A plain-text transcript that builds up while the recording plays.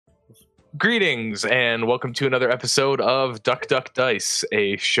Greetings and welcome to another episode of Duck Duck Dice,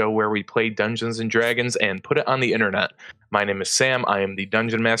 a show where we play Dungeons and Dragons and put it on the internet. My name is Sam. I am the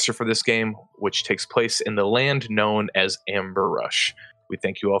dungeon master for this game, which takes place in the land known as Amber Rush. We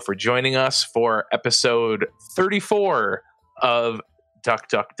thank you all for joining us for episode 34 of Duck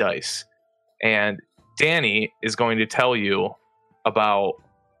Duck Dice. And Danny is going to tell you about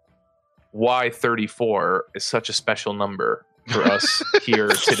why 34 is such a special number for us here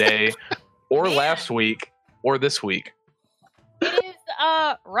today, or last week, or this week. It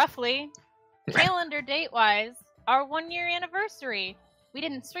is roughly, calendar date-wise, our 1 year anniversary. We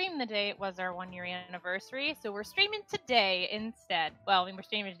didn't stream the day it was our 1 year anniversary, so we're streaming today instead. Well, I mean, we're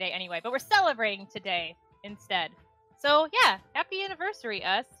streaming today anyway, but we're celebrating today instead. So yeah, happy anniversary,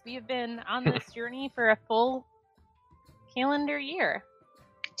 us. We have been on this journey for a full calendar year.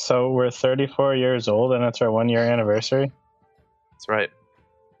 So we're 34 years old and it's our 1 year anniversary? That's right.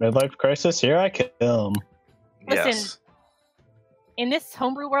 Midlife crisis, here I come. Listen, Yes. in this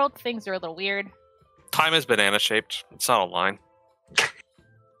homebrew world, things are a little weird. Time is banana shaped. It's not a line.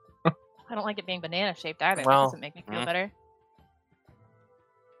 I don't like it being banana-shaped either. Well, That doesn't make me feel better.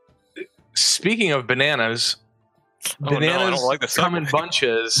 Speaking of bananas, Oh, no, I bananas don't like this come in segue.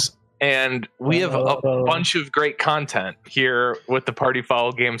 bunches, and we have a bunch of great content here with the Party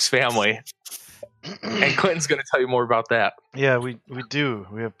Foul Games family. And Clinton's going to tell you more about that. Yeah, we do.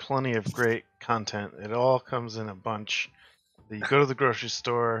 We have plenty of great content. It all comes in a bunch. You go to the grocery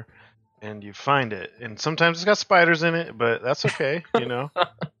store and you find it. And sometimes it's got spiders in it, but that's okay, you know.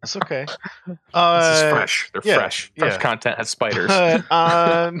 That's okay. This is fresh. They're yeah, fresh. Fresh yeah. content has spiders.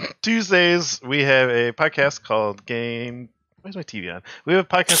 On Tuesdays, we have a podcast called Game... Where's my TV on? We have a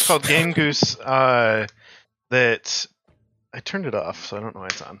podcast called Game Goose that... I turned it off, so I don't know why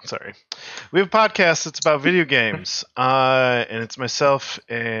it's on. Sorry. We have a podcast that's about video games. And it's myself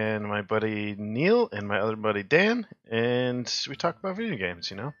and my buddy Neil and my other buddy Dan. And we talk about video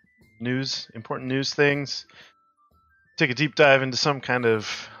games, you know? News, important news things. Take a deep dive into some kind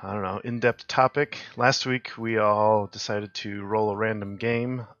of, I don't know, in-depth topic. Last week, we all decided to roll a random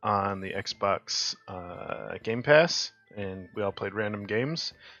game on the Xbox Game Pass. And we all played random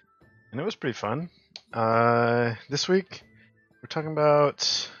games. And it was pretty fun. This week... we're talking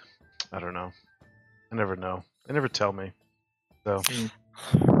about, I don't know. I never know. They never tell me. So It's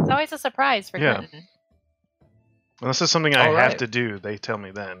always a surprise for Yeah. Clinton. unless it's something I All have right. to do, they tell me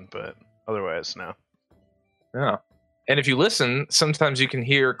then. But otherwise, no. Yeah. And if you listen, sometimes you can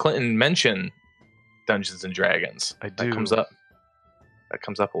hear Clinton mention Dungeons and Dragons. I do. That comes up. That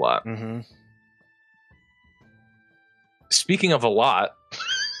comes up a lot. Mm-hmm. Speaking of a lot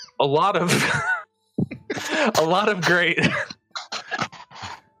of a lot of great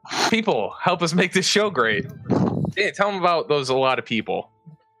people help us make this show great. Hey, tell them about those a lot of people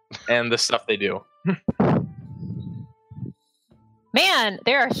and the stuff they do. Man,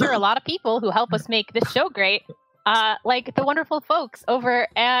 there are sure a lot of people who help us make this show great. Like the wonderful folks over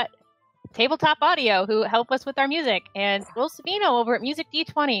at Tabletop Audio who help us with our music, and Will Savino over at Music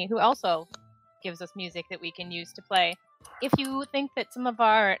D20 who also gives us music that we can use to play. If you think that some of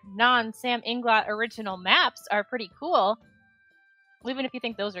our non-Sam Inglot original maps are pretty cool, even if you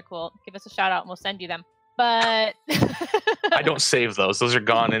think those are cool, give us a shout out and we'll send you them. But I don't save those. Those are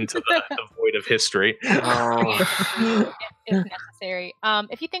gone into the void of history. Oh. if necessary.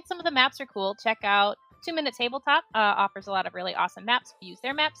 If you think some of the maps are cool, check out 2 Minute Tabletop. Offers a lot of really awesome maps. We use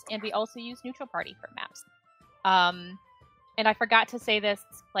their maps, and we also use Neutral Party for maps. And I forgot to say this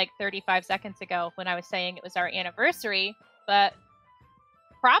like 35 seconds ago when I was saying it was our anniversary, but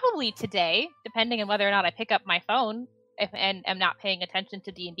probably today, depending on whether or not I pick up my phone and am not paying attention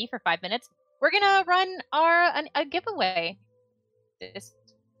to D&D for 5 minutes, we're gonna run a giveaway this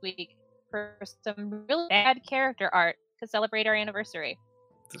week for some really bad character art to celebrate our anniversary.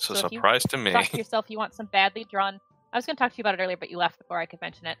 This is a So if you surprise to me. Talk to yourself. You want some badly drawn. I was going to talk to you about it earlier, but you left before I could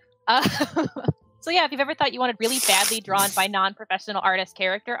mention it. So yeah, if you've ever thought you wanted really badly drawn by non-professional artist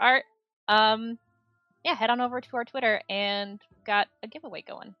character art, yeah, head on over to our Twitter and we've got a giveaway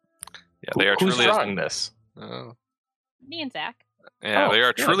going. Yeah, they are Who's truly drawing this? Me and Zach. yeah, Oh, they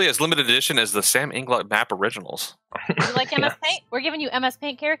are good. truly as limited edition as the Sam Inglot map originals. You like MS Yes. Paint? We're giving you MS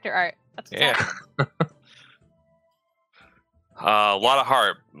Paint character art. That's what's Yeah. happening. A lot of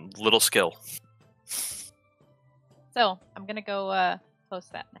heart, little skill. So I'm gonna go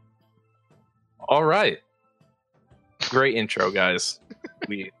post that now. All right. Great intro, guys.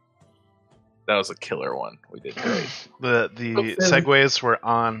 That was a killer one. We did great. The segues were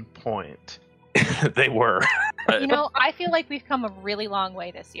on point. They were. You know, I feel like we've come a really long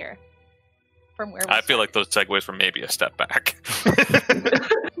way this year from where we I feel like started. those segues were maybe a step back.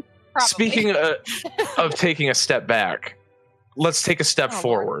 speaking of taking a step back, let's take a step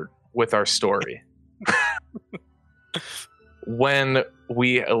forward with our story. When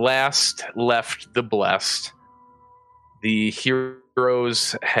we last left the Blessed, the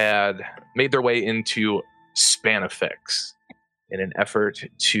heroes had made their way into Spanifix in an effort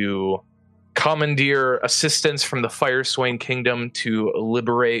to commandeer assistance from the Fire Swain Kingdom to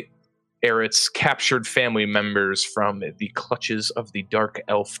liberate Eret's captured family members from the clutches of the Dark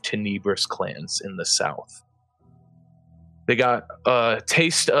Elf Tenebris clans in the south. They got a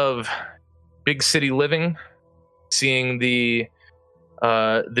taste of big city living, seeing the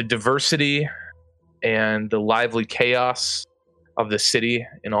diversity and the lively chaos of the city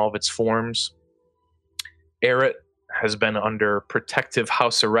in all of its forms. Eret has been under protective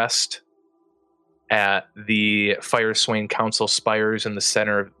house arrest at the Fire Swain Council spires in the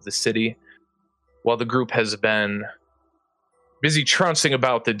center of the city, while the group has been busy trouncing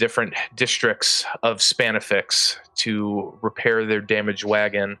about the different districts of Spanifix to repair their damaged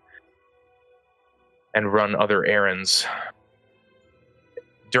wagon and run other errands,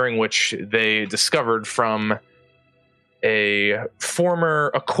 during which they discovered from a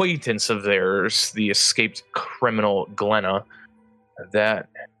former acquaintance of theirs, the escaped criminal Glenna, that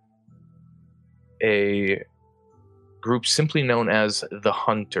a group simply known as the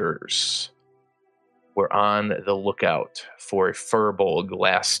Hunters were on the lookout for a Furbolg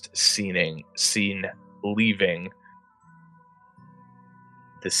last seen leaving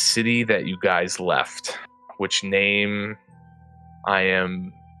the city that you guys left, which name I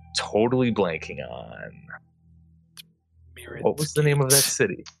am totally blanking on. What was the name of that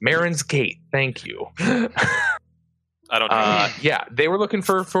city? Marin's Gate. Thank you. I don't know. Yeah, they were looking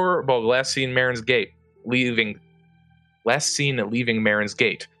for Furbolg last seen Marin's Gate, leaving Marin's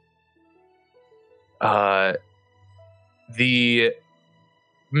Gate. The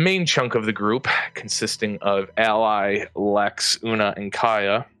main chunk of the group, consisting of Ally, Lex, Una, and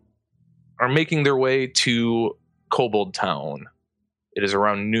Kaya, are making their way to Kobold Town. It is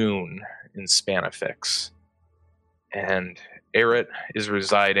around noon in Spanifix. And Eret is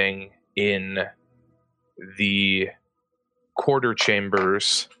residing in the quarter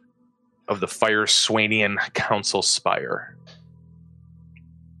chambers of the Fire Swainian Council Spire.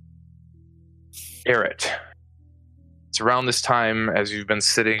 Eret, it's around this time as you've been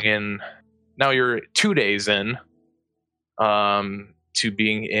sitting in, now you're 2 days in to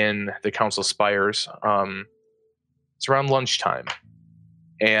being in the Council Spires. It's around lunchtime,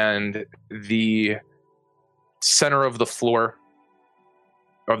 and the center of the floor,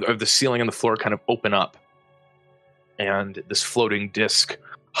 of the ceiling and the floor, kind of open up, and this floating disc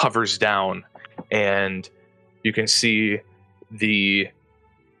hovers down, and you can see the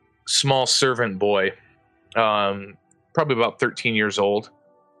small servant boy, probably about 13 years old,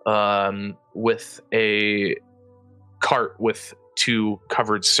 with a cart with 2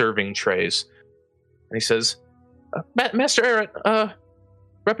 covered serving trays. And he says, Master Eret,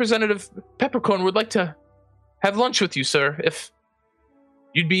 Representative Peppercorn would like to have lunch with you, sir, if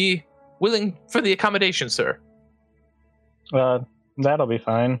you'd be willing for the accommodation, sir. That'll be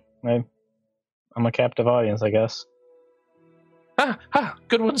fine. I'm a captive audience, I guess.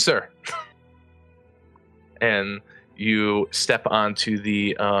 Good one, sir. And you step onto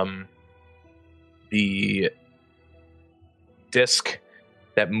the disc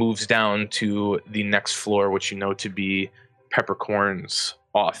that moves down to the next floor, which you know to be Peppercorn's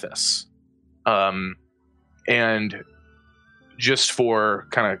office. And just for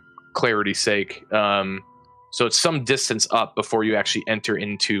kind of clarity's sake, so it's some distance up before you actually enter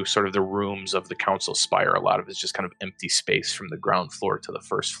into sort of the rooms of the council spire. A lot of it's just kind of empty space from the ground floor to the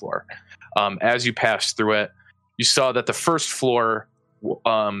first floor. As you pass through it, you saw that the first floor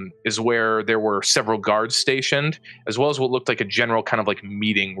is where there were several guards stationed, as well as what looked like a general kind of like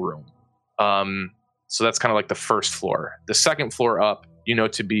meeting room. So that's kind of like the first floor. The second floor up, you know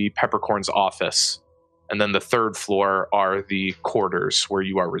to be Peppercorn's office. And then the third floor are the quarters where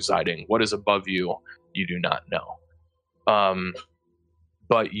you are residing. What is above you, you do not know.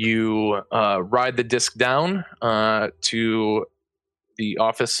 But you ride the disc down to the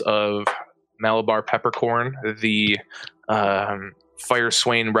office of Malabar Peppercorn, the Fire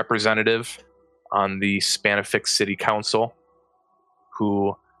Swain representative on the Spanifix City Council,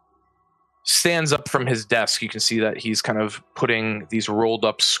 who stands up from his desk. You can see that he's kind of putting these rolled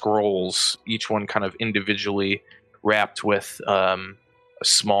up scrolls, each one kind of individually wrapped with a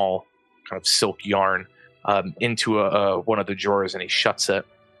small kind of silk yarn, into one of the drawers, and he shuts it.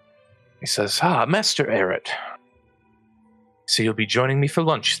 He says, Master Eret, so you'll be joining me for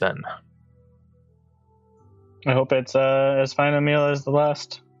lunch then? I hope it's as fine a meal as the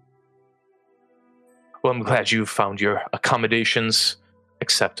last. Well, I'm glad you found your accommodations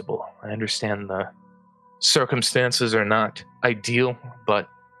acceptable. I understand the circumstances are not ideal, but,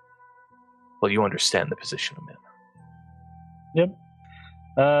 well, you understand the position I'm in.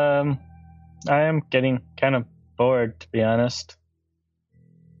 Yep. I am getting kind of bored, to be honest.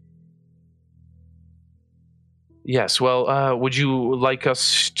 Yes, well, would you like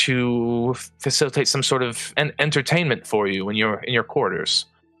us to facilitate some sort of entertainment for you in your quarters?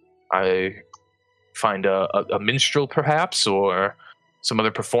 I find a minstrel, perhaps, or some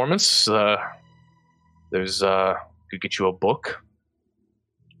other performance. Could get you a book.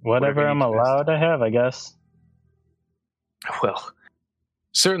 Whatever you I'm need to allowed to have, I guess. Well,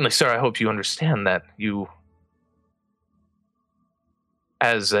 certainly, sir. I hope you understand that you,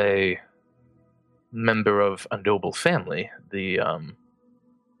 as a member of a noble family, you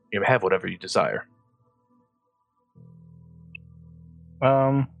have whatever you desire.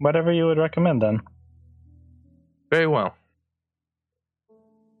 Whatever you would recommend, then. Very well.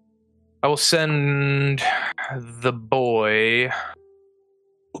 I will send the boy.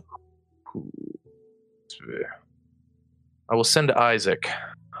 I will send Isaac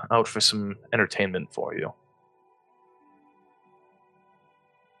out for some entertainment for you.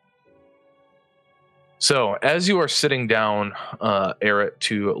 So, as you are sitting down, Eret,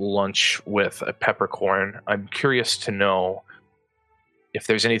 to lunch with a peppercorn, I'm curious to know if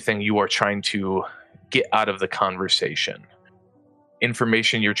there's anything you are trying to get out of the conversation.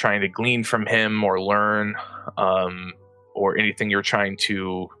 Information you're trying to glean from him or learn, or anything you're trying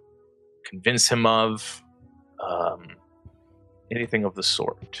to convince him of, anything of the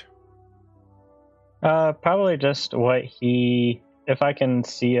sort. Probably just if I can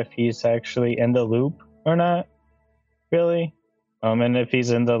see if he's actually in the loop or not, really. And if he's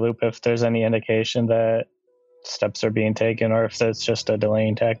in the loop, if there's any indication that steps are being taken or if it's just a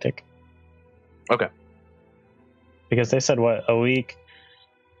delaying tactic. Okay. Because they said, what, a week?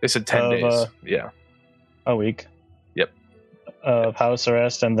 They said 10 days. Yeah. A week. Yep. Of house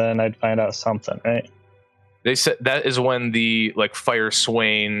arrest, and then I'd find out something, right? They said that is when the Fire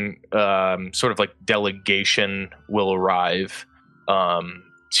Swain sort of delegation will arrive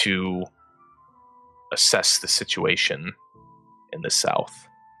to assess the situation in the south.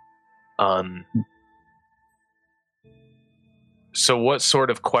 So what sort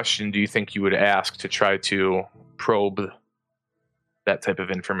of question do you think you would ask to try to probe that type of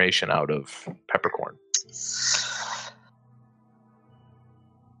information out of Peppercorn?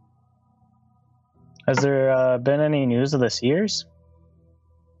 Has there been any news of the Seers?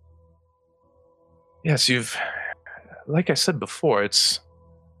 Yes, like I said before, it's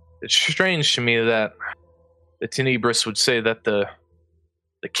strange to me that the Tenebris would say that the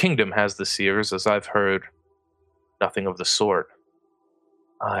kingdom has the Seers, as I've heard nothing of the sort.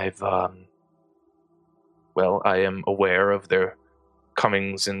 I am aware of their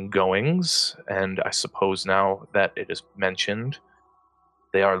comings and goings, and I suppose now that it is mentioned,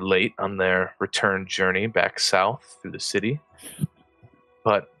 they are late on their return journey back south through the city.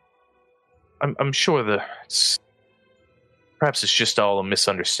 But I'm sure perhaps it's just all a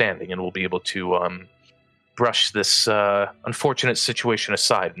misunderstanding, and we'll be able to brush this unfortunate situation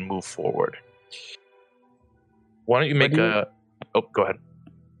aside and move forward. Why don't you make Oh, go ahead.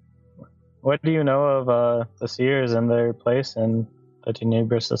 What do you know of the Seers and their place in the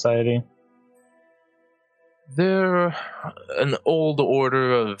Tenebris Society? They're an old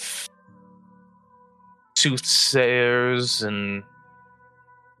order of soothsayers, and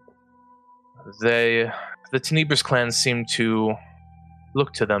the Tenebris clans seem to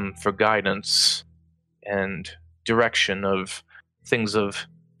look to them for guidance and direction of things of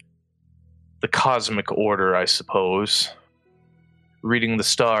the cosmic order, I suppose. Reading the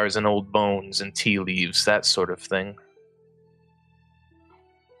stars and old bones and tea leaves, that sort of thing.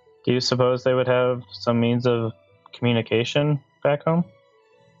 Do you suppose they would have some means of communication back home?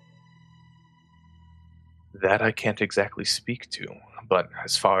 That I can't exactly speak to, but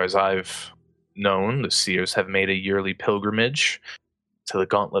as far as I've known, the Seers have made a yearly pilgrimage to the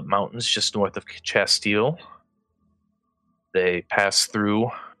Gauntlet Mountains just north of Chastile. They pass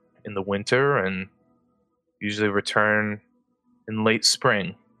through in the winter and usually return in late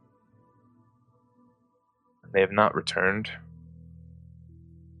spring. They have not returned.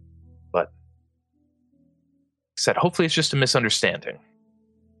 But, like I said, hopefully it's just a misunderstanding.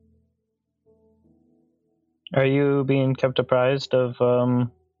 Are you being kept apprised of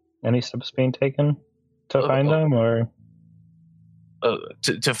any steps being taken to find them, or?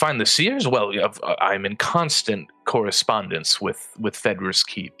 To find the Seers? Well, I'm in constant correspondence with Fenrir's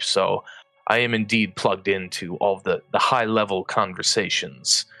Keep, so I am indeed plugged into all the high-level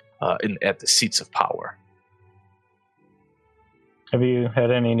conversations. at the seats of power. Have you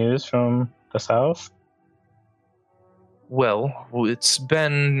had any news from the south? Well, it's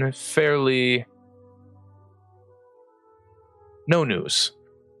been fairly no news.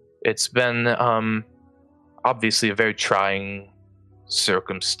 It's been obviously a very trying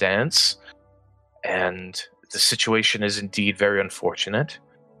circumstance, and the situation is indeed very unfortunate.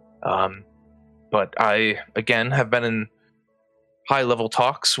 But I, again, have been in high-level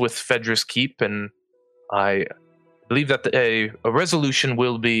talks with Fedris Keep, and I believe that a resolution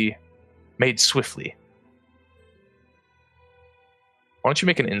will be made swiftly. Why don't you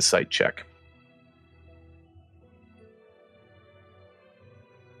make an insight check?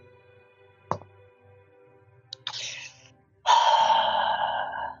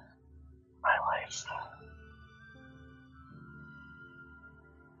 My life.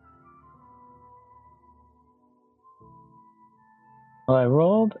 Well, I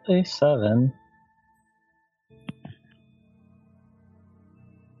rolled a 7.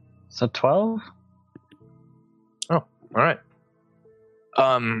 So 12? All right.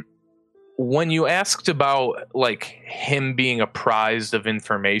 When you asked about like him being apprised of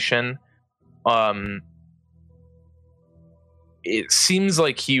information, it seems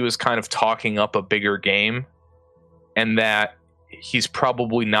like he was kind of talking up a bigger game, and that he's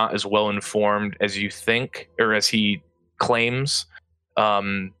probably not as well informed as you think, or as he claims,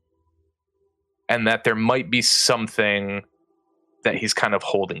 and that there might be something that he's kind of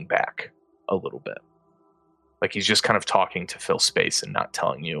holding back a little bit. Like he's just kind of talking to fill space and not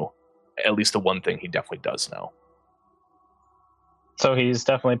telling you at least the one thing he definitely does know. So he's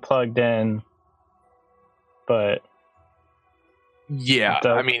definitely plugged in, but yeah,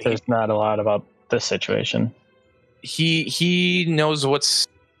 I mean, there's not a lot about this situation. He knows what's,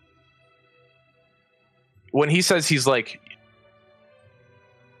 when he says he's like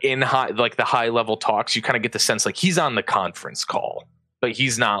in the high level talks, you kind of get the sense like he's on the conference call, but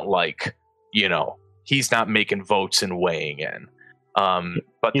he's not like, he's not making votes and weighing in.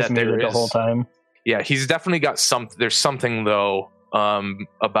 But he's that there is the whole time. Yeah, he's definitely got there's something though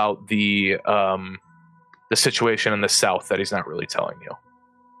about the situation in the south that he's not really telling you.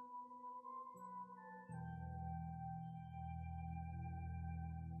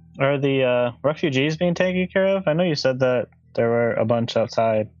 Are the refugees being taken care of? I know you said that there were a bunch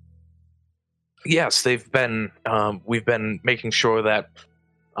outside. Yes, they've been. We've been making sure that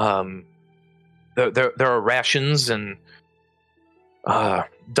there are rations and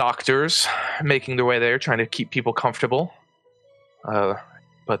doctors making their way there, trying to keep people comfortable.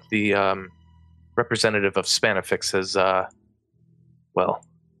 But the representative of Spanifix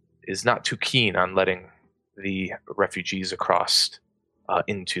is not too keen on letting the refugees across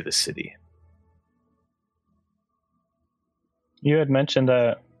into the city. You had mentioned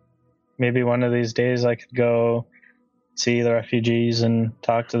that maybe one of these days I could go see the refugees and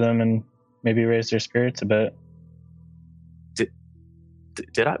talk to them and maybe raise their spirits a bit.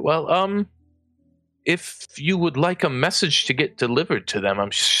 Did I? Well, if you would like a message to get delivered to them,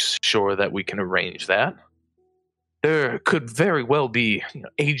 I'm sure that we can arrange that. There could very well be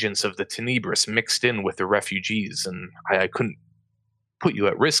agents of the Tenebris mixed in with the refugees, and I couldn't put you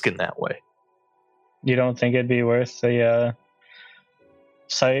at risk in that way. You don't think it'd be worth the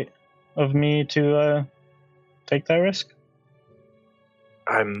sight of me to take that risk?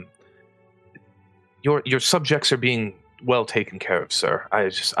 Your subjects are being well taken care of, sir.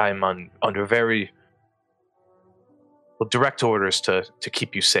 I'm under very direct orders to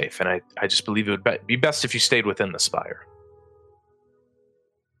keep you safe, and I just believe it would be best if you stayed within the spire.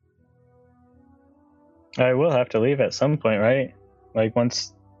 I will have to leave at some point, right? Like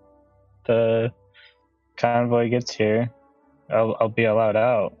once the convoy gets here, I'll be allowed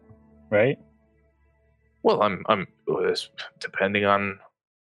out, right? Well, I'm depending on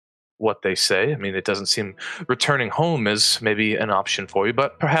what they say. I mean, it doesn't seem returning home is maybe an option for you,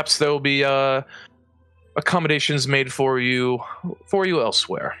 but perhaps there will be accommodations made for you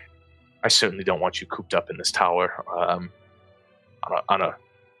elsewhere. I certainly don't want you cooped up in this tower on a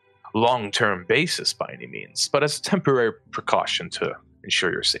long-term basis by any means, but as a temporary precaution to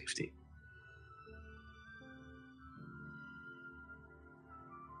ensure your safety.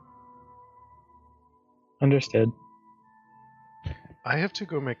 Understood. I have to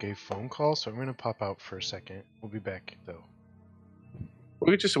go make a phone call, so I'm going to pop out for a second. We'll be back, though.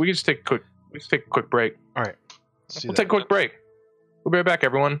 We could just take a quick break. All right. We'll take a quick break. We'll be right back,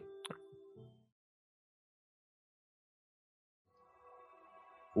 everyone.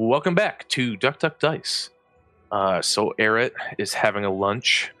 Welcome back to Duck Duck Dice. So Eret is having a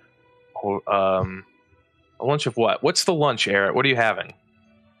lunch. A lunch of what? What's the lunch, Eret? What are you having?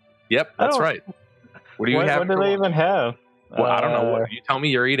 Yep, that's Oh. right. What do you What have? do for they lunch? even have? Well, I don't know. You tell me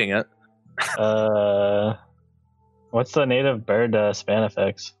you're eating it. What's the native bird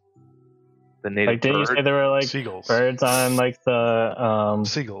Spinifex? The native Like, didn't you bird. say there were like Seagulls. birds on like the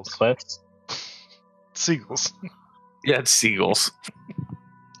Seagulls. cliffs? Seagulls. Yeah, it's seagulls.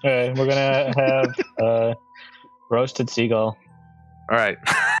 Okay, we're gonna have roasted seagull All right.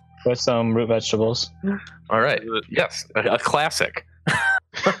 with some root vegetables. All right. Yes, a classic.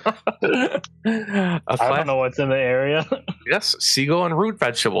 A I don't classic. know what's in the area. Yes, seagull and root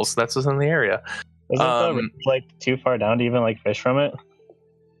vegetables. That's what's in the area. Isn't the ridge, like too far down to even like fish from it?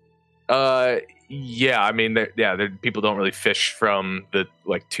 Yeah. I mean, people don't really fish from the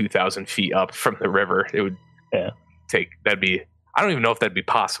like 2,000 feet up from the river. It would that'd be. I don't even know if that'd be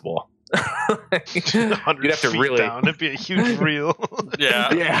possible. You'd have to really down. It'd be a huge reel. Yeah.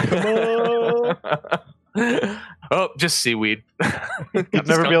 Oh, just seaweed. You'd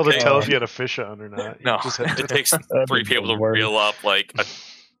never be able to tell if you had a fish on or not. No. It takes 3 people to reel up like a,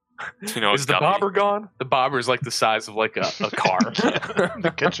 Is the bobber gone? The bobber is like the size of like a car.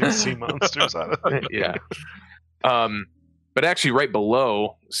 They're catching sea monsters out of it. Yeah. But actually, right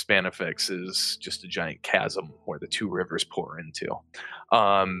below Spinifex is just a giant chasm where the two rivers pour into.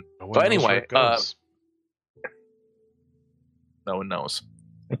 But anyway, no one knows.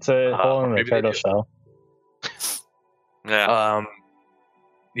 It's a hole in the maybe they turtle do. shell. Yeah.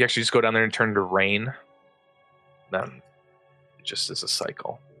 You actually just go down there and turn to rain. Then it just is a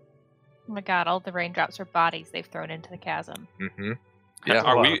cycle. Oh my god, all the raindrops are bodies they've thrown into the chasm. Mm-hmm. Yeah,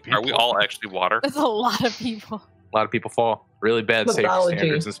 Are lot we of people. all actually water? That's a lot of people. a lot of people fall. Really bad safety Mythology.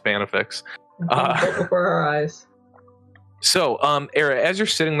 standards in Spinifex. Right before our eyes. So, Era, as you're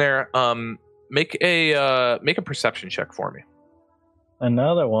sitting there, make a perception check for me.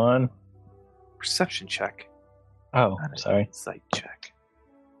 Another one. Perception check. Oh, Not an sorry. Insight check.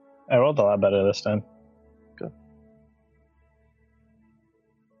 I rolled a lot better this time. Good.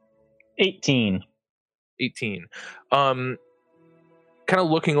 18. 18. Kind of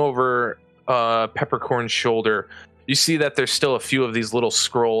looking over Peppercorn's shoulder, you see that there's still a few of these little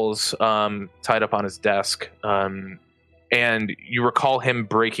scrolls tied up on his desk. And you recall him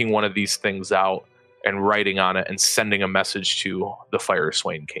breaking one of these things out and writing on it and sending a message to the Fire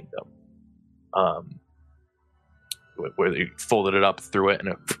Swain Kingdom. Where they folded it up, threw it, and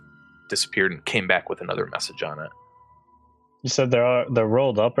it disappeared and came back with another message on it. You said they're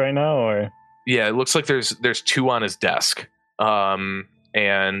rolled up right now, or? Yeah, it looks like there's two on his desk.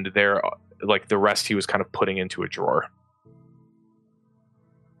 And they're like the rest he was kind of putting into a drawer.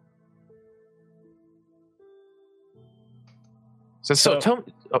 So tell me.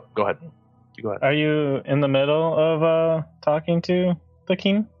 Oh, go ahead. You go ahead. Are you in the middle of talking to the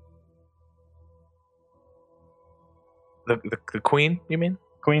king? The queen, you mean?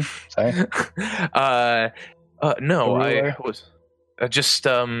 Queen? Sorry. No, I ruler?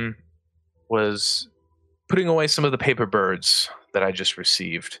 was putting away some of the paper birds that I just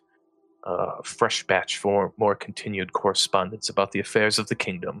received. A fresh batch for more continued correspondence about the affairs of the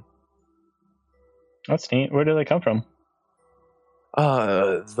kingdom. That's neat. Where do they come from?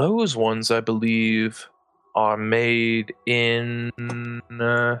 Those ones, I believe, are made in.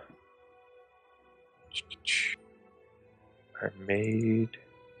 Are made.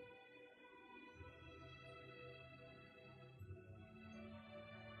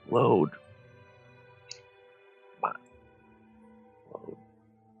 Load. Load.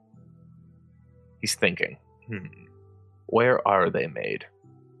 He's thinking. Where are they made?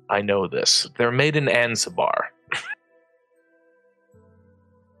 I know this. They're made in Ansabar.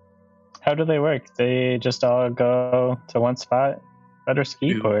 How do they work? They just all go to one spot, better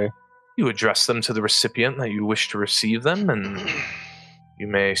keep, or? You address them to the recipient that you wish to receive them, and you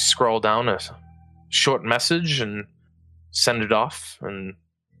may scroll down a short message and send it off, and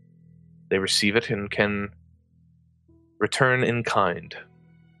they receive it and can return in kind.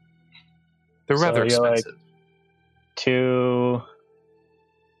 They're So rather you're like- expensive. To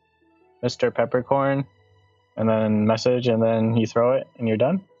Mr. Peppercorn, and then message, and then you throw it, and you're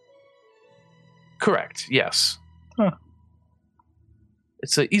done? Correct, yes. Huh.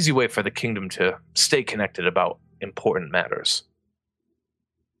 It's an easy way for the kingdom to stay connected about important matters.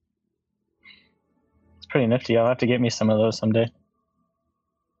 It's pretty nifty. I'll have to get me some of those someday.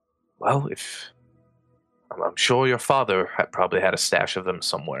 Well, I'm sure your father probably had a stash of them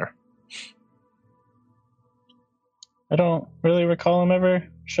somewhere. I don't really recall him ever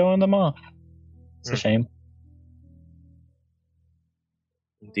showing them off. It's a Hmm. shame.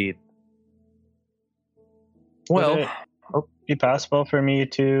 Indeed. Would Well, it be possible for me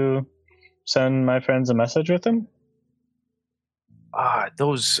to send my friends a message with them?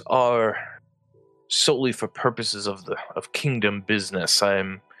 Those are solely for purposes of kingdom business.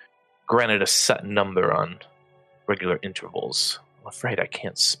 I'm granted a set number on regular intervals. I'm afraid I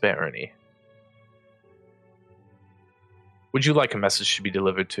can't spare any. Would you like a message to be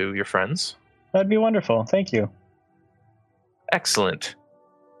delivered to your friends? That'd be wonderful. Thank you. Excellent.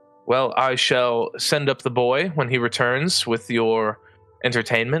 Well, I shall send up the boy when he returns with your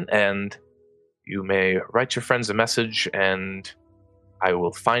entertainment, and you may write your friends a message, and I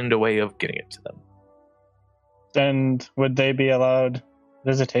will find a way of getting it to them. And would they be allowed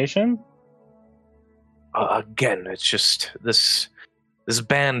visitation? Again, it's just this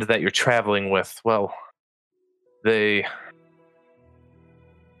band that you're traveling with. Well, they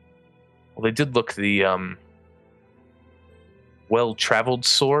did look the well-traveled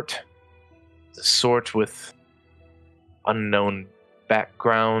sort, the sort with unknown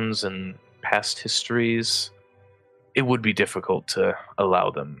backgrounds and past histories. It would be difficult to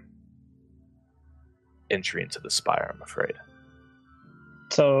allow them entry into the Spire, I'm afraid.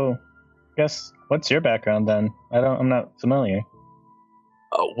 So, I guess, what's your background then? I'm not familiar.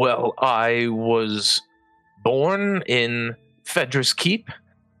 Well, I was born in Fedra's Keep.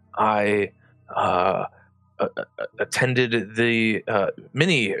 I attended the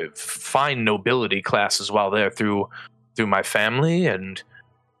many fine nobility classes while there through my family, and,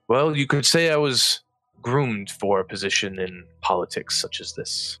 well, you could say I was groomed for a position in politics such as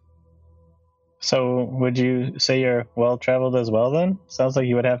this. So, would you say you're well-traveled as well then? Sounds like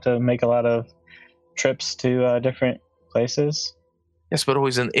you would have to make a lot of trips to different places. Yes, but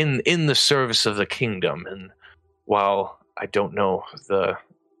always in the service of the kingdom. And while I don't know the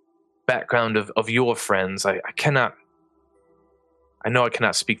background of your friends, I know I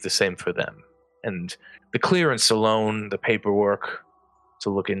cannot speak the same for them. And the clearance alone, the paperwork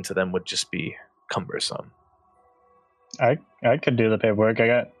to look into them would just be cumbersome. I could do the paperwork. I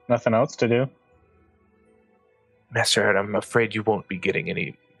got nothing else to do. Master Ed, I'm afraid you won't be getting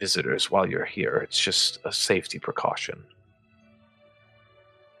any visitors while you're here. It's just a safety precaution.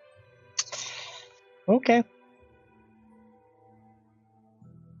 Okay.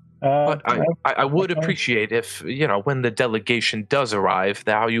 But I would appreciate if, when the delegation does arrive,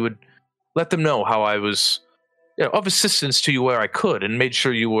 how you would let them know how I was of assistance to you where I could and made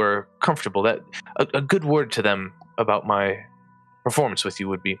sure you were comfortable. That a good word to them about my performance with you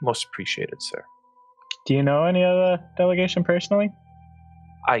would be most appreciated, sir. Do you know any of the delegation personally?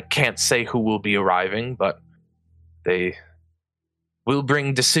 I can't say who will be arriving, but they will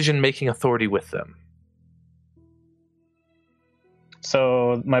bring decision-making authority with them.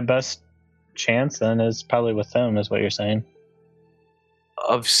 So my best chance then is probably with them, is what you're saying.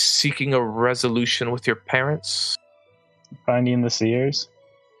 Of seeking a resolution with your parents? Finding the seers?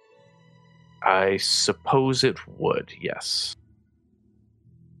 I suppose it would, yes.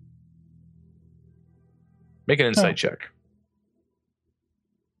 Make an insight check.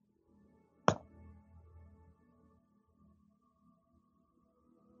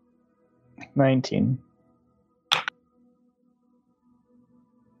 19.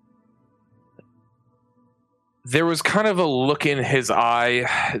 There was kind of a look in his eye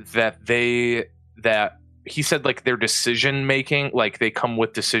that he said, like, their decision making, like they come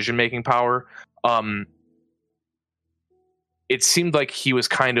with decision making power. It seemed like he was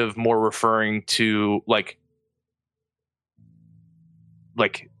kind of more referring to like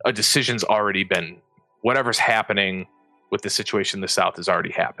a decision's already been, whatever's happening with the situation in the South is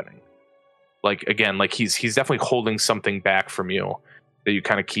already happening. Like, again, like he's definitely holding something back from you that you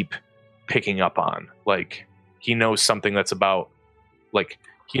kind of keep picking up on. Like, he knows something that's about, like,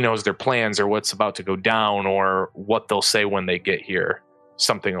 he knows their plans or what's about to go down or what they'll say when they get here.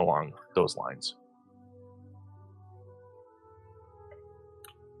 Something along those lines.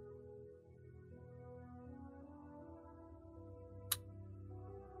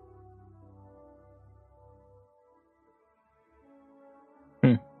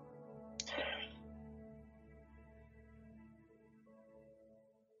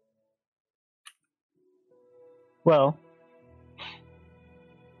 Well,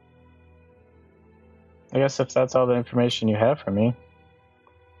 I guess if that's all the information you have for me.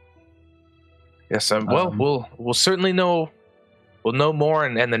 Yes, well, we'll certainly know. We'll know more,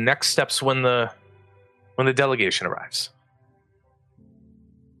 and the next steps when the delegation arrives.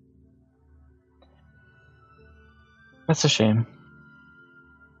 That's a shame.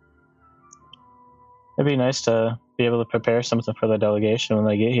 It'd be nice to be able to prepare something for the delegation when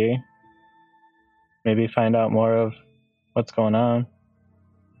they get here. Maybe find out more of what's going on.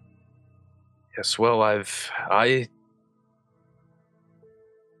 Yes, well, I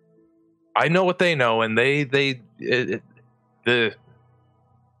know what they know, and the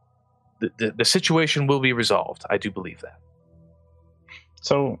the situation will be resolved. I do believe that.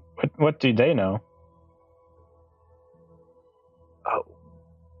 So, what do they know? Oh.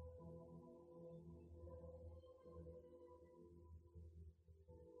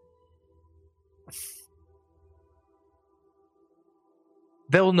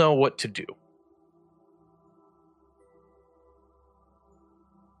 They'll know what to do.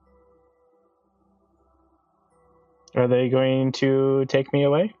 Are they going to take me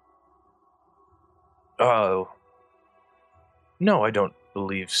away? Oh. No, I don't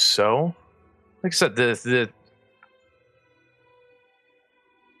believe so. Like I said, like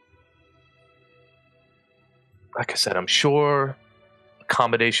I said, I'm sure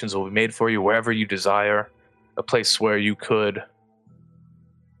accommodations will be made for you wherever you desire. A place where you could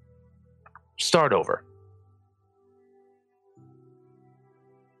start over.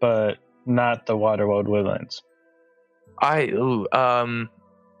 But not the Waterworld Woodlands.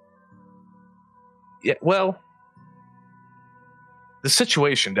 Yeah, well, the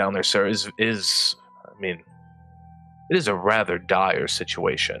situation down there, sir, is I mean, it is a rather dire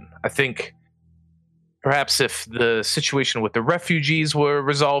situation. I think perhaps if the situation with the refugees were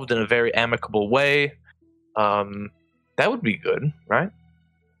resolved in a very amicable way, that would be good, right?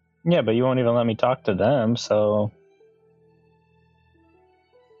 Yeah, but you won't even let me talk to them, so...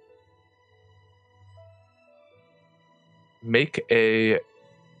 Make a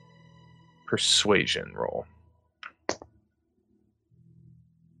persuasion roll. God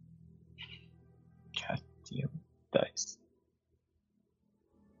damn dice.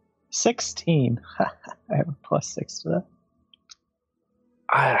 16. I have a +6 to that.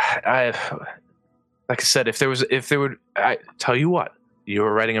 I like I said, if there would, I tell you what, you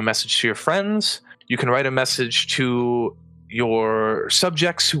were writing a message to your friends. You can write a message to your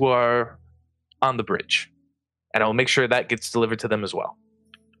subjects who are on the bridge, and I'll make sure that gets delivered to them as well.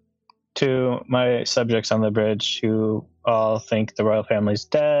 To my subjects on the bridge who all think the royal family's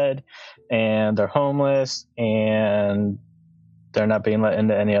dead and they're homeless and they're not being let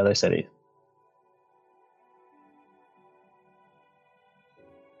into any other city.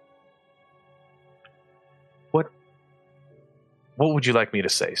 What would you like me to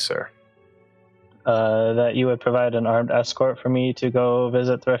say, sir? That you would provide an armed escort for me to go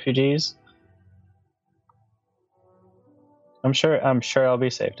visit the refugees. I'm sure I'll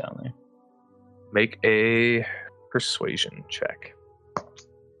be safe down there. Make a persuasion check.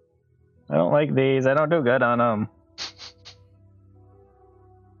 I don't like these. I don't do good on them.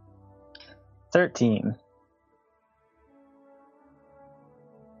 13.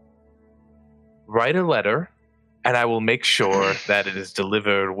 Write a letter, and I will make sure that it is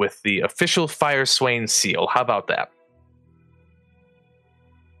delivered with the official Fire Swain seal. How about that?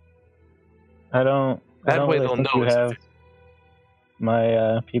 I don't That way really they'll think know you it's have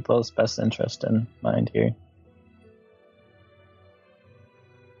my people's best interest in mind here.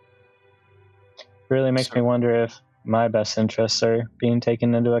 Really makes me wonder if my best interests are being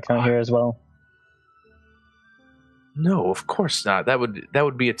taken into account here as well. No, of course not. That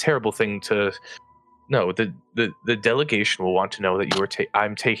would be a terrible thing to. No, the delegation will want to know that you are.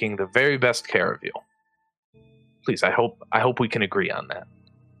 I'm taking the very best care of you. Please, I hope we can agree on that,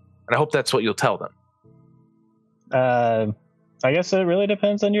 and I hope that's what you'll tell them. I guess it really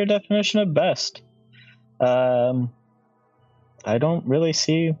depends on your definition of best. I don't really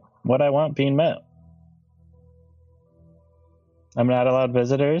see what I want being met. I'm not allowed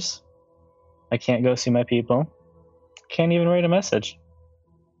visitors. I can't go see my people. Can't even write a message.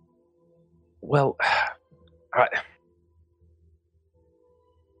 Well,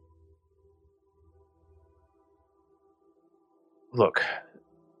 look,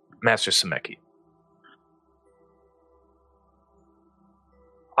 Master Sameki.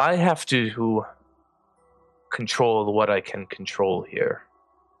 I have to control what I can control here.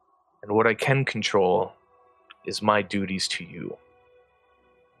 And what I can control is my duties to you.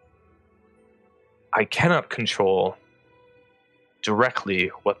 I cannot control directly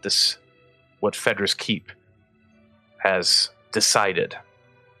what Fedra's Keep has decided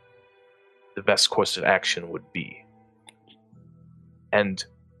the best course of action would be. And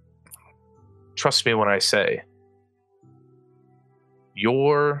trust me when I say,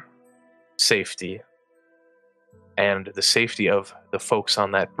 your safety and the safety of the folks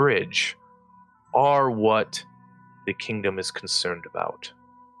on that bridge are what the kingdom is concerned about.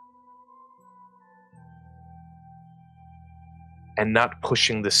 And not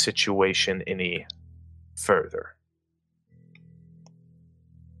pushing the situation any further.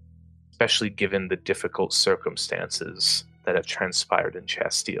 Especially given the difficult circumstances that have transpired in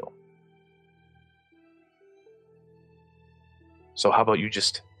Chastile. So how about you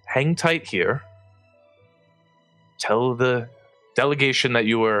just hang tight here. Tell the delegation that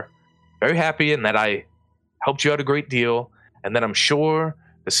you were very happy and that I helped you out a great deal, and that I'm sure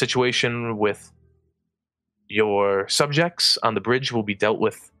the situation with your subjects on the bridge will be dealt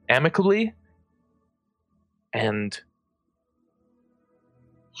with amicably, and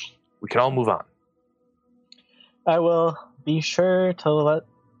we can all move on. I will be sure to let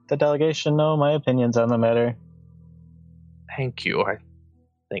the delegation know my opinions on the matter. Thank you.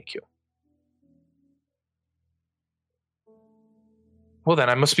 Thank you. Well, then,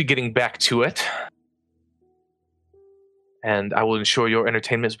 I must be getting back to it. And I will ensure your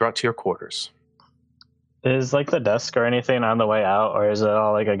entertainment is brought to your quarters. Is like the desk or anything on the way out, or is it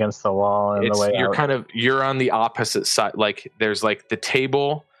all like against the wall and the way out? You're on the opposite side. Like there's like the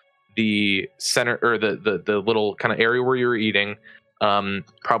table, the center, or the little kind of area where you're eating.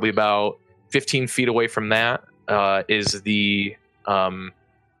 Probably about 15 feet away from that is the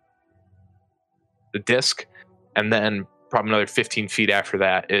disc, and then probably another 15 feet after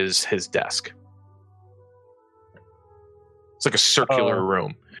that is his desk. It's like a circular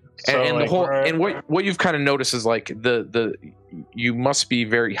room. So and like the whole, and what you've kind of noticed is like you must be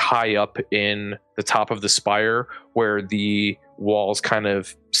very high up in the top of the spire where the walls kind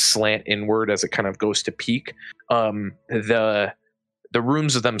of slant inward as it kind of goes to peak. The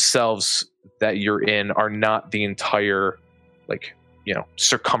rooms themselves that you're in are not the entire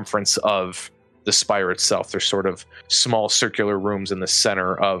circumference of the spire itself. They're sort of small circular rooms in the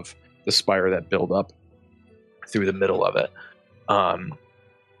center of the spire that build up through the middle of it.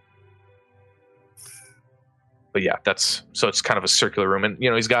 But yeah, it's kind of a circular room, and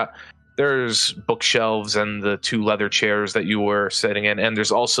there's bookshelves and the 2 leather chairs that you were sitting in, and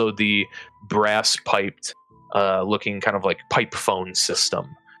there's also the brass piped looking kind of like pipe phone system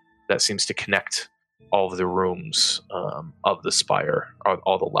that seems to connect all of the rooms of the spire,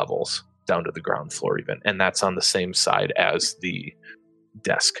 all the levels down to the ground floor even, and that's on the same side as the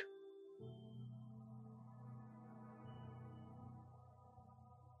desk.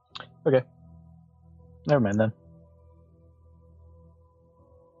 Okay. Never mind then.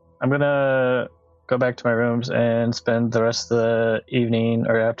 I'm gonna go back to my rooms and spend the rest of the evening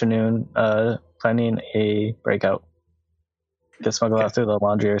or afternoon planning a breakout. Get smuggled out through the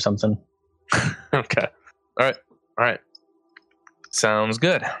laundry or something. Okay. All right. Sounds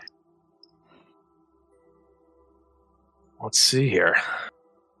good. Let's see here.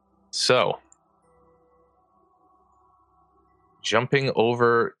 So, jumping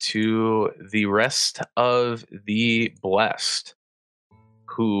over to the rest of the Blessed,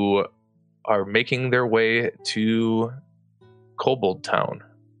 who are making their way to Kobold Town.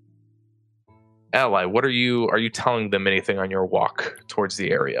 Ally, are you telling them anything on your walk towards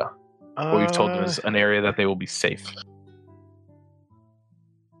the area? What you've told them is an area that they will be safe.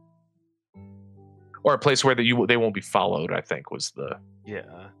 Or a place where they won't be followed, I think was the...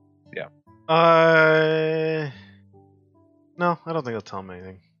 Yeah. No, I don't think I'll tell them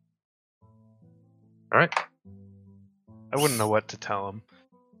anything. All right. I wouldn't know what to tell them.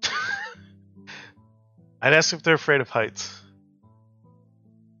 I'd ask if they're afraid of heights.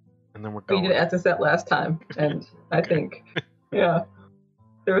 And then we're going. We did ask us that last time, and I think, yeah,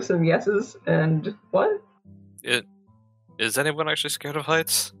 there were some yeses, and what? Is anyone actually scared of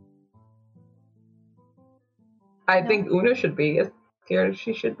heights? I think Una should be as scared as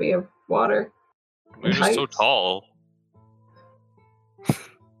she should be of water. You're just so tall.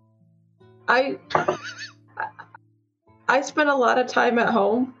 I spent a lot of time at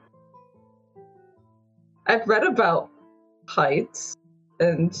home. I've read about heights,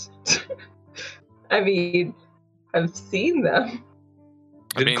 and I mean, I've seen them.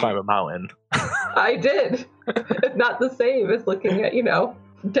 You didn't climb a mountain. I did. It's not the same as looking at,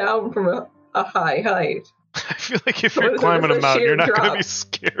 down from a high height. I feel like if you're climbing a mountain, you're not going to be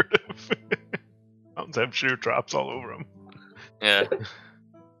scared of it. Mountains have sheer drops all over them. Yeah.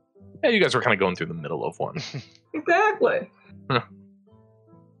 Yeah, you guys were kind of going through the middle of one. Exactly. Huh.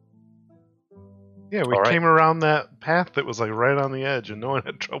 Yeah, we came around that path that was like right on the edge, and no one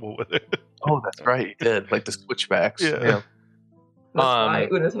had trouble with it. Oh, that's right, you did. Like the switchbacks. Yeah. That's why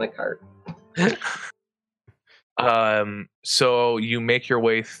Una's in the cart. So you make your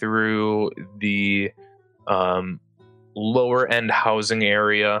way through the lower end housing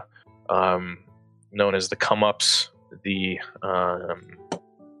area, known as the come-ups. This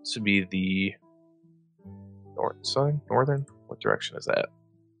would be the north side? Northern? What direction is that?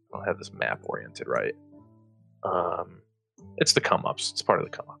 I don't have this map oriented right. It's the come-ups. It's part of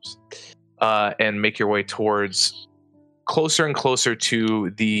the come-ups. And make your way towards closer and closer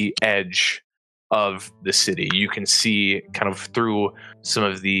to the edge of the city. You can see kind of through some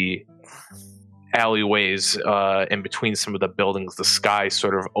of the alleyways in between some of the buildings, the sky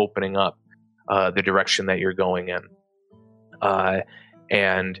sort of opening up the direction that you're going in.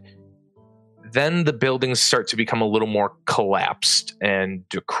 And then the buildings start to become a little more collapsed and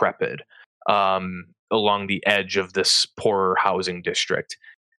decrepit along the edge of this poorer housing district.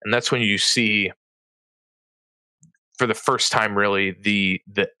 And that's when you see, for the first time, really, the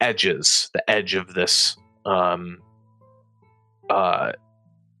edge of this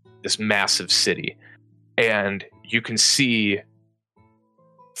this massive city. And you can see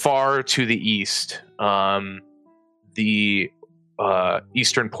far to the east, the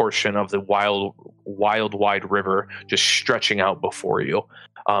eastern portion of the wild wide river just stretching out before you.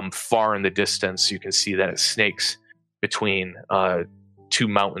 Far in the distance, you can see that it snakes between two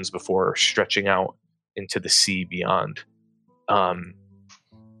mountains before stretching out into the sea beyond. And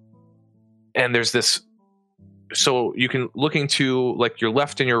there's this, so you can, looking to like your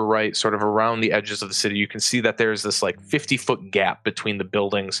left and your right, sort of around the edges of the city, you can see that there's this like 50-foot gap between the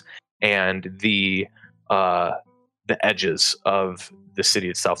buildings and the edges of the city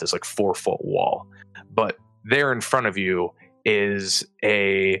itself. There's like 4-foot wall, but there in front of you is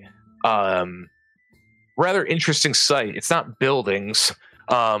a rather interesting sight. It's not buildings.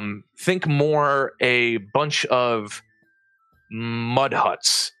 Think more a bunch of mud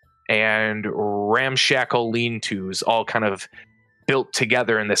huts and ramshackle lean-tos, all kind of built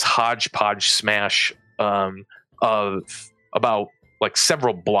together in this hodgepodge smash of about like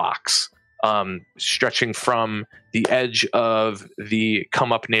several blocks, stretching from the edge of the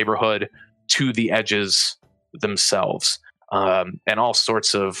come-up neighborhood to the edges themselves, and all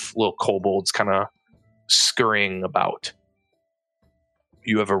sorts of little kobolds kind of scurrying about.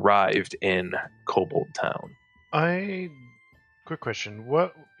 You have arrived in Kobold Town. Quick question.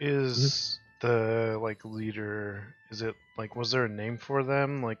 What is the like leader? Is it like, was there a name for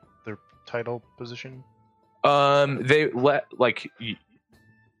them? Like their title position? They let like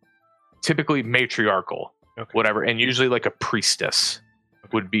typically matriarchal, Okay. whatever, and usually like a priestess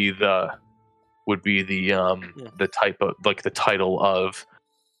would be the type of like the title of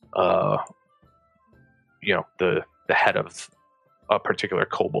the head of a particular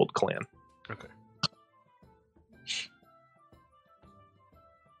kobold clan. Okay.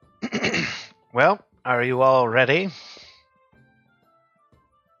 Well, are you all ready?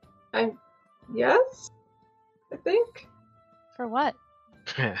 Yes, I think. For what?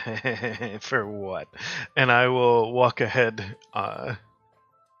 For what? And I will walk ahead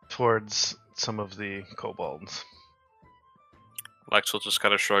towards some of the kobolds. Lex will just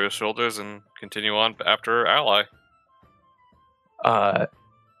kind of shrug his shoulders and continue on after her ally.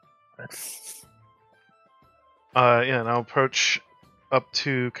 And I'll approach up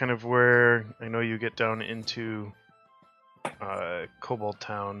to kind of where I know you get down into Kobold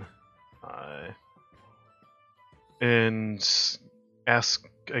Town, and ask,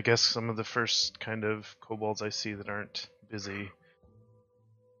 I guess, some of the first kind of kobolds I see that aren't busy.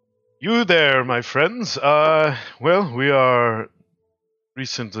 You there, my friends. Well, we are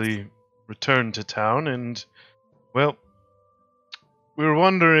recently returned to town, and, well, we were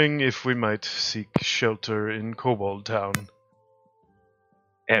wondering if we might seek shelter in Kobold Town.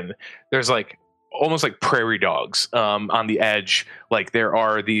 And there's like almost like prairie dogs on the edge. Like there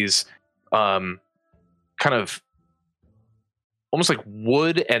are these kind of almost like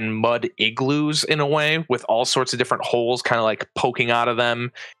wood and mud igloos in a way, with all sorts of different holes kind of like poking out of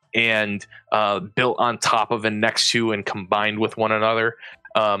them, and built on top of and next to and combined with one another.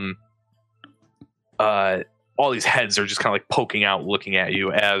 All these heads are just kind of like poking out, looking at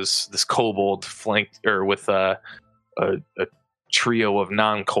you as this kobold flanked or with a trio of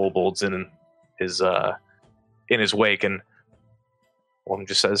non-kobolds in his wake, and one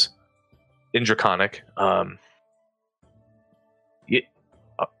just says in Draconic, all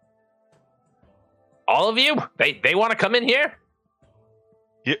of you, they want to come in here?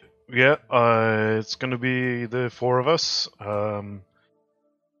 Yeah, it's gonna be the four of us.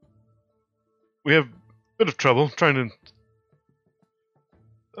 We have a bit of trouble trying to,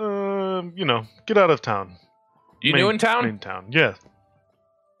 get out of town. You new in town? Main town, yeah.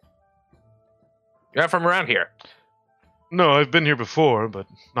 You're not from around here? No, I've been here before, but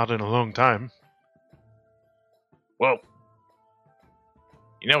not in a long time. Well,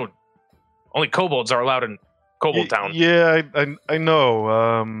 only kobolds are allowed in Kobold Town. Yeah, I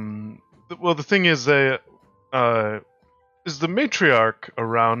know. Well, the thing is, is the matriarch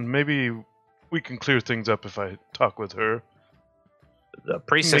around? Maybe we can clear things up if I talk with her. The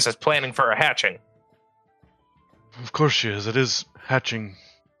priestess is planning for a hatching. Of course she is. It is hatching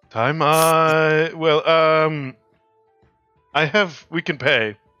Time. We can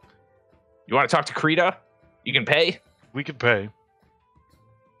pay. You want to talk to Krita? You can pay. We can pay.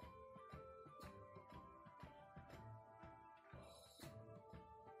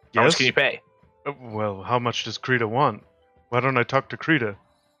 How much can you pay? Well, how much does Krita want? Why don't I talk to Krita?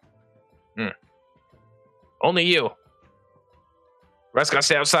 Only you. Rest gotta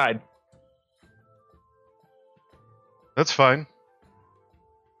stay outside. That's fine.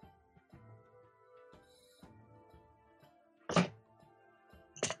 All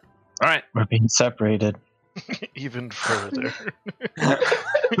right. We're being separated. Even further.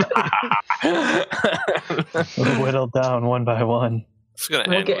 Whittled down one by one. It's gonna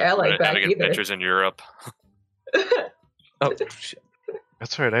Won't end get with allied back having either. adventures in Europe. Oh, shit.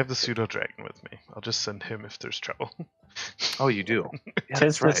 That's right. I have the pseudo dragon with me. I'll just send him if there's trouble. Oh, you do. Yeah, Tis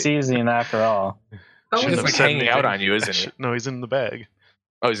that's the right. season after all. Oh, He's Shouldn't have like said hanging out anything. on you, isn't he? No, he's in the bag.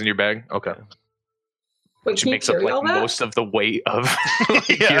 Oh, he's in your bag. Okay. wait, Which can you makes up carry like all that? most of the weight of like,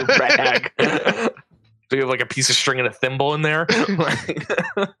 Yeah. your bag. So you have like a piece of string and a thimble in there.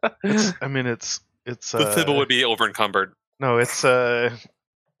 It's The thimble would be over encumbered. no, it's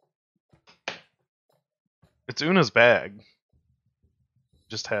Una's bag.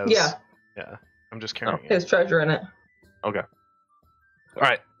 Just has Yeah, I'm just carrying it. his treasure in it. All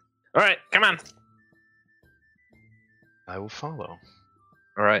right, come on. I will follow.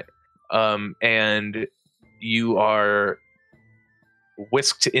 All right. And you are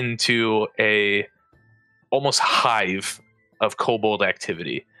whisked into a almost hive of kobold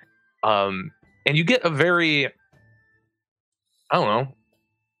activity. And you get a very, I don't know,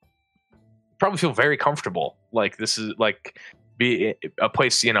 probably feel very comfortable. Like this is like be a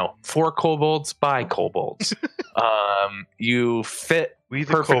place, for kobolds by kobolds. You fit We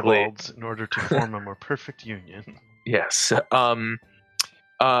the perfectly. kobolds, in order to form a more perfect union. Yes.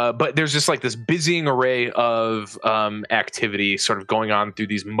 But there's just like this busying array of activity sort of going on through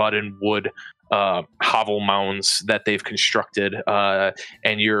these mud and wood hovel mounds that they've constructed.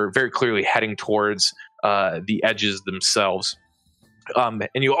 And you're very clearly heading towards the edges themselves. And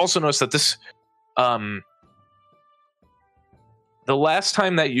you also notice that this, the last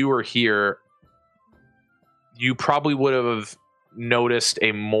time that you were here, you probably would have noticed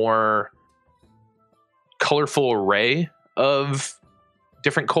a more colorful array of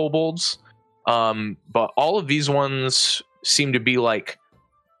different kobolds, but all of these ones seem to be like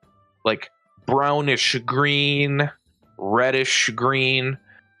brownish green, reddish green,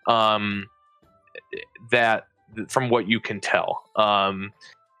 that from what you can tell,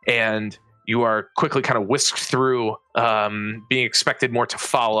 and you are quickly kind of whisked through, being expected more to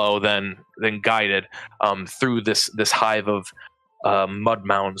follow than guided, through this hive of mud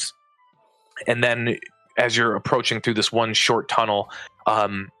mounds. And then as you're approaching through this one short tunnel,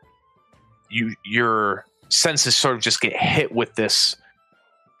 your senses sort of just get hit with this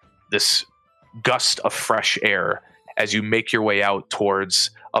gust of fresh air as you make your way out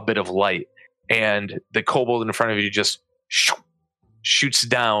towards a bit of light, and the kobold in front of you just shoots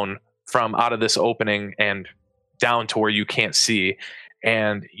down from out of this opening and down to where you can't see,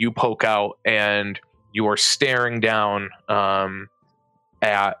 and you poke out and you are staring down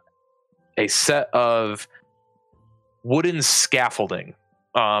at a set of wooden scaffolding,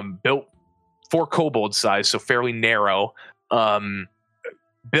 built for kobold size, so fairly narrow,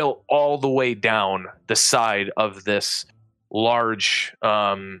 built all the way down the side of this large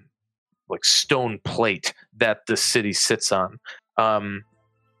like stone plate that the city sits on.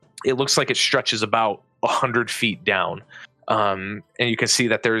 It looks like it stretches about 100 feet down. And you can see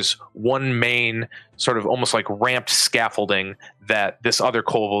that there's one main sort of almost like ramped scaffolding that this other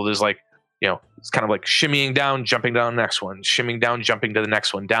kobold is like, it's kind of like shimmying down, jumping down the next one, shimmying down, jumping to the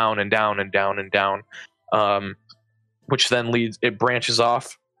next one, down and down and down and down, which then it branches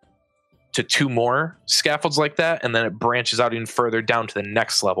off to two more scaffolds like that, and then it branches out even further down to the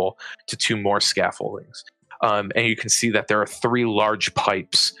next level to two more scaffoldings. And you can see that there are three large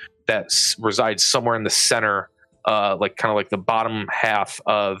pipes that reside somewhere in the center, like kind of like the bottom half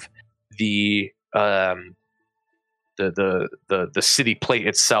of the city plate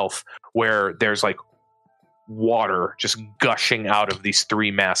itself, where there's like water just gushing out of these three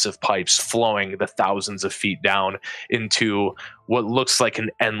massive pipes, flowing the thousands of feet down into what looks like an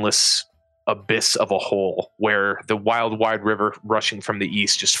endless abyss of a hole, where the wild wide river rushing from the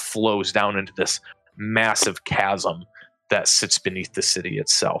east just flows down into this massive chasm that sits beneath the city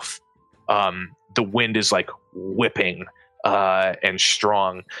itself. The wind is like whipping and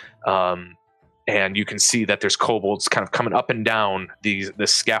strong, and you can see that there's kobolds kind of coming up and down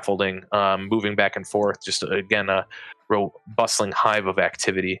this scaffolding, moving back and forth, just again real bustling hive of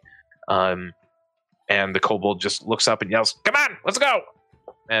activity. And the kobold just looks up and yells, "Come on, let's go!"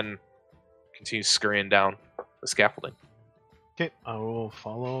 and continues scurrying down the scaffolding. Okay, I will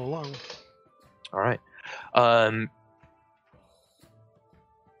follow along. All right.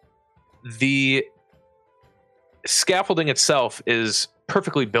 The scaffolding itself is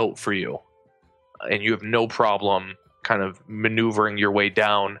perfectly built for you, and you have no problem kind of maneuvering your way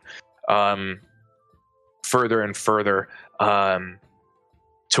down further and further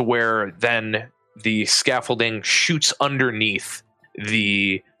to where then the scaffolding shoots underneath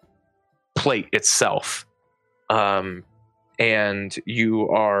the plate itself. And you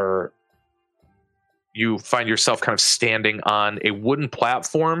find yourself kind of standing on a wooden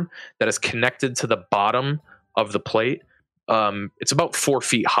platform that is connected to the bottom of the plate. It's about 4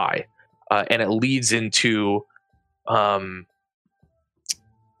 feet high, and it leads into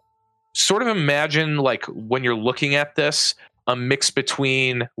sort of imagine, like, when you're looking at this, a mix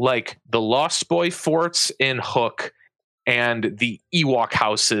between like the Lost Boy forts in Hook and the Ewok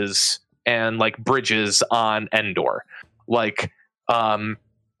houses and like bridges on Endor. Like,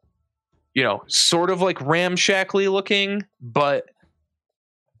 sort of like ramshackly looking, but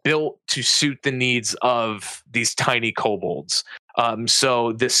built to suit the needs of these tiny kobolds.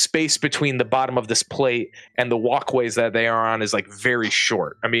 So the space between the bottom of this plate and the walkways that they are on is like very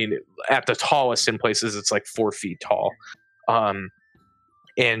short. I mean, at the tallest in places, it's like 4 feet tall.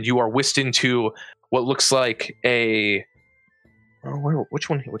 And you are whisked into what looks like a... which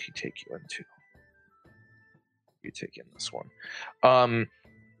one would he take you into? You take in this one.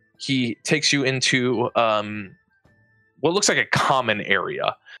 He takes you into what looks like a common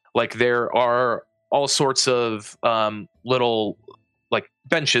area. Like, there are all sorts of little like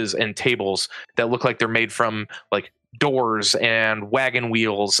benches and tables that look like they're made from like doors and wagon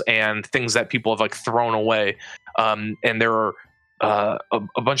wheels and things that people have like thrown away. And there are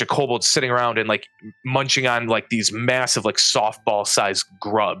a bunch of kobolds sitting around and like munching on like these massive like softball sized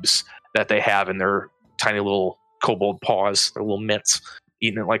grubs that they have in their tiny little kobold paws, their little mitts,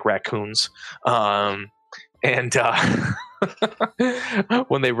 eating it like raccoons. And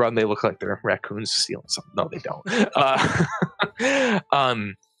when they run, they look like they're raccoons stealing something. No, they don't.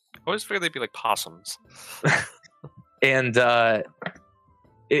 I always figured they'd be like possums. And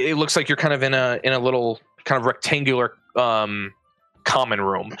it looks like you're kind of in a little kind of rectangular common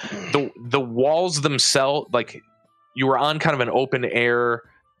room. The walls themselves, like, you were on kind of an open air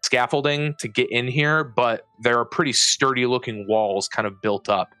scaffolding to get in here, but there are pretty sturdy looking walls kind of built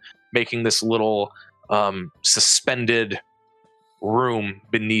up, making this little suspended room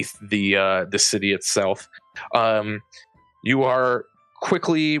beneath the city itself. You are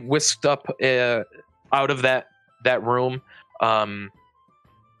quickly whisked up out of that room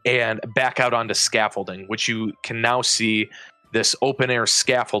and back out onto scaffolding, which you can now see. This open air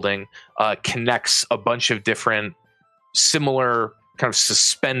scaffolding connects a bunch of different similar kind of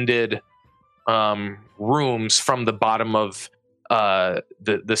suspended rooms from the bottom of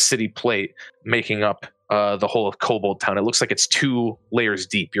the city plate, making up the whole of Kobold Town. It looks like it's 2 layers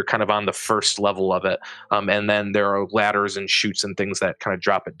deep. You're kind of on the first level of it, and then there are ladders and chutes and things that kind of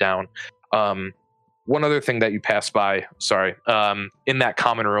drop it down. One other thing that you passed by, in that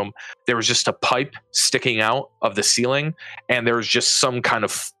common room, there was just a pipe sticking out of the ceiling, and there was just some kind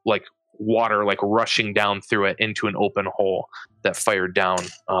of like water like rushing down through it into an open hole that fired down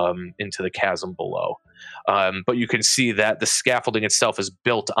into the chasm below. But you can see that the scaffolding itself is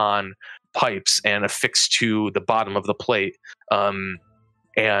built on pipes and affixed to the bottom of the plate.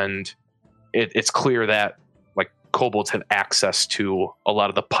 And it's clear that like kobolds have access to a lot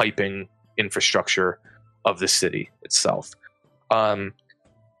of the piping infrastructure of the city itself.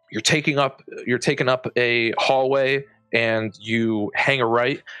 You're taking up a hallway, and you hang a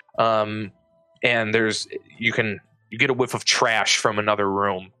right, and you get a whiff of trash from another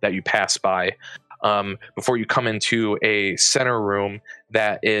room that you pass by before you come into a center room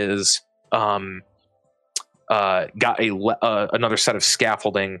that is got another set of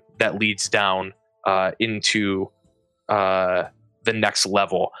scaffolding that leads down into the next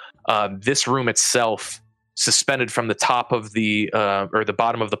level. This room itself, suspended from the top of the or the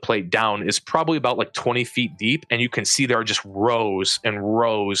bottom of the plate down, is probably about like 20 feet deep, and you can see there are just rows and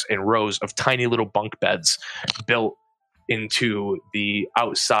rows and rows of tiny little bunk beds built into the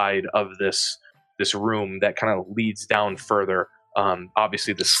outside of this room that kind of leads down further.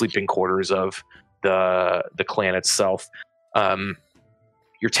 Obviously, the sleeping quarters of the clan itself.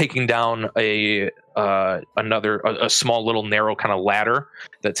 You're taking down a small little narrow kind of ladder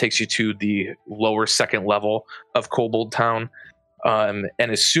that takes you to the lower second level of Kobold Town. And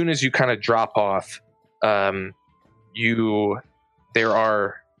as soon as you kind of drop off, there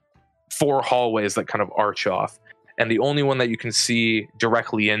are 4 hallways that kind of arch off, and the only one that you can see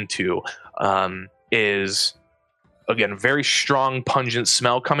directly into is, again, very strong, pungent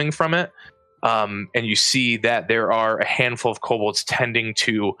smell coming from it. And you see that there are a handful of kobolds tending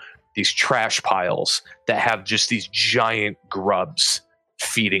to these trash piles that have just these giant grubs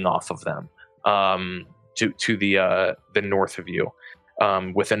feeding off of them to the north of you,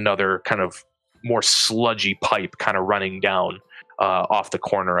 with another kind of more sludgy pipe kind of running down off the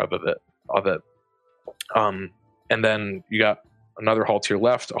corner of it. And then you got another hall to your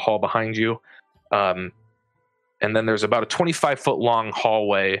left, a hall behind you, and then there's about a 25-foot long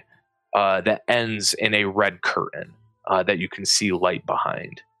hallway that ends in a red curtain that you can see light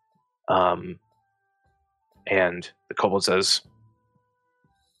behind. And the kobold says,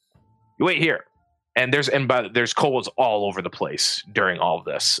 "You wait here." And there's kobolds all over the place during all of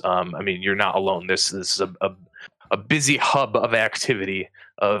this. I mean, you're not alone. This is a busy hub of activity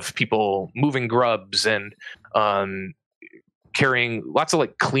of people moving grubs and carrying lots of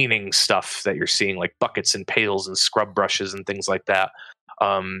like cleaning stuff that you're seeing, like buckets and pails and scrub brushes and things like that.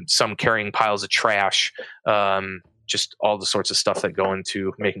 Some carrying piles of trash, just all the sorts of stuff that go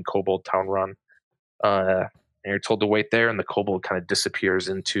into making Kobold Town run. And you're told to wait there, and the kobold kind of disappears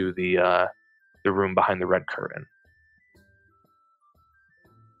into the room behind the red curtain.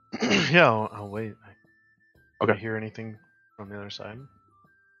 Yeah, I'll wait. Okay. Do you hear anything from the other side?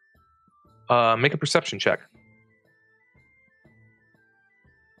 Make a perception check.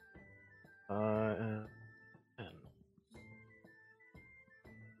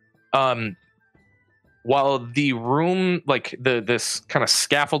 While the room, like this kind of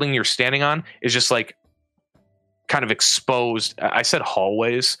scaffolding you're standing on, is just like kind of exposed. I said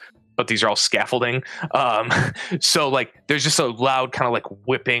hallways, but these are all scaffolding. So like there's just a loud kind of like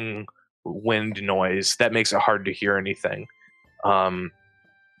whipping wind noise that makes it hard to hear anything.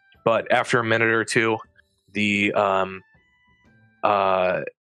 But after a minute or two, the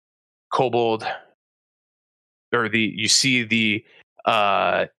kobold, or you see the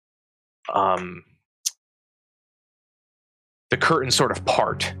curtain sort of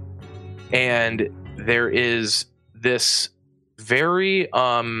part, and there is this very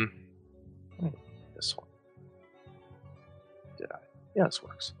this one. Yeah, this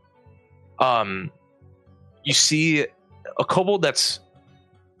works. You see a kobold that's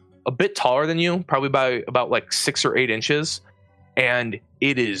a bit taller than you, probably by about like 6 or 8 inches, and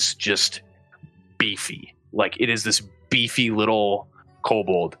it is just beefy. Like it is this beefy little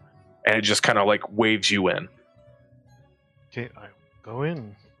kobold, and it just kind of like waves you in. Okay, I go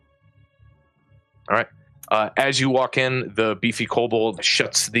in. All right. As you walk in, the beefy kobold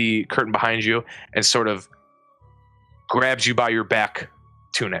shuts the curtain behind you and sort of grabs you by your back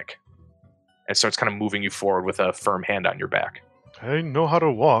tunic and starts kind of moving you forward with a firm hand on your back. I know how to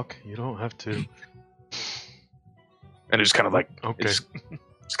walk. You don't have to. And it just kind of like, okay, just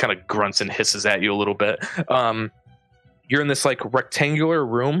kind of grunts and hisses at you a little bit. You're in this like rectangular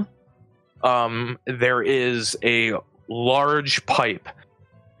room. There is a large pipe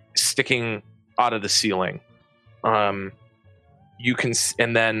sticking out of the ceiling. You can,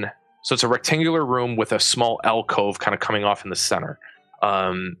 and then, so it's a rectangular room with a small alcove kind of coming off in the center,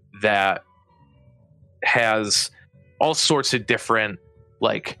 that has all sorts of different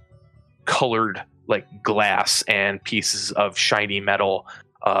like colored like glass and pieces of shiny metal,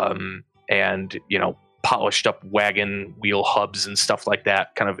 and polished up wagon wheel hubs and stuff like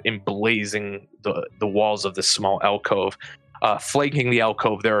that, kind of emblazing the walls of this small alcove. Flanking the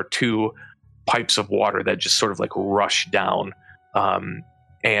alcove, there are 2 pipes of water that just sort of like rush down,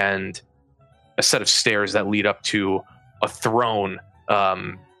 and a set of stairs that lead up to a throne,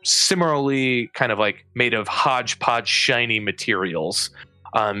 similarly kind of like made of hodgepodge shiny materials,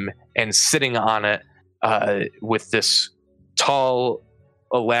 and sitting on it with this tall,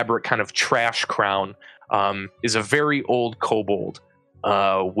 elaborate kind of trash crown, is a very old kobold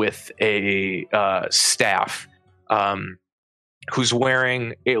with a staff, who's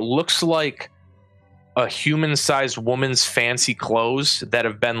wearing, it looks like a human-sized woman's fancy clothes that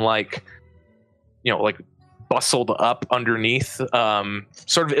have been like bustled up underneath,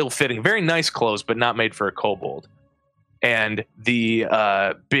 sort of ill-fitting, very nice clothes, but not made for a kobold. And the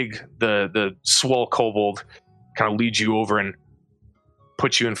the swole kobold kind of leads you over and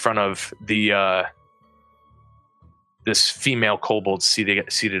puts you in front of the this female kobold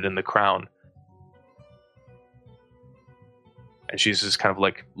seated in the crown. And she's just kind of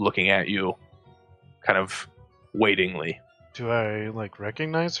like looking at you, kind of waitingly. Do I like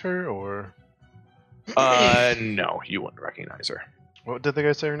recognize her, or? No, you wouldn't recognize her. What did the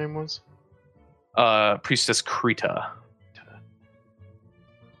guy say her name was? Priestess Krita.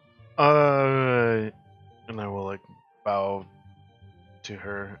 And I will bow to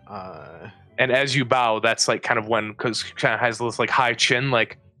her. And as you bow, that's kind of when, because she kind of has this high chin,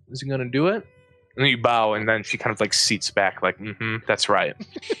 is he gonna do it? And then you bow, and then she kind of seats back, that's right.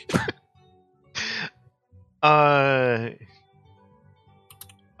 I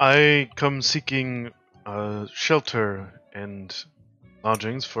come seeking shelter and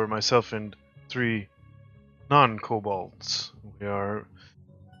lodgings for myself and 3 non-kobolds. We are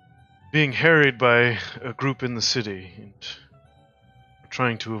being harried by a group in the city and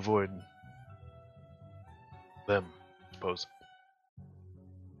trying to avoid them, I suppose.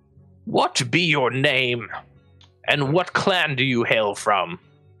 What be your name, and what clan do you hail from?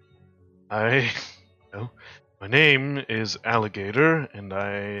 My name is Alligator, and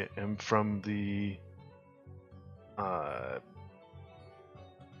I am from the what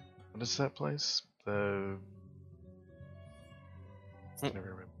is that place? I never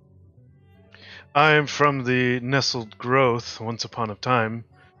remember. I am from the Nestled Growth. Once upon a time,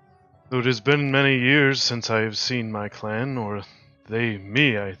 though it has been many years since I have seen my clan, or they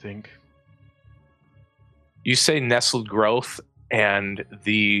me, I think. You say Nestled Growth, and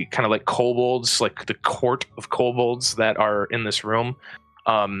the kind of kobolds, the court of kobolds that are in this room.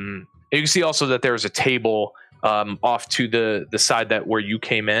 You can see also that there's a table off to the side that where you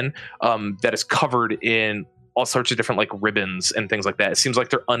came in that is covered in all sorts of different ribbons and things like that. It seems like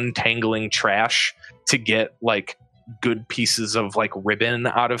they're untangling trash to get good pieces of ribbon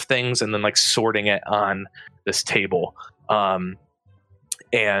out of things, and then sorting it on this table.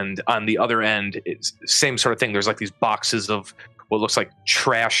 And on the other end, it's same sort of thing. There's these boxes of what looks like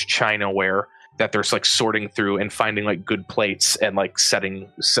trash chinaware that they're sorting through and finding good plates and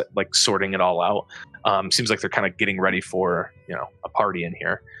sorting it all out. Seems like they're kind of getting ready for a party in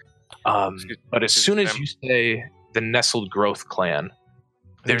here. But as soon as you say the Nestled Growth clan,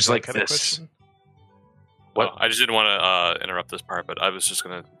 there's this. What? I just didn't want to interrupt this part, but I was just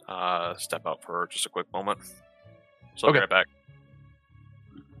going to step out for just a quick moment. So I'll be right back.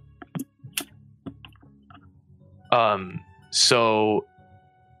 So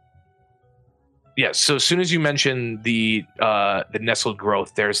as soon as you mention the Nestled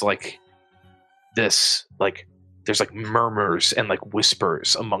Growth, there's this there's murmurs and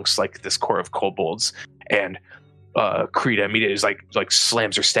whispers amongst this core of kobolds, and Krita immediately is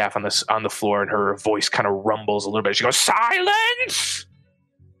slams her staff on the floor, and her voice kind of rumbles a little bit. She goes, "Silence!"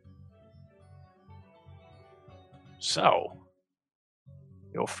 So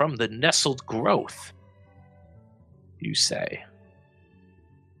you're from the Nestled Growth, you say?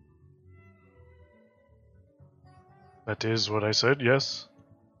 That is what I said, yes.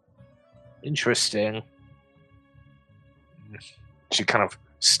 Interesting. She kind of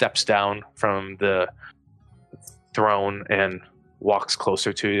steps down from the throne and walks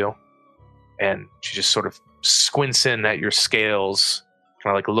closer to you. And she just sort of squints in at your scales,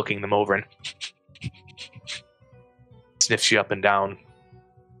 kind of looking them over, and sniffs you up and down,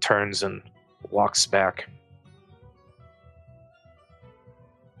 turns and walks back.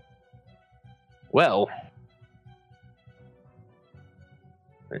 Well,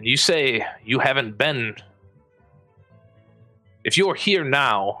 and you say you haven't been. If you're here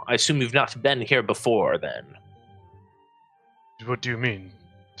now, I assume you've not been here before, then. What do you mean?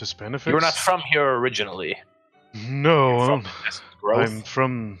 To Spinifex? You were not from here originally. No, I'm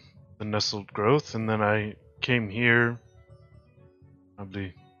from the Nestled Growth, and then I came here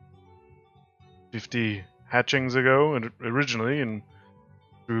probably 50 hatchings ago, originally, and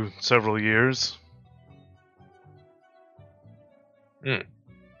through several years.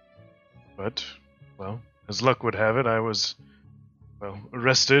 But, well, as luck would have it, I was,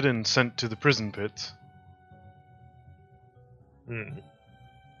 arrested and sent to the prison pit. And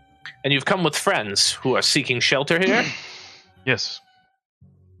you've come with friends who are seeking shelter here? Yes.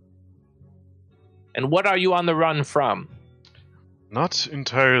 And what are you on the run from? Not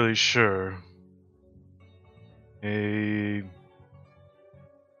entirely sure. Not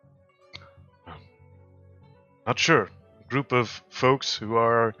sure. A group of folks who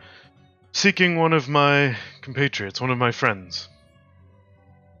are seeking one of my compatriots, one of my friends.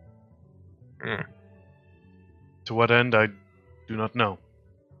 To what end, I do not know.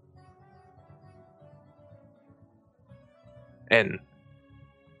 And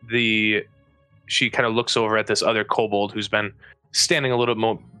she kind of looks over at this other kobold who's been standing a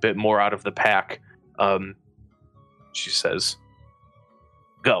little bit more out of the pack. She says,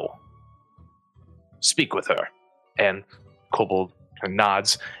 "Go. Speak with her." And kobold kind of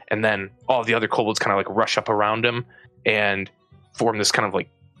nods, and then all the other kobolds kind of rush up around him and form this kind of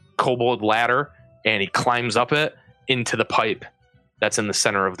kobold ladder and he climbs up it into the pipe that's in the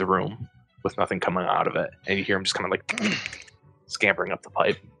center of the room with nothing coming out of it. And you hear him just kind of like scampering up the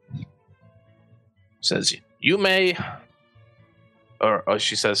pipe. Says, you may, or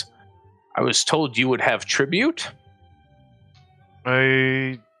she says, I was told you would have tribute.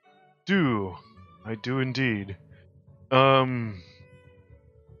 I do indeed. And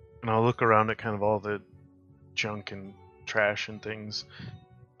I'll look around at kind of all the junk and trash and things.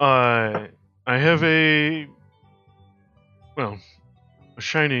 I have a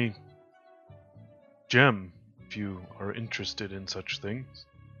shiny gem, if you are interested in such things.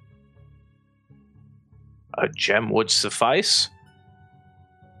 A gem would suffice.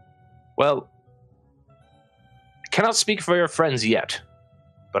 Well, I cannot speak for your friends yet,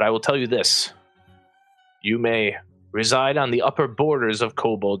 but I will tell you this. You may reside on the upper borders of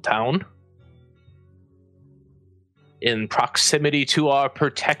Kobold Town, in proximity to our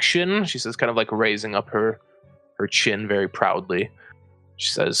protection. She says, kind of like raising up her chin very proudly.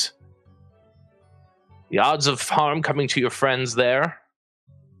 She says, the odds of harm coming to your friends there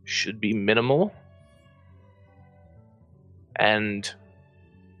should be minimal. And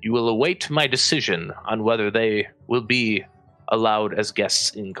you will await my decision on whether they will be allowed as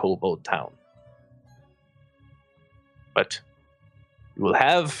guests in Kobold Town. But you will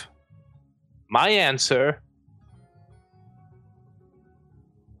have my answer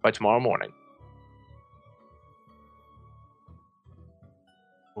by tomorrow morning.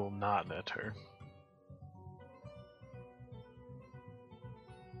 Will nod at her.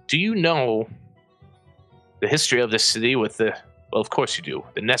 Do you know the history of this city with the... Well, of course you do.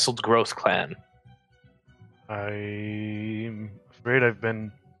 The Nestled Growth Clan. I'm afraid I've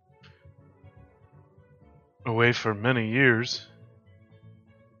been away for many years.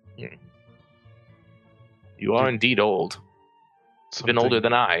 You are indeed old. You've been older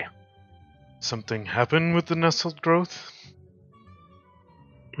than I. Something happened with the Nestled Growth?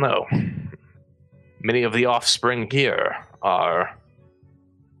 No. Many of the offspring here are...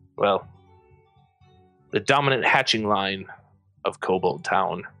 Well, the dominant hatching line of Kobold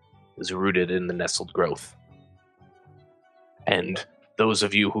Town is rooted in the Nestled Growth. And those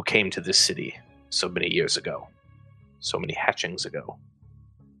of you who came to this city so many years ago, so many hatchings ago.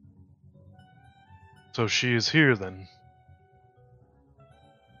 So she is here then.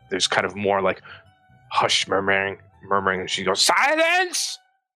 There's kind of more like hushed murmuring, and she goes, silence!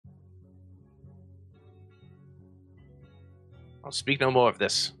 I'll speak no more of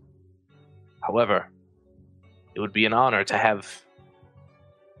this. However, it would be an honor to have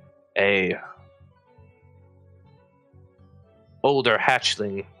a older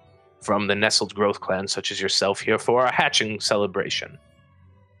hatchling from the Nestled Growth Clan, such as yourself, here for our hatching celebration.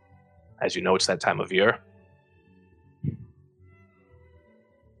 As you know, it's that time of year.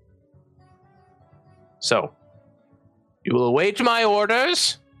 So, you will await my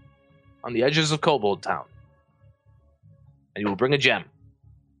orders on the edges of Kobold Town. And you will bring a gem.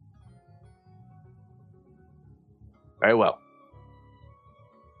 Very well.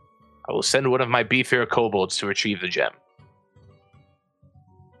 I will send one of my beefier kobolds to retrieve the gem.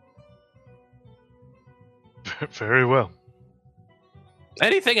 Very well.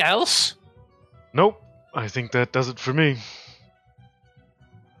 Anything else? Nope. I think that does it for me.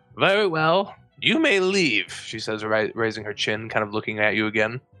 Very well. You may leave, she says, raising her chin, kind of looking at you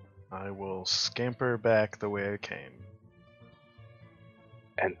again. I will scamper back the way I came.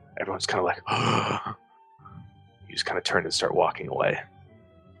 And everyone's kind of like, you just kind of turn and start walking away.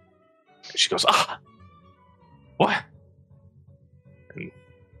 And she goes, what? And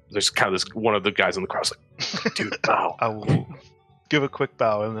there's kind of this, one of the guys in the crowd's like, dude, bow. I will give a quick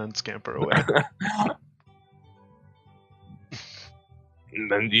bow and then scamper away. And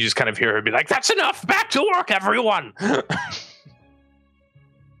then you just kind of hear her be like, that's enough! Back to work, everyone!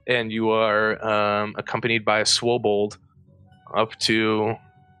 And you are accompanied by a Swobold up to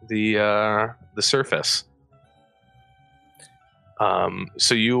the surface.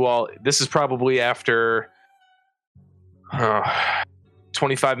 So you all, this is probably after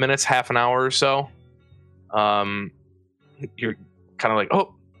 25 minutes, half an hour or so. You're kind of like,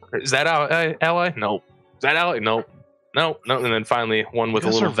 oh, is that ally? Nope. Is that ally? Nope. No. And then finally, one with a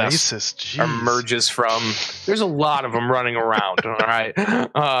little vest emerges from. There's a lot of them running around. All right.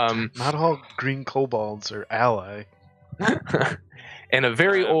 Not all green kobolds are ally. And a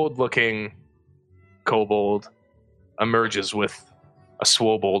very old-looking kobold emerges with a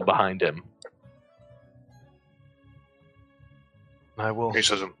Swobold behind him. I will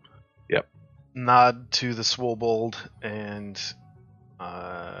yep. nod to the Swobold and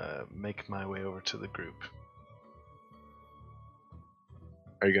make my way over to the group.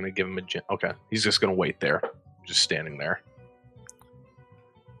 Are you gonna give him a gem? Okay, he's just gonna wait there, just standing there.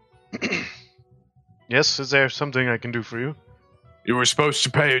 Yes, is there something I can do for you? You were supposed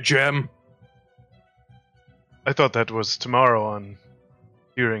to pay a gem. I thought that was tomorrow on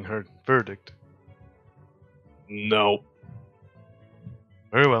hearing her verdict. No,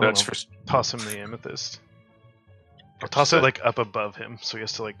 Very well, that's I'll for. toss him the amethyst. I'll toss it like up above him, so he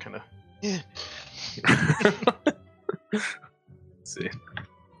has to like kind of. Let's see.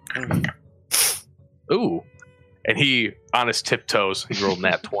 Ooh, and he on his tiptoes, he rolled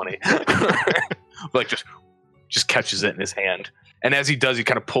nat 20. Like just catches it in his hand, and as he does, he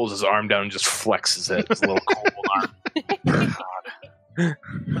kind of pulls his arm down and just flexes it. His little cold arm. God.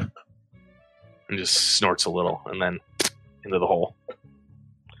 And just snorts a little, and then into the hole.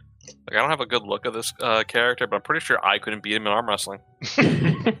 Like, I don't have a good look at this character, but I'm pretty sure I couldn't beat him in arm wrestling.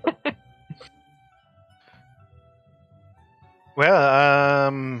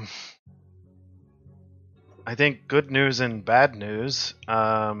 Well, I think good news and bad news.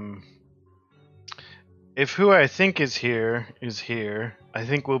 If who I think is here, I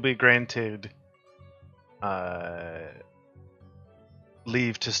think we'll be granted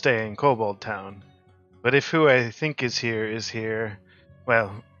leave to stay in Kobold Town. But if who I think is here,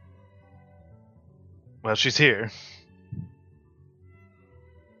 well, she's here.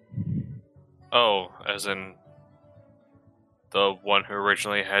 Oh, as in the one who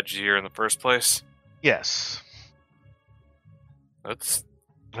originally had you here in the first place? Yes. That's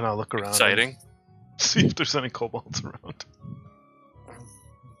And I'll look around. exciting. And see if there's any kobolds around.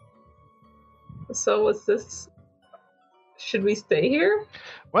 So was this? Should we stay here?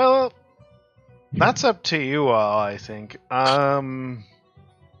 Well, that's up to you all, I think. I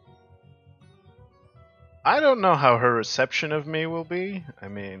don't know how her reception of me will be. I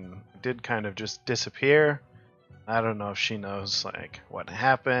mean, I did kind of just disappear. I don't know if she knows, like, what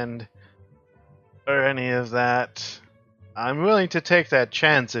happened or any of that. I'm willing to take that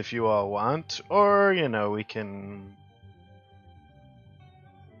chance if you all want, or, we can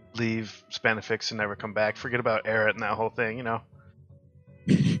leave Spanifix and never come back. Forget about Eret and that whole thing, I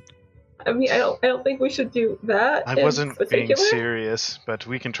mean, I don't think we should do that. I in wasn't being particular. serious, but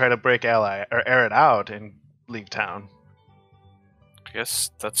we can try to break Eret out and leave town. I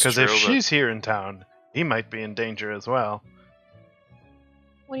guess that's true. Because if but she's here in town, he might be in danger as well.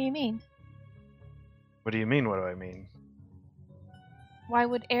 What do you mean? What do you mean, what do I mean? Why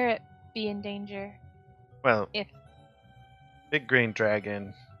would Eret be in danger? Well, If Big Green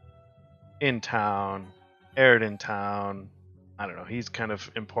Dragon in town, Eret in town. I don't know, he's kind of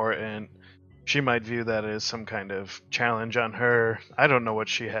important. She might view that as some kind of challenge on her. I don't know what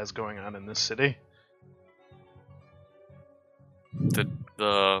she has going on in this city. did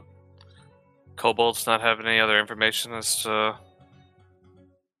the kobolds not have any other information as to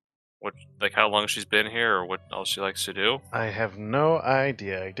how long she's been here or what else she likes to do? I have no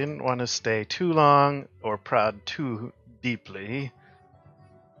idea. I didn't want to stay too long or prod too deeply.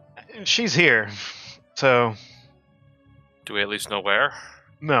 She's here, so Do we at least know where?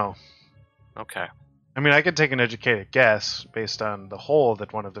 no. Okay. I mean, I could take an educated guess based on the hole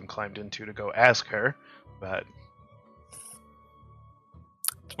that one of them climbed into to go ask her, but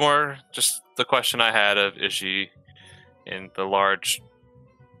It's more just the question I had of, is she in the large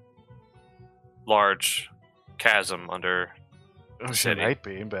chasm under the she city? might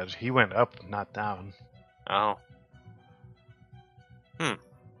be, but he went up, not down. Oh.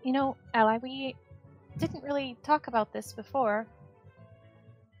 Ally, we didn't really talk about this before,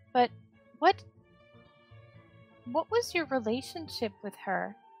 but what was your relationship with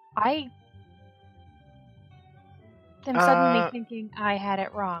her? I am suddenly thinking I had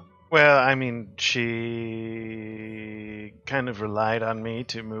it wrong. Well, I mean, she kind of relied on me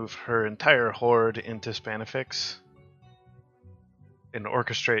to move her entire horde into Spanifix and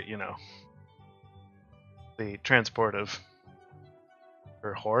orchestrate, the transport of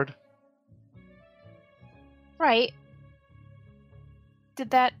her horde. Right.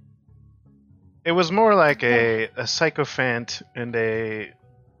 Did that... It was more like a sycophant and a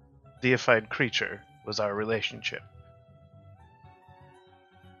deified creature was our relationship.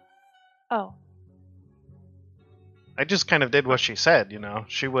 Oh. I just kind of did what she said,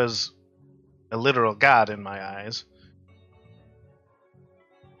 She was a literal god in my eyes.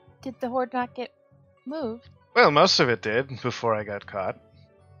 Did the horde not get moved? Well, most of it did before I got caught.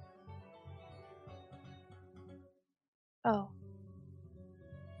 Oh.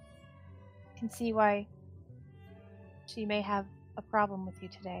 Can see why she may have a problem with you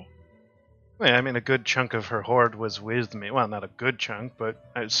today. Yeah, I mean, a good chunk of her horde was with me. Well, not a good chunk, but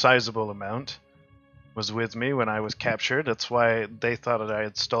a sizable amount. was with me when I was captured. That's why they thought that I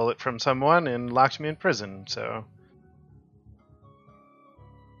had stole it from someone and locked me in prison. So.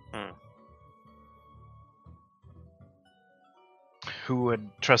 Who would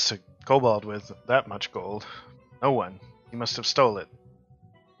trust a kobold with that much gold? No one. He must have stole it.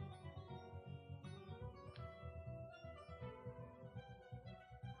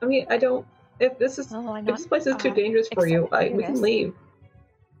 I mean, I don't. If this place is too dangerous for you, we can leave.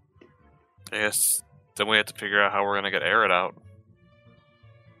 I guess then we have to figure out how we're gonna get Arid out.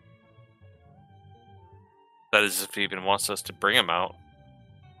 That is, if he even wants us to bring him out.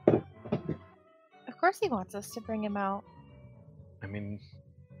 Of course, he wants us to bring him out. I mean,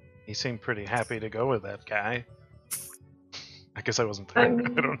 he seemed pretty happy to go with that guy. I guess I wasn't there. I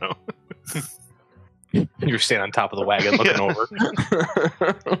don't know. You're standing on top of the wagon looking over.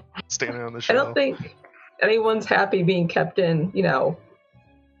 Standing on the shelf. I don't think anyone's happy being kept in,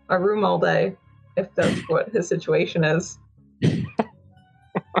 a room all day, if that's what his situation is.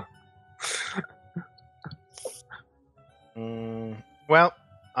 Well,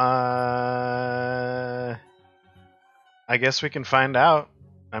 I guess we can find out.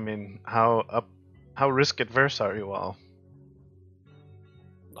 I mean, how risk adverse are you all?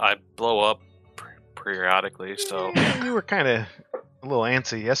 I blow up periodically, so you were kind of a little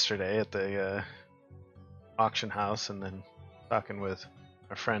antsy yesterday at the auction house, and then talking with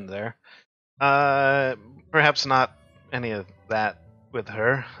our friend there. Perhaps not any of that with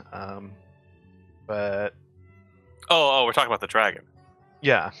her, but oh, we're talking about the dragon.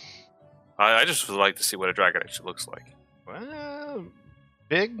 Yeah, I just would like to see what a dragon actually looks like. Well,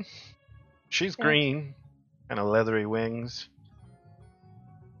 big. She's green, kind of leathery wings,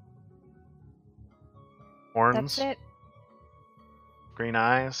 horns. That's it. Green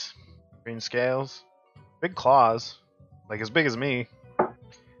eyes, green scales, big claws, like as big as me.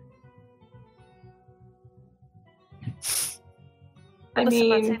 I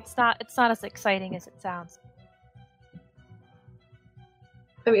mean, it's not as exciting as it sounds.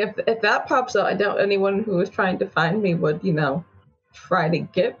 I mean, if that pops out, I doubt anyone who is trying to find me would, try to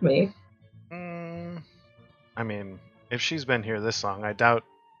get me. I mean, if she's been here this long, I doubt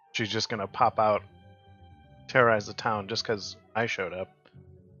she's just gonna pop out, terrorize the town just because I showed up.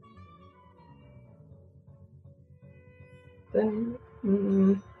 Then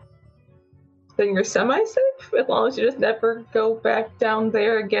you're semi-safe, as long as you just never go back down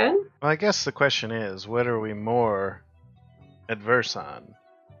there again? Well, I guess the question is, what are we more adverse on?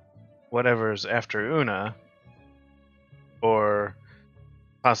 Whatever's after Una, or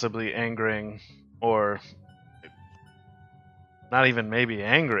possibly angering, or not even maybe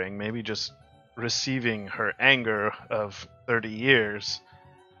angering, maybe just receiving her anger of 30 years.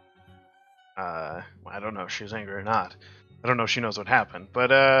 I don't know if she's angry or not. I don't know if she knows what happened,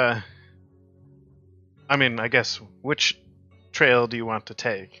 but I mean, I guess, which trail do you want to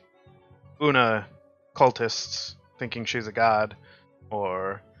take? Una, cultists thinking she's a god,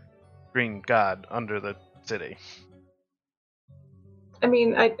 or green god under the city? I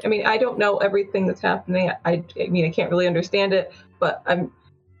mean, I don't know everything that's happening. I mean, I can't really understand it, but I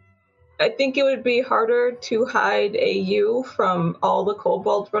think it would be harder to hide a you from all the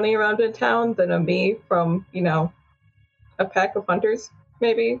kobolds running around in town than a me from, a pack of hunters,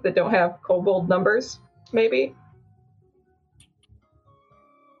 maybe, that don't have kobold numbers, maybe.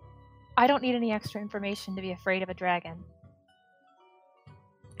 I don't need any extra information to be afraid of a dragon.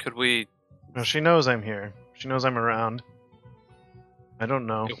 Could we... No, she knows I'm here. She knows I'm around. I don't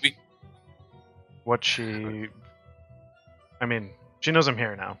know what she... I mean, she knows I'm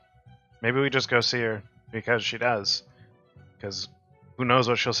here now. Maybe we just go see her because she does. Because who knows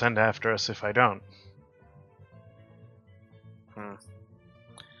what she'll send after us if I don't.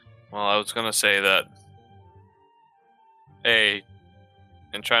 Well, I was going to say that,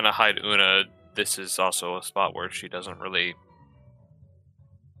 in trying to hide Una, this is also a spot where she doesn't really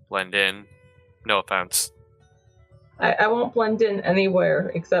blend in. No offense. I won't blend in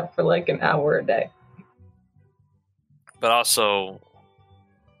anywhere except for like an hour a day. But also,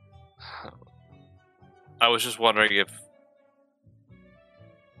 I was just wondering if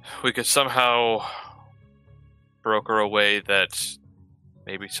we could somehow broker a way that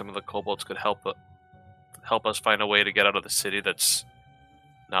maybe some of the kobolds could help us find a way to get out of the city that's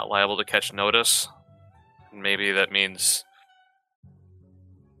not liable to catch notice. And maybe that means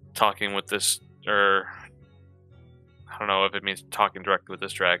talking with this, or I don't know if it means talking directly with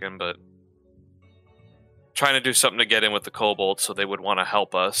this dragon, but trying to do something to get in with the kobolds so they would want to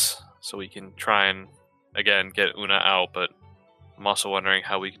help us, so we can try and, again, get Una out. But I'm also wondering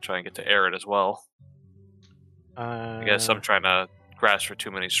how we can try and get to Arid as well. I guess I'm trying to grasp for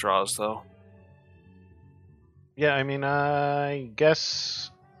too many straws, though. Yeah, I mean, I guess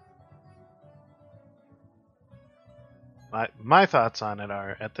my thoughts on it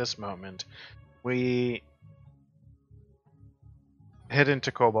are, at this moment, we head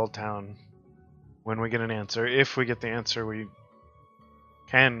into Cobalt Town when we get an answer. If we get the answer, we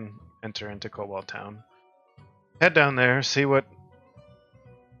can enter into Cobalt Town. Head down there, see what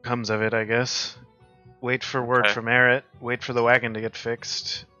comes of it, I guess. Wait for word Okay. from Eret, wait for the wagon to get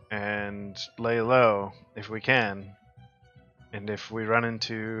fixed, and lay low if we can. And if we run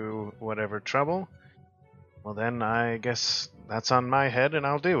into whatever trouble, well then I guess that's on my head and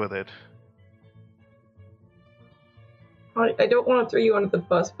I'll deal with it. I don't want to throw you under the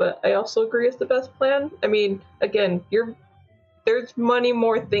bus, but I also agree it's the best plan. I mean, again, there's many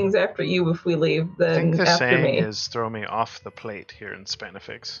more things after you if we leave I think than the after saying me. is throw me off the plate here in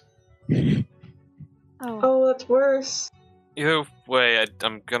Spanifix. Oh, Oh, that's worse. Either way,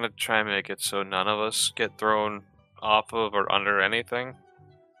 I'm gonna try and make it so none of us get thrown off of or under anything.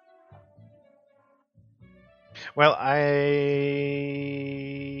 Well, I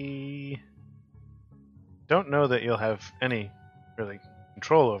don't know that you'll have any really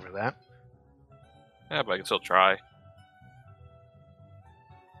control over that, Yeah, but I can still try.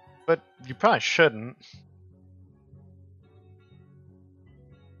 but you probably shouldn't.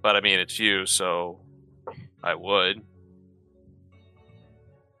 But I mean, it's you, so I would.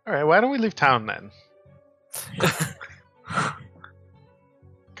 Alright, why don't we leave town then?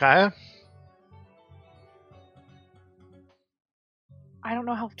 Kaya? I don't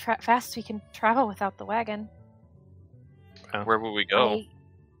know how fast we can travel without the wagon. Where would we go?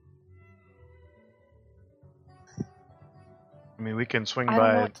 I mean, we can swing I don't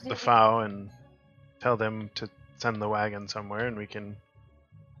know by what to the do. FAO and tell them to send the wagon somewhere, and we can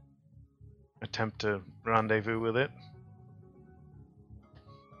attempt to rendezvous with it.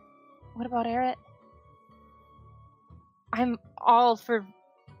 What about Eret? I'm all for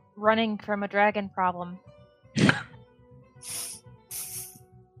running from a dragon problem.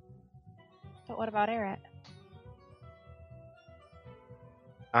 But what about Eret?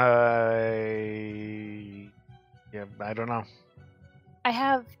 I don't know. I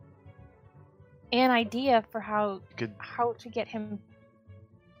have an idea for how You could to get him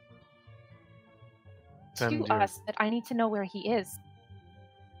Send to your- us, but I need to know where he is.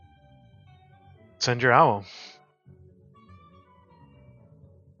 send your owl.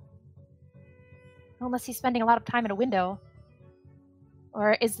 Unless he's spending a lot of time in a window.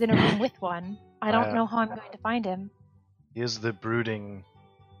 Or is in a room with one. I don't know how I'm going to find him. He is the brooding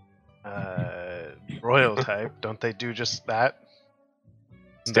royal type. Don't they do just that?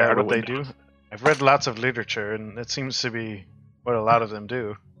 Isn't Stare that out a what they window. do? I've read lots of literature, and it seems to be what a lot of them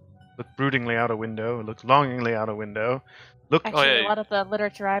do. Look broodingly out a window, look longingly out a window, look. Actually, yeah. a lot of the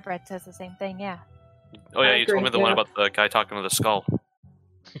literature I've read says the same thing, yeah. Oh yeah, I you told agree, me the one yeah. about the guy talking to the skull.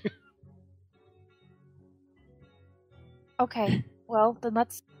 Okay, well, then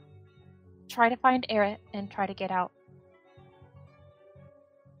let's try to find Eret and try to get out.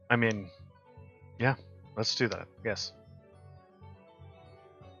 I mean, yeah, let's do that. Yes.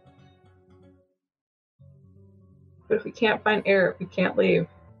 But if we can't find Eric, we can't leave.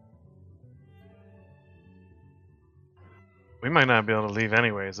 We might not be able to leave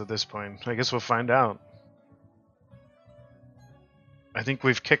anyways at this point. I guess we'll find out. I think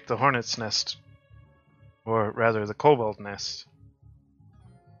we've kicked the hornet's nest. Or rather, the cobalt nest.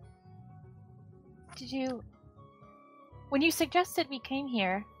 Did you... When you suggested we came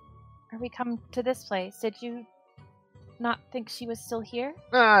here, or we come to this place, did you not think she was still here?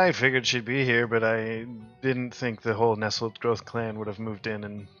 I figured she'd be here, but I didn't think the whole Nestled Growth clan would have moved in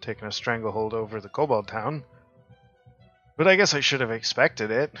and taken a stranglehold over the Cobalt Town. But I guess I should have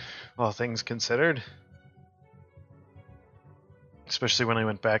expected it, all things considered. Especially when I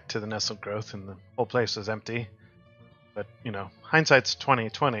went back to the Nestled Growth and the whole place was empty. But, you know, hindsight's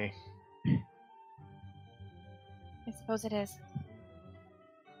 20/20. I suppose it is.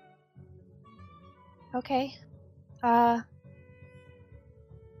 Okay. Back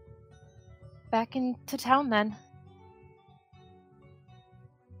into town then.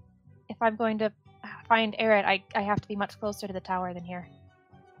 If I'm going to find Eret, I have to be much closer to the tower than here.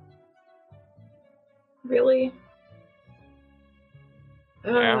 Really?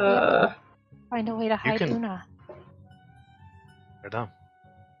 Yeah. Find a way to hide can- Una. They're done.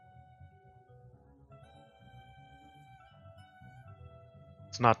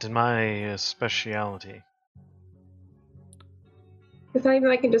 It's not in my speciality. It's not even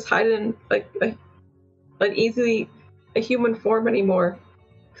I can just hide in like easily a human form anymore,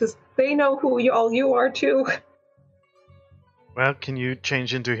 because they know who all you are too. Well, can you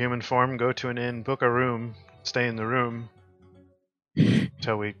change into human form, go to an inn, book a room, stay in the room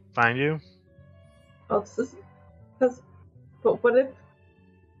until we find you. Well, but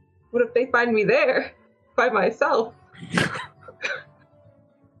what if they find me there by myself?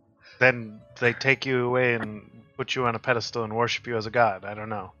 Then they take you away and put you on a pedestal and worship you as a god. I don't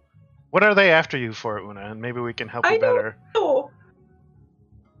know. What are they after you for, Una? And maybe we can help you better. Oh,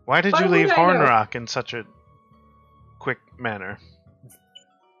 Why did Why you would leave I know? Hornrock in such a quick manner?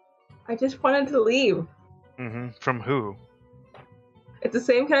 I just wanted to leave. From who? It's the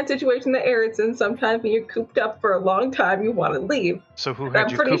same kind of situation that Aaron's in. Sometimes when you're cooped up for a long time, you want to leave. So who And had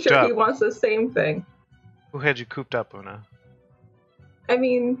I'm you pretty cooped sure up? he wants the same thing. Who had you cooped up, Una? I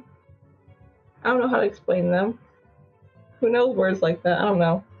mean, I don't know how to explain them. Who knows words like that? I don't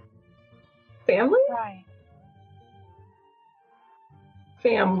know. Family? Right.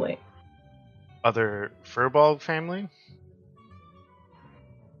 Family. Other Furball family?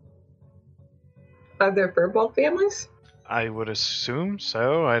 Are there furball families? I would assume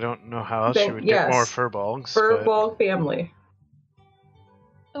so. I don't know how else Then, you would get more yes. Furballs. but Furball family.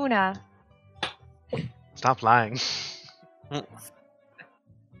 Una. Stop lying.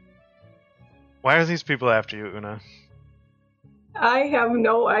 Why are these people after you, Una? I have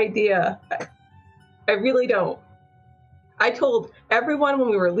no idea. I really don't. I told everyone when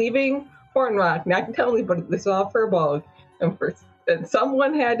we were leaving Hornrock not to tell anybody they saw a furball, and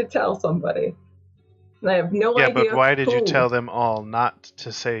someone had to tell somebody. And I have no Yeah, idea. but why did you who. tell them all not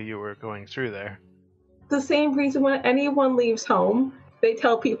to say you were going through there? The same reason when anyone leaves home, they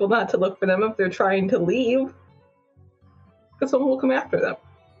tell people not to look for them if they're trying to leave, because someone will come after them.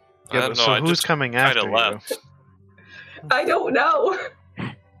 Yeah, I but don't know, so I who's just coming kinda after you? left. I don't know.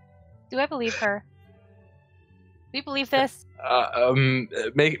 Do I believe her? Do you believe this?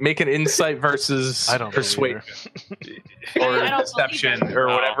 Make an insight versus I don't persuasion believe or I don't believe deception her. or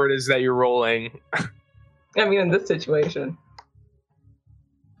No. whatever it is that you're rolling. I mean, in this situation.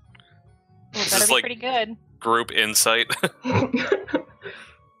 Well, This better is be like- pretty good. Group insight.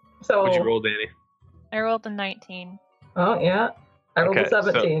 So, What'd you roll, Danny? I rolled a 19. oh yeah, I rolled Okay, a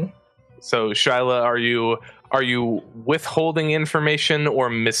 17. So Shyla, are you withholding information or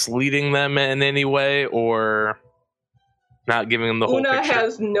misleading them in any way, or not giving them the whole Una picture?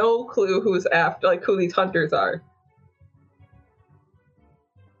 has no clue who's after, like who these hunters are.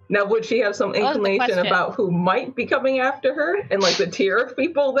 Now, would she have some That was the inclination question. about who might be coming after her and like the tier of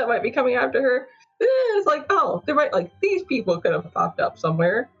people that might be coming after her? It's like, oh, they're right. Like these people could have popped up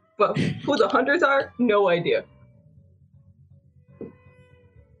somewhere, but who the hunters are, no idea.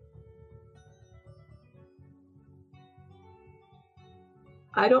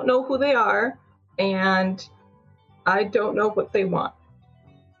 I don't know who they are, and I don't know what they want.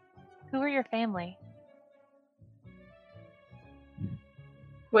 Who are your family?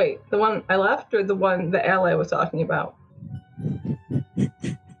 Wait, the one I left or the one the ally was talking about?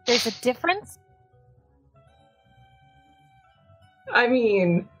 There's a difference? I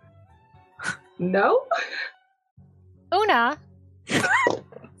mean, no? Una?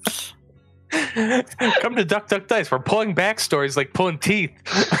 Come to Duck Duck Dice. We're pulling backstories like pulling teeth.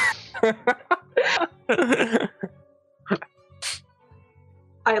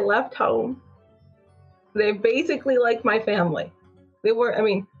 I left home. They're basically like my family. They were, I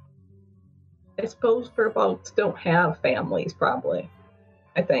mean, I suppose furbolgs don't have families, probably.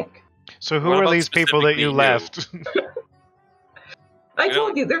 I think. So who What are about these people that you specifically left? I Yeah.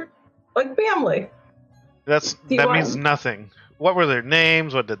 told you, they're like family. That you means want- nothing. What were their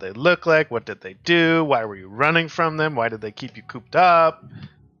names? What did they look like? What did they do? Why were you running from them? Why did they keep you cooped up?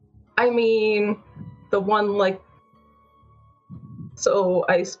 I mean, the one like. So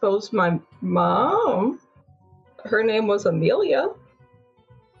I suppose my mom, her name was Amelia.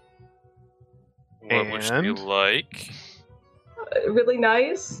 What was she And? like? Really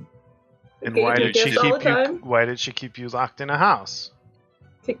nice. And Gave why me did she gifts all keep the you? time. Why did she keep you locked in a house?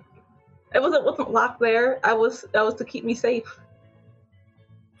 It wasn't locked there. That was to keep me safe.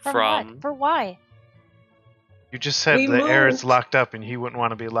 From what? For why? You just said We that Eric's moved. locked up, and he wouldn't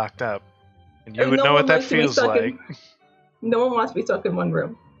want to be locked up, and you And would no know one what that likes to be feels stuck like. in- No one wants to be stuck in one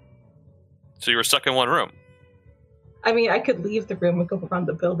room. So you were stuck in one room. I mean, I could leave the room and go around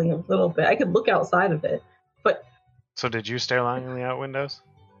the building a little bit. I could look outside of it. So did you stay lying in the out windows?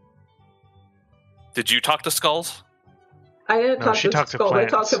 Did you talk to skulls? I didn't No, talk she to talked to skulls. I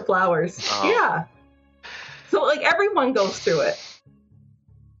talked plants. to flowers. Oh. Yeah. So like everyone goes through it.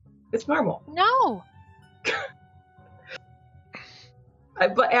 It's normal. No.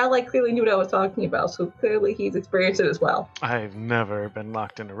 But Ally clearly knew what I was talking about, so clearly he's experienced it as well. I've never been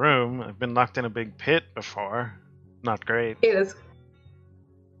locked in a room. I've been locked in a big pit before. Not great. It is.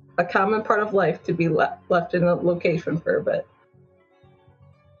 a common part of life to be left in a location for a bit.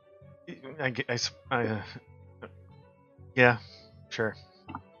 Yeah, sure.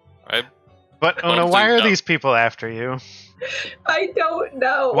 I But Ona, Mostly why are no. these people after you? I don't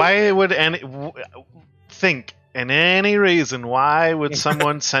know. Why would think in any reason why would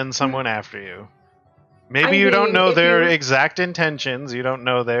someone send someone after you? Maybe I you don't mean, know if their you- exact intentions, you don't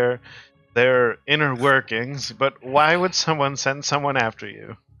know their inner workings, but why would someone send someone after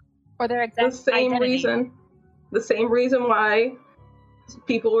you? Or their The exact same identity. reason why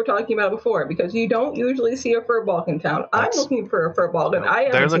people were talking about before, because you don't usually see a Furbolg in town. I'm That's- looking for a Furbolg, and I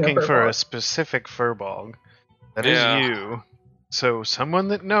They're haven't seen looking a for a Furbolg. specific Furbolg. That is Yeah. you. So someone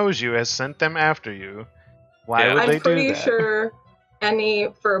that knows you has sent them after you. Why Yeah. would they I'm pretty do that? sure any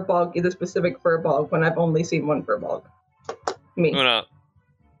Furbolg is a specific Furbolg when I've only seen one Furbolg. Me. Una,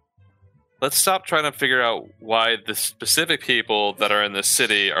 let's stop trying to figure out why the specific people that are in this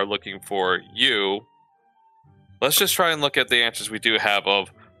city are looking for you. Let's just try and look at the answers we do have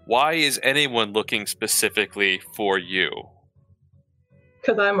of why is anyone looking specifically for you?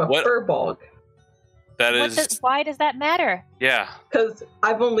 Because I'm a What- Furbolg. That is, Why does that matter? yeah. Because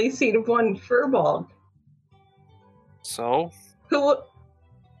I've only seen one Furbolg. So, Who?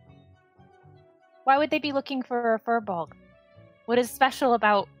 Why would they be looking for a Furbolg? What is special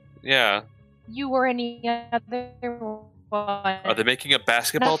about yeah. you or any other one? Are they making a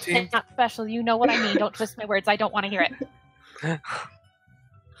basketball Nothing team? Not special. You know what I mean. Don't twist my words. I don't want to hear it.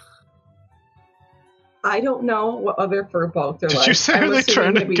 I don't know what other Furbolgs are Did like. you say I'm are they assuming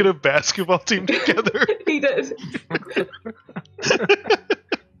trying to maybe- get a basketball team together? He did.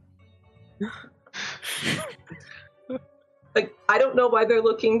 Like, I don't know why they're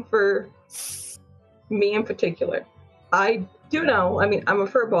looking for me in particular. I do know, I mean, I'm a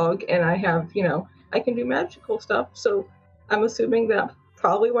Furbolg, and I have, I can do magical stuff, so I'm assuming that's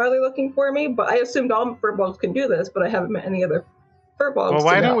probably why they're looking for me, but I assumed all Furbolgs can do this, but I haven't met any other Furbolgs. Well,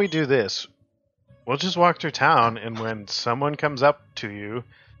 why to know. don't we do this? We'll just walk through town, and when someone comes up to you,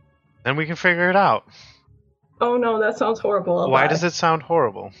 then we can figure it out. Oh no, that sounds horrible. I'll Why die. does it sound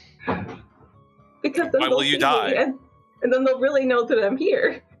horrible? Because then Why they'll will you see me, die? and then they'll really know that I'm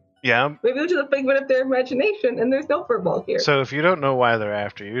here. Yeah, Maybe it's just a figment of their imagination, and there's no Furbolg here. so if you don't know why they're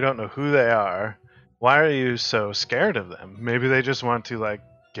after you, you don't know who they are, why are you so scared of them? Maybe they just want to, like,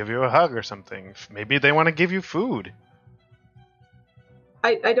 give you a hug or something. Maybe they want to give you food.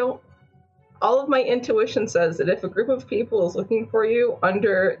 I don't. All of my intuition says that if a group of people is looking for you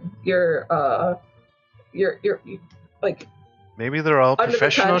under your like, Maybe they're all Under the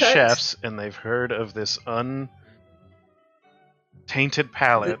professional context. chefs and they've heard of this untainted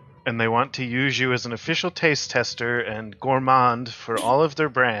palate and they want to use you as an official taste tester and gourmand for all of their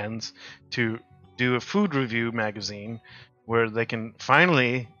brands to do a food review magazine where they can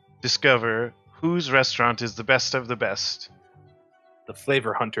finally discover whose restaurant is the best of the best. The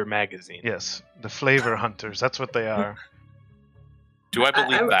Flavor Hunter magazine. Yes, the flavor hunters. That's what they are. Do I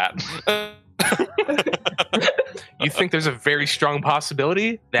believe I'm- that? You think there's a very strong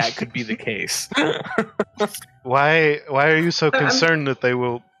possibility that could be the case? Why are you so I'm- concerned that they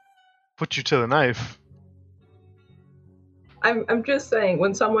will put you to the knife? I'm just saying,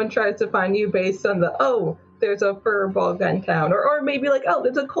 when someone tries to find you based on there's a Furbolg in town, or maybe like, oh,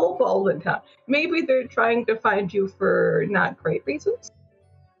 there's a Kobold in town. Maybe they're trying to find you for not great reasons.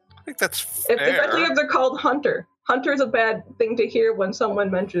 I think that's fair. Especially if they're called Hunter. Hunter's a bad thing to hear when someone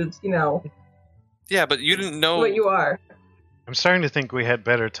mentions, Yeah, but you didn't know. what you are. I'm starting to think we had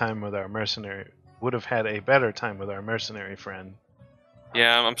better time with our mercenary. Would have had a better time with our mercenary friend.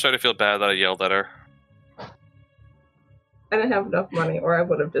 Yeah, I'm starting to feel bad that I yelled at her. I didn't have enough money, or I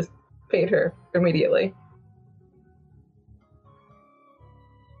would have just paid her immediately.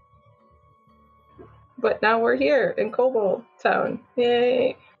 But now we're here in Kobold Town.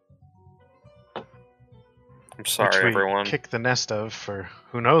 Yay. I'm Which sorry, we everyone. kick the nest of for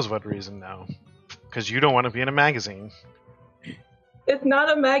who knows what reason now. Because you don't want to be in a magazine. It's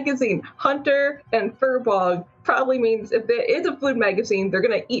not a magazine. Hunter and Furbolg probably means if there is a food magazine, they're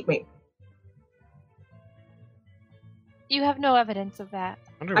going to eat me. You have no evidence of that.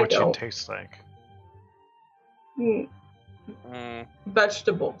 I wonder I what you don't. taste like. Hmm, Mm,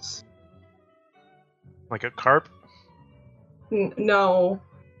 vegetables. Like a carp? No.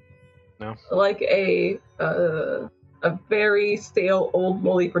 No? Like a very stale old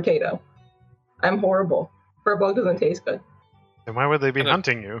moldy potato. I'm horrible. Furbolg doesn't taste good. Then why would they be I know.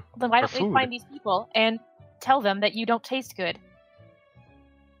 hunting you? Then why Or don't we food. find these people and tell them that you don't taste good?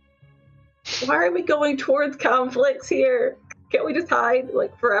 Why are we going towards conflicts here? Can't we just hide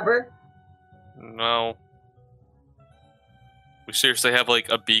like forever? no. We seriously have like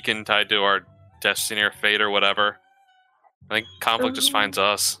a beacon tied to our destiny or fate or whatever. I think conflict just finds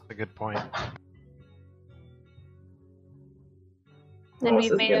us. That's a good point. And This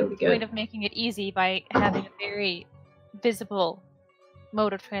we've is made gonna a be point good. of making it easy by having a very visible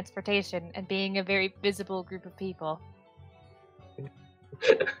mode of transportation and being a very visible group of people.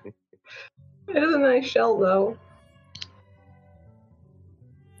 It is a nice shell, though.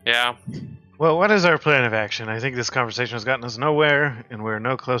 Yeah. Well, what is our plan of action? I think this conversation has gotten us nowhere, and we're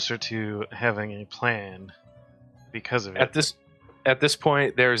no closer to having a plan because of it. At this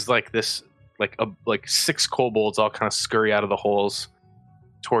point, there's like this like 6 kobolds all kind of scurry out of the holes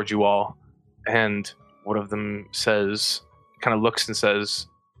towards you all, and one of them says, kind of looks and says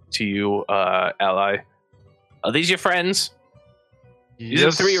to you, ally, "Are these your friends? These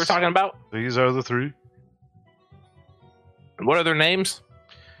are the 3 you were talking about? These are the 3. And what are their names?"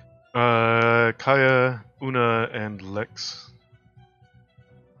 Kaya, Una, and Lex.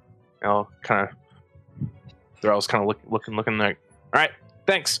 They're all kind of looking like, "All right,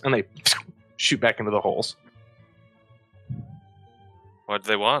 thanks," and they shoot back into the holes. What do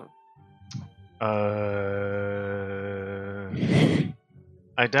they want?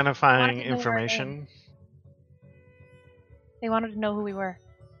 Identifying Wanted to know our information. They wanted to know who we were.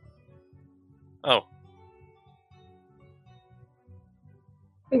 Oh,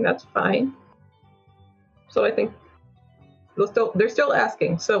 I think that's fine. So I think they're still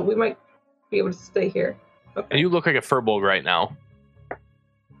asking, so we might be able to stay here. Okay. And you look like a furbolg right now.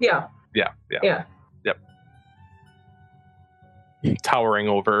 Yeah. Yeah. Towering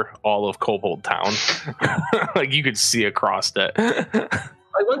over all of Kobold Town. Like you could see across it.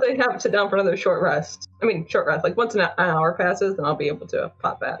 Like once I have to sit down for another short rest. Like once an hour passes, then I'll be able to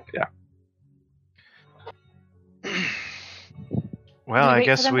pop back. Yeah. Well, We I wait for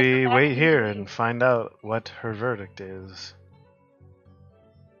guess them to we come back wait and here leave. and find out what her verdict is.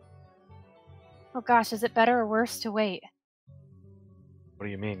 Oh gosh, is it better or worse to wait? What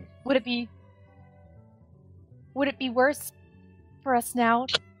do you mean? Would it be worse for us now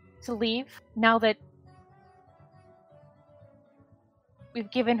to leave, now that we've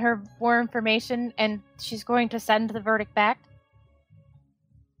given her more information and she's going to send the verdict back?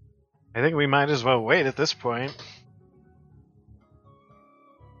 I think we might as well wait at this point.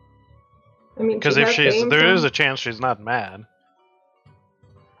 I mean, Because she if has there games is on- a chance she's not mad.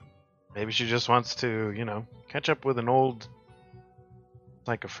 Maybe she just wants to, catch up with an old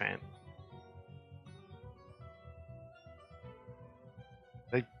sycophant.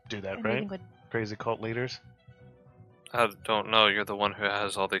 They do that, And right? leaving with- Crazy cult leaders. I don't know. You're the one who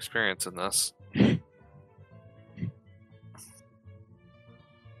has all the experience in this. I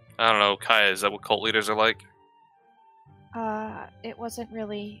don't know, Kaya, is that what cult leaders are like? It wasn't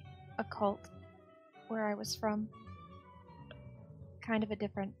really a cult where I was from. Kind of a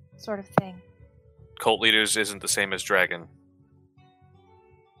different sort of thing. Cult leaders isn't the same as dragon.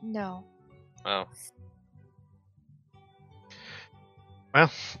 No. Oh.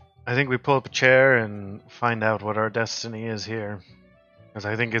 Well, I think we pull up a chair and find out what our destiny is here. Because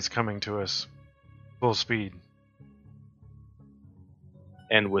I think it's coming to us full speed.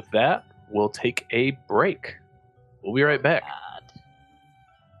 And with that, we'll take a break. We'll be right back.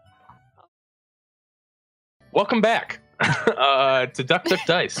 Welcome back to Duck Duck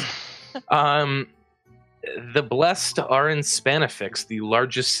Dice. The Blessed are in Spanifix, the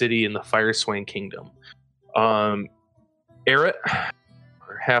largest city in the Fire Swain Kingdom. Eret,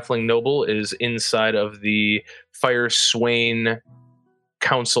 our halfling noble, is inside of the Fire Swain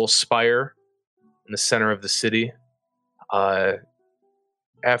Council Spire in the center of the city.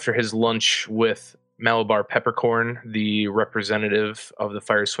 After his lunch with Malabar Peppercorn, the representative of the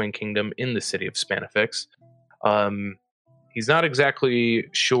Fire Swain Kingdom in the city of Spanifix, he's not exactly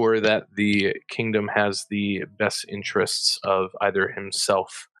sure that the kingdom has the best interests of either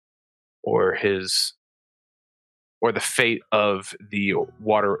himself or the fate of the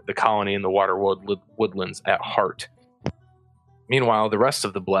colony in the Waterwood Woodlands at heart. Meanwhile, the rest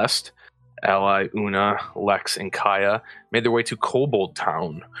of the Blessed, Ally, Una, Lex, and Kaya, made their way to Kobold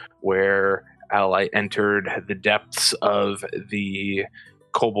Town, where Ally entered the depths of the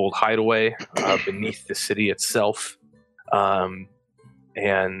Kobold Hideaway beneath the city itself,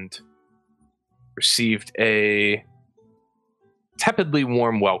 and received a tepidly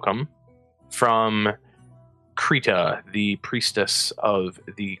warm welcome from Krita, the priestess of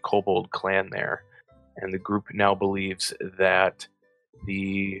the Kobold clan there. And the group now believes that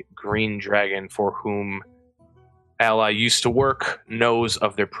the green dragon for whom Ally used to work knows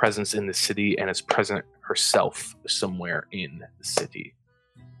of their presence in the city and is present herself somewhere in the city.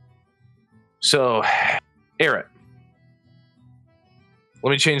 So, Eret,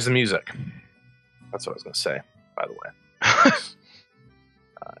 Let me change the music. That's what I was going to say, by the way.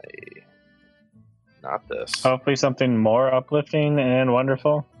 Not this. Hopefully something more uplifting and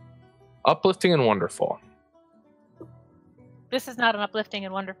wonderful. Uplifting and wonderful. This is not an uplifting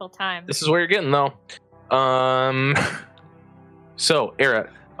and wonderful time. This is where you're getting, though. So, Eret,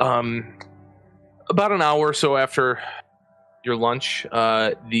 about an hour or so after your lunch,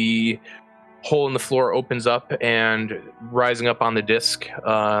 the hole in the floor opens up, and rising up on the disc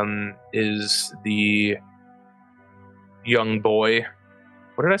is the young boy.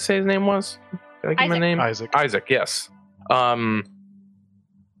 What did I say his name was? Did I give him a name? Isaac. Isaac, yes.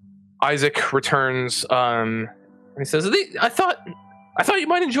 Isaac returns, and he says, I thought you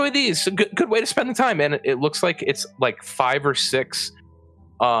might enjoy these. A good way to spend the time. And it looks like it's like 5 or 6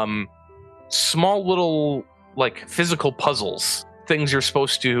 small little like physical puzzles, things you're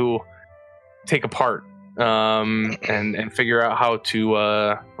supposed to take apart and figure out how to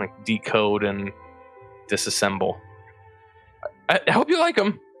like decode and disassemble. I hope you like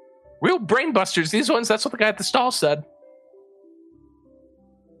them. Real brain busters, these ones. That's what the guy at the stall said.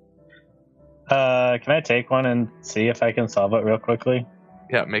 Can I take one and see if I can solve it real quickly?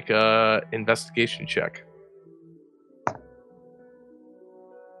 Yeah, make a investigation check.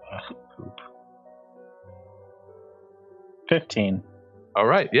 Poop. 15. All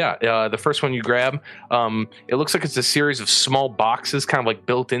right, yeah. The first one you grab, it looks like it's a series of small boxes kind of like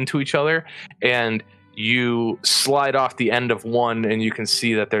built into each other, and you slide off the end of one, and you can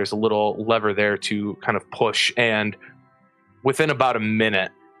see that there's a little lever there to kind of push, and within about a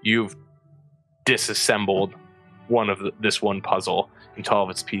minute, you've disassembled this one puzzle into all of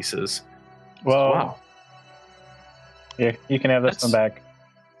its pieces. Well, Wow. yeah, you can have this one back.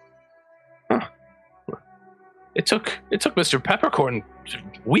 It took Mr. Peppercorn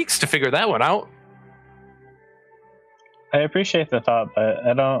weeks to figure that one out. I appreciate the thought, but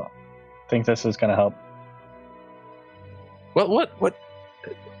I don't think this is going to help. Well, what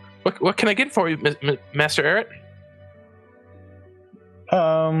can I get for you, Master Eret?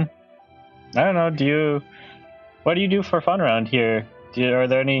 I don't know. What do you do for fun around here? Are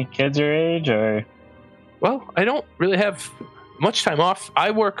there any kids your age, or? Well, I don't really have much time off.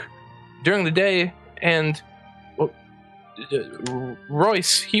 I work during the day, and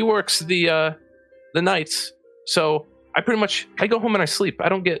Royce, he works the nights. So I go home and I sleep. I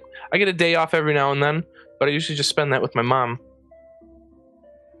get a day off every now and then, but I usually just spend that with my mom.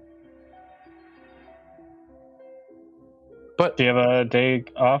 But Do you have a day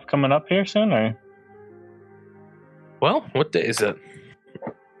off coming up here soon, or? well, what day is it?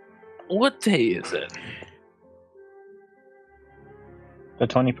 The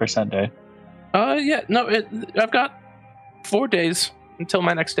 20% day. Yeah, no, I've got 4 days until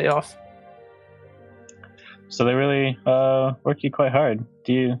my next day off. So they really work you quite hard.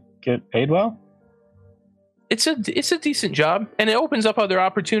 Do you get paid well? It's a decent job, and it opens up other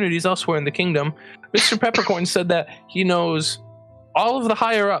opportunities elsewhere in the kingdom. Mr. Peppercorn said that he knows all of the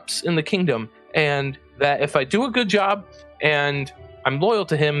higher-ups in the kingdom, and that if I do a good job and I'm loyal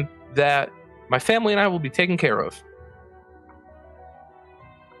to him, that my family and I will be taken care of.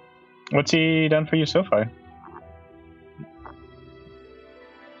 What's he done for you so far?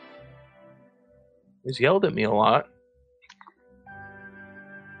 He's yelled at me a lot.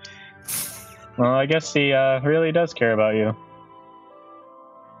 Well, I guess he really does care about you.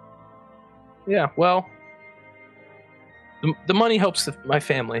 Yeah, well, the money helps my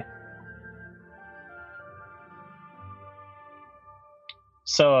family.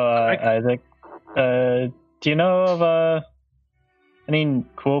 So, Isaac, do you know of any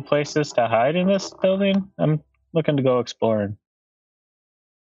cool places to hide in this building? I'm looking to go exploring.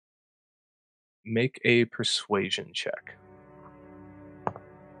 Make a persuasion check.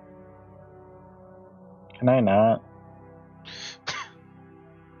 Can I not?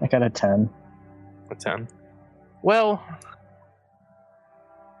 I got a 10. A 10. Well,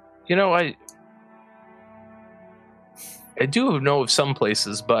 you know, I do know of some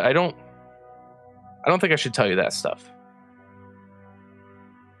places, but I don't think I should tell you that stuff.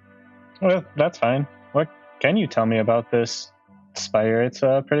 Well, that's fine. What can you tell me about this spire? It's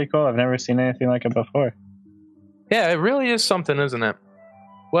pretty cool. I've never seen anything like it before. Yeah, it really is something, isn't it?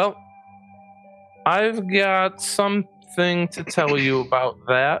 Well, I've got something to tell you about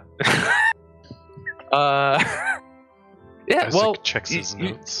that. Yeah, Isaac well, checks his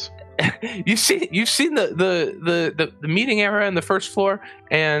notes. you've seen the meeting area on the first floor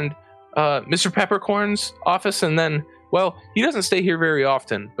and Mr. Peppercorn's office, and then, well, he doesn't stay here very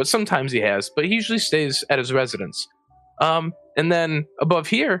often, but sometimes he has. But he usually stays at his residence. And then above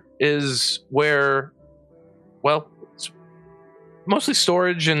here is where, well, mostly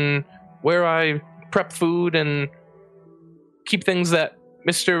storage and where I prep food and keep things that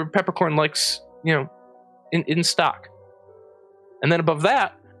Mr. Peppercorn likes, in stock. And then above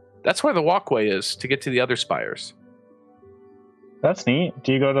that, that's where the walkway is to get to the other spires. That's neat.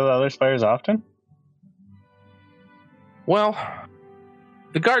 Do you go to the other spires often? Well,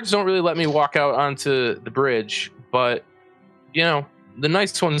 the guards don't really let me walk out onto the bridge, but, the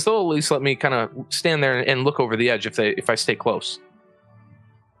nice ones, they'll at least let me kind of stand there and look over the edge if I stay close.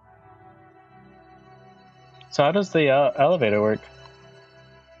 So how does the elevator work?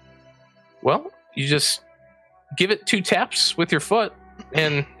 Well, you just give it 2 taps with your foot,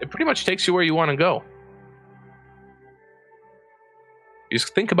 and it pretty much takes you where you want to go. You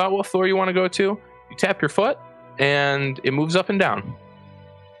just think about what floor you want to go to, you tap your foot, and it moves up and down.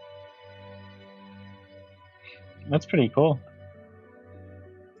 That's pretty cool.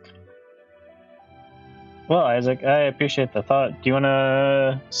 Well, Isaac, I appreciate the thought. Do you want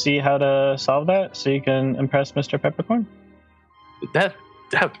to see how to solve that so you can impress Mr. Peppercorn? That...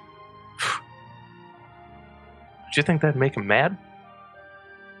 Do you think that'd make him mad?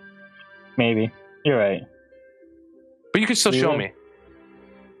 Maybe. You're right. But you can still show me.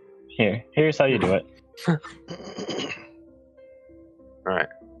 Here's how you do it. All right.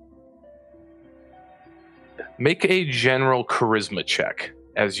 Make a general charisma check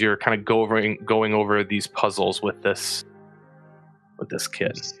as you're kind of going over these puzzles with this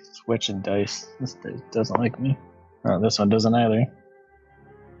kid. Switching dice. This dice doesn't like me. Oh, this one doesn't either.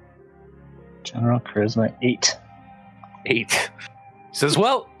 General charisma 8. 8. Says,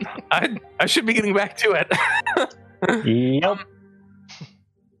 well, I should be getting back to it. Yep.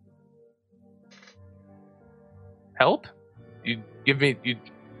 Help?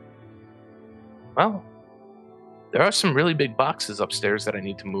 Well, there are some really big boxes upstairs that I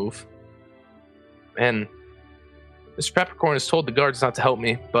need to move. And Mr. Peppercorn has told the guards not to help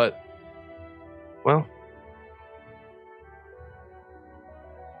me, but, well...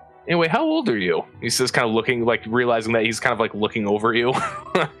 Anyway, how old are you? He says, kind of looking, realizing that he's kind of, looking over you.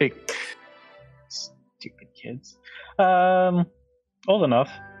 Stupid kids. Old enough.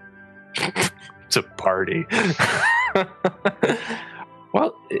 It's a party.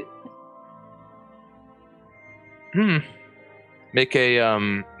 Well, make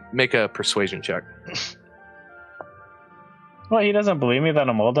a persuasion check. Well, he doesn't believe me that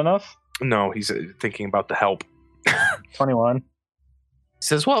I'm old enough. No, he's thinking about the help. 21. He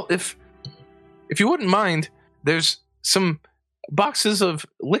says, well, if you wouldn't mind, there's some boxes of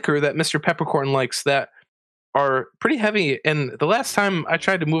liquor that Mr. Peppercorn likes that are pretty heavy, and the last time I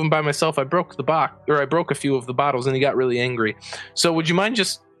tried to move them by myself, I broke a few of the bottles, and he got really angry. So would you mind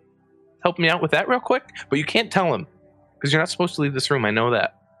just helping me out with that real quick? But you can't tell him, because you're not supposed to leave this room, I know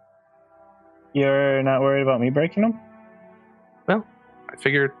that. You're not worried about me breaking them? Well, I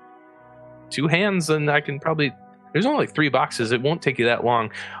figured 2 hands, and I can probably... There's only 3 boxes. It won't take you that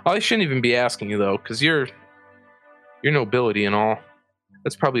long. I shouldn't even be asking you, though, because your nobility and all,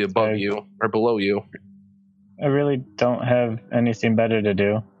 that's probably above you, or below you. I really don't have anything better to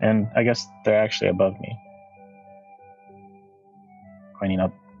do, and I guess they're actually above me. Pointing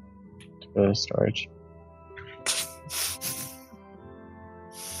up to the storage.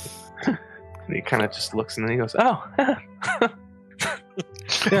 And he kind of just looks and then he goes, oh.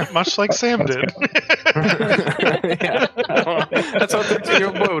 Yeah, much like Sam did. Yeah, that's how a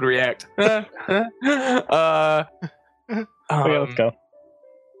 13-year-old boy would react. Okay, let's go.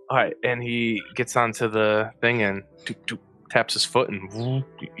 All right, and he gets onto the thing and taps his foot, and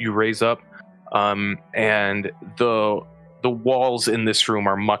you raise up. And the walls in this room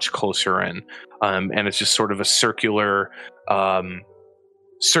are much closer in, and it's just sort of a circular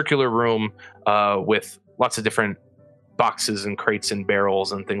room with lots of different boxes and crates and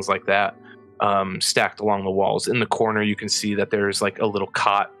barrels and things like that stacked along the walls. In the corner, you can see that there's a little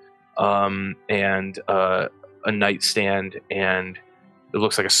cot and a nightstand, and it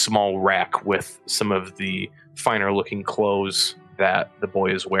looks like a small rack with some of the finer looking clothes that the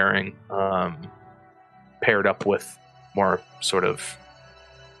boy is wearing, paired up with more sort of,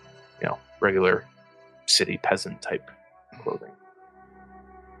 regular city peasant type clothing.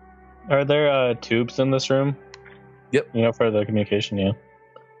 Are there tubes in this room? Yep. For the communication, yeah.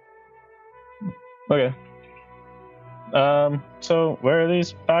 Okay. So where are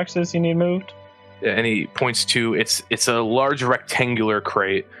these boxes you need moved? Yeah, and he points to it's a large rectangular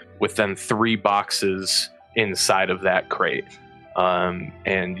crate with then 3 boxes inside of that crate,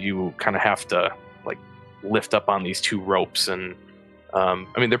 and you kind of have to lift up on these 2 ropes, and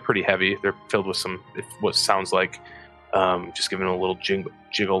they're pretty heavy. They're filled with what sounds like just giving a little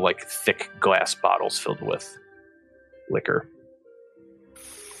jiggle like thick glass bottles filled with liquor.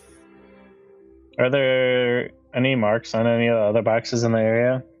 Are there any marks on any of the other boxes in the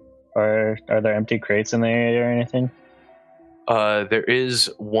area? Or are there empty crates in the area or anything? There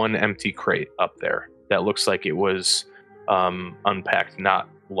is one empty crate up there that looks like it was unpacked not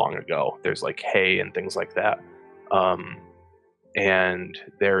long ago. There's like hay and things like that. And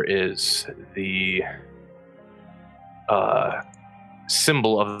there is the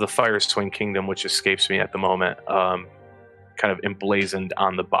symbol of the Fire Swing Kingdom, which escapes me at the moment, kind of emblazoned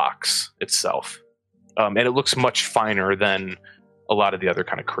on the box itself. And it looks much finer than a lot of the other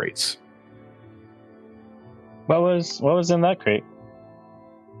kind of crates. What was in that crate?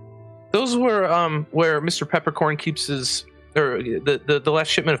 Those were where Mr. Peppercorn keeps his, or the last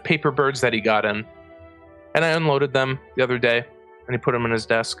shipment of paper birds that he got in. And I unloaded them the other day, and he put them in his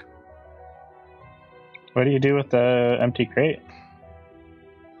desk. What do you do with the empty crate?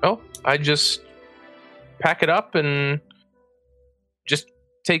 Oh, I just pack it up and just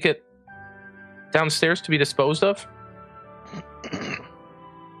take it downstairs to be disposed of.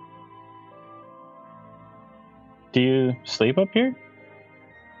 Do you sleep up here?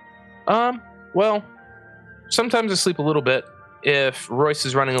 Well, sometimes I sleep a little bit if Royce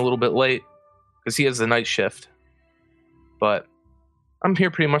is running a little bit late because he has the night shift. But I'm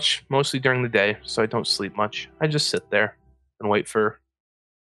here pretty much mostly during the day, so I don't sleep much. I just sit there and wait for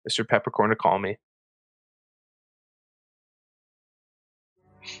Mr. Peppercorn to call me.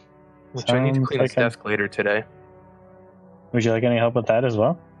 Which I need to clean his desk later today. Would you like any help with that as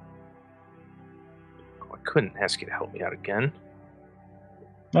well? I couldn't ask you to help me out again.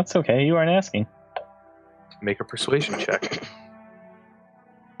 That's okay. You aren't asking. Make a persuasion check.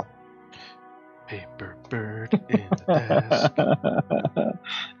 Paper bird in the desk.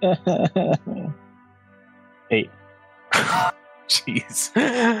 8. Jeez.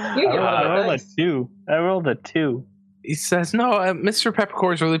 I rolled a 2. I rolled a 2. He says, no, Mr.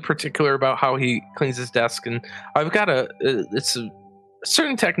 Peppercorn is really particular about how he cleans his desk, and I've got it's a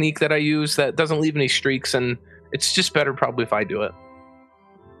certain technique that I use that doesn't leave any streaks, and it's just better probably if I do it.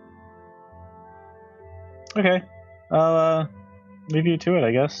 Okay. I'll leave you to it,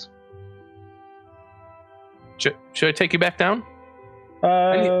 I guess. Should I take you back down?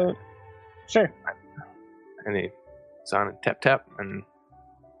 Sure. And he's on a tap, and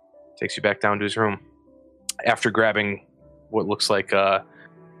takes you back down to his room. After grabbing what looks like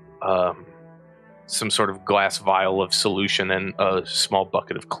some sort of glass vial of solution and a small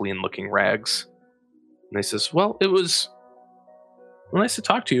bucket of clean-looking rags. And he says, well, it was nice to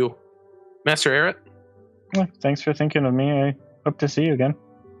talk to you, Master Eret. Well, thanks for thinking of me. I hope to see you again.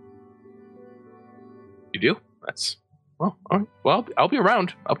 You do? That's... Well, all right. Well, I'll be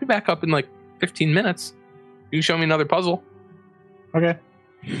around. I'll be back up in like 15 minutes. You can show me another puzzle. Okay.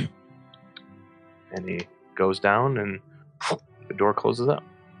 And he goes down and the door closes up.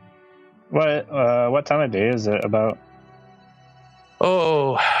 What time of day is it about?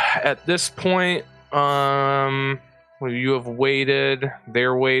 Oh, at this point, you have waited.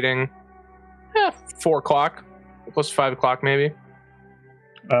 They're waiting. 4 o'clock, close to 5 o'clock, maybe.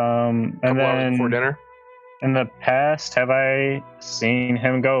 And then before dinner. In the past, have I seen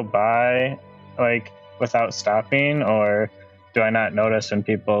him go by like without stopping, or do I not notice when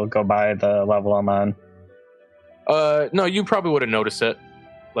people go by the level I'm on? No, you probably would have noticed it.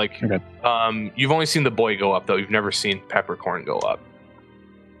 Like, okay. You've only seen the boy go up, though. You've never seen Peppercorn go up.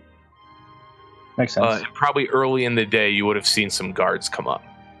 Makes sense. Probably early in the day, you would have seen some guards come up.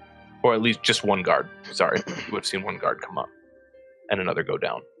 Or at least just one guard. Sorry. You would have seen one guard come up. And another go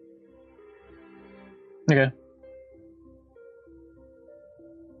down. Okay.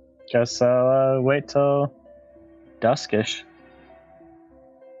 Guess I'll wait till duskish.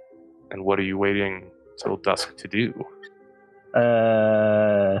 And what are you waiting till dusk to do?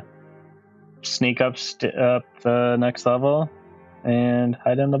 Sneak up the next level and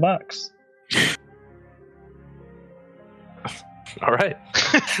hide in the box. All right.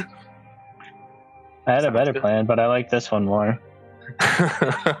 I had a better plan, but I like this one more.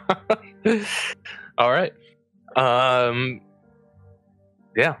 All right.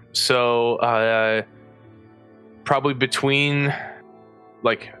 Yeah. So, probably between,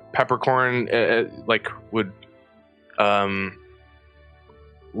 like, Peppercorn, would,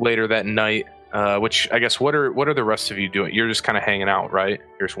 later that night, which I guess, what are the rest of you doing? You're just kind of hanging out, right?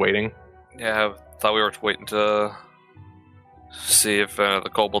 You're just waiting? Yeah, I thought we were waiting to see if the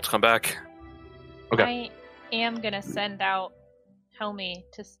kobolds come back. Okay. I am going to send out Helmy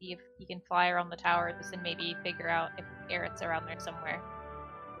to see if he can fly around the towers and maybe figure out if Eret's around there somewhere.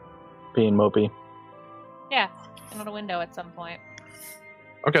 Being mopey. Yeah, and on a window at some point.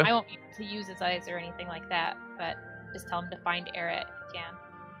 Okay. I won't be able to use his eyes or anything like that, but just tell him to find Eret if he can.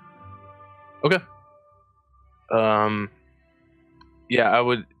 Okay. Yeah, I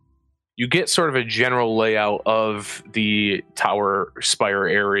would. You get sort of a general layout of the tower spire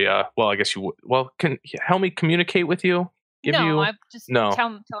area. Well, I guess you would. Well, can help me communicate with you? I just No. tell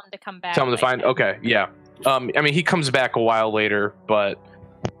him to come back. Tell him to like find. that. Okay, yeah. I mean, he comes back a while later, but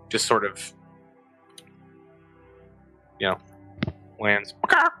just sort of, lands,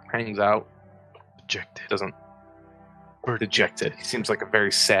 hangs out, Dejected. doesn't Bird. dejected. He seems like a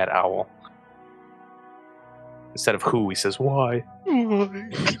very sad owl. Instead of who, he says why.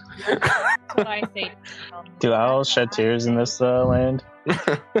 That's what I say. Do owls shed tears in this land?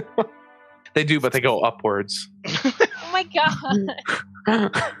 They do, but they go upwards. Oh my god.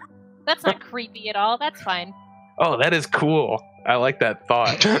 That's not creepy at all. That's fine. Oh, that is cool. I like that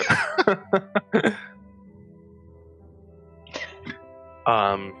thought.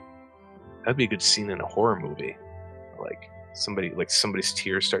 That'd be a good scene in a horror movie. Like somebody's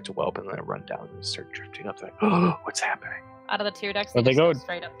tears start to whelp and then run down and start drifting up. They're like, oh, what's happening? Out of the tear ducts, Would they they just go go-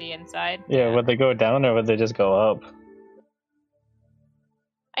 straight up the inside. Yeah, would they go down or would they just go up?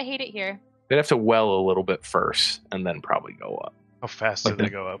 I hate it here. They'd have to well a little bit first and then probably go up. How fast Like did they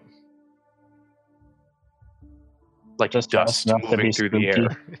the- go up? Like Just dust fast enough to moving be through the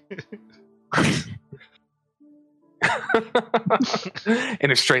air.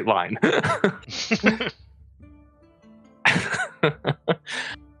 In a straight line.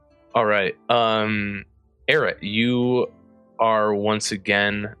 All right. Era, you are once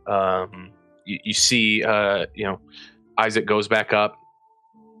again you see Isaac goes back up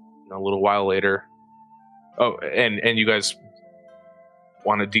a little while later. Oh, and you guys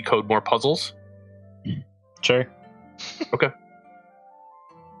want to decode more puzzles? Sure. Okay.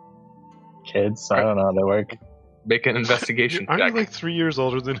 Kids, I don't know how they work. Make an investigation Aren't you check. like 3 years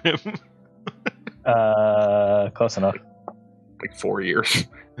older than him? Close enough. Like 4 years.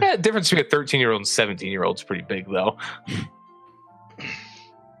 Yeah, difference between a 13-year-old and 17-year-old is pretty big, though.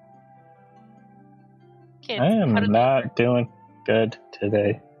 Kids, I how am do they not work? doing good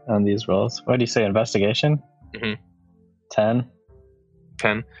today on these rolls. What do you say, investigation? Mhm. 10?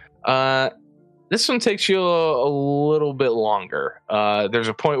 10. This one takes you a little bit longer. There's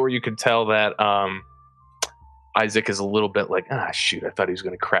a point where you can tell that Isaac is a little bit like, shoot, I thought he was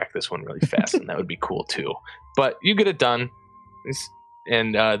going to crack this one really fast, and that would be cool too. But you get it done.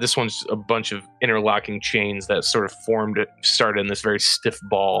 And this one's a bunch of interlocking chains that sort of started in this very stiff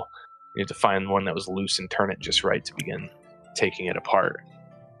ball. You have to find one that was loose and turn it just right to begin taking it apart.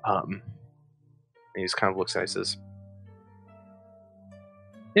 And he just kind of looks at it and says,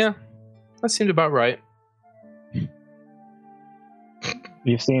 yeah, that seemed about right.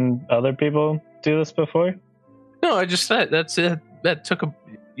 You've seen other people do this before? No, I just said that's it. That took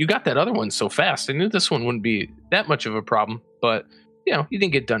you got that other one so fast. I knew this one wouldn't be that much of a problem, but you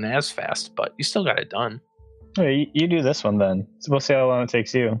didn't get done as fast, but you still got it done. Hey, you do this one then. So we'll see how long it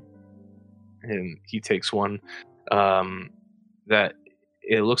takes you. And he takes one that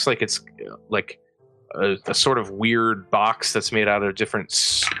it looks like it's like a sort of weird box that's made out of different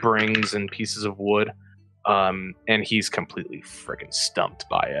springs and pieces of wood. And he's completely freaking stumped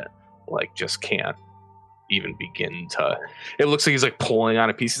by it. Like, just can't even begin to. It looks like he's like pulling on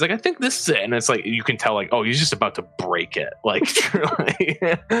a piece. He's like, I think this is it. And it's like, you can tell, like, oh, he's just about to break it. Like,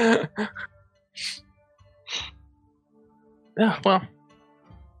 yeah, well,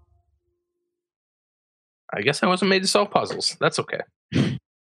 I guess I wasn't made to solve puzzles. That's okay.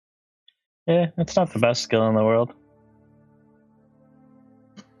 Yeah, it's not the best skill in the world.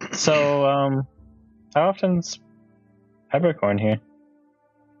 So, how often's Peppercorn here?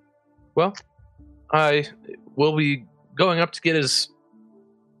 Well, I will be going up to get his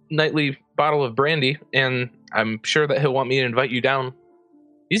nightly bottle of brandy, and I'm sure that he'll want me to invite you down.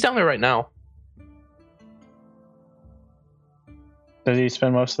 He's down there right now. Does he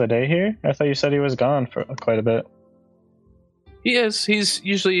spend most of the day here? I thought you said he was gone for quite a bit. He is. He's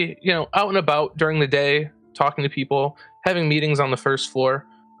usually, out and about during the day, talking to people, having meetings on the first floor.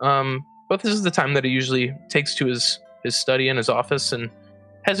 But this is the time that he usually takes to his study in his office and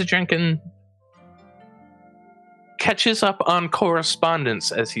has a drink and catches up on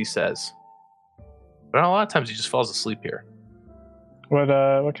correspondence, as he says. But a lot of times he just falls asleep here. What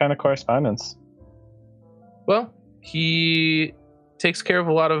kind of correspondence? Well, he takes care of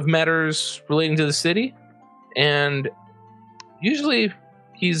a lot of matters relating to the city, and usually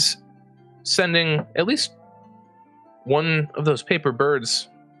he's sending at least one of those paper birds,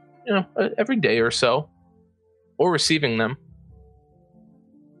 every day or so, or receiving them.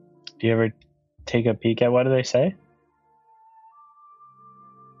 Do you ever take a peek at what do they say?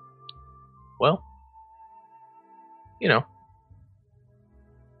 Well,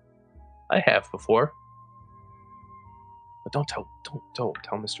 I have before. But don't tell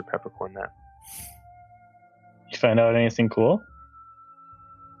Mr. Peppercorn that. You find out anything cool?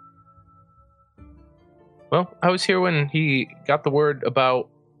 Well, I was here when he got the word about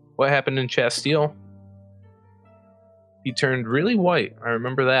what happened in Chastile. He turned really white. I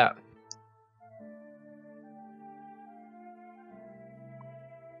remember that.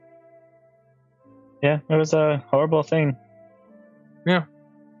 Yeah, it was a horrible thing. Yeah.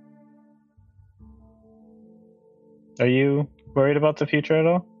 Are you worried about the future at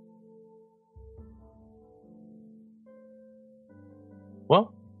all?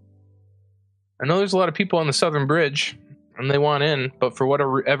 Well, I know there's a lot of people on the Southern Bridge, and they want in, but for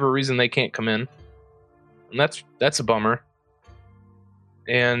whatever reason they can't come in. And that's a bummer.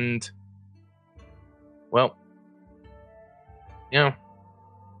 And, well, you know,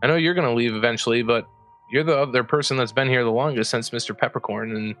 I know you're going to leave eventually, but you're the other person that's been here the longest since Mr.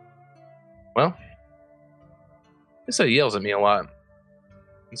 Peppercorn, and, well, I guess he yells at me a lot.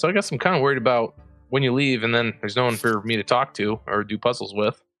 And so I guess I'm kind of worried about when you leave, and then there's no one for me to talk to or do puzzles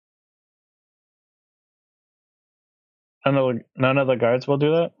with. None of the guards will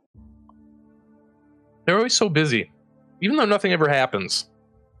do that? They're always so busy, even though nothing ever happens.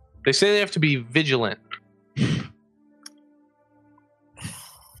 They say they have to be vigilant.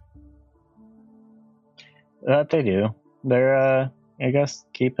 That they do. They're, I guess,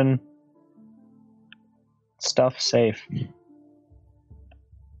 keeping stuff safe.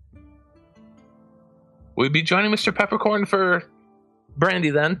 Will you be joining Mr. Peppercorn for brandy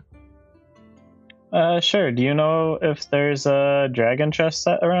then? Sure. Do you know if there's a dragon chest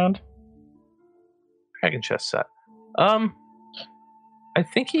set around? Dragon chest set. I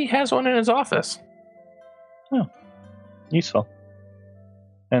think he has one in his office. Oh, useful.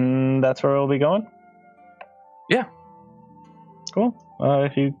 And that's where we'll be going? Yeah. Cool.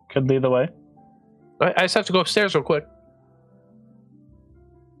 If you could lead the way. I just have to go upstairs real quick.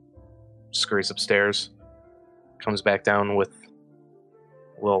 Scurries upstairs. Comes back down with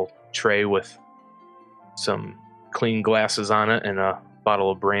a little tray with some clean glasses on it and a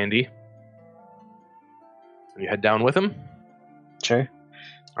bottle of brandy. You head down with him? Sure.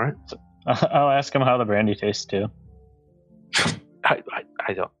 All right. I'll ask him how the brandy tastes too. I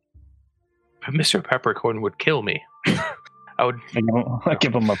don't. Mr. Peppercorn would kill me. I would. I'll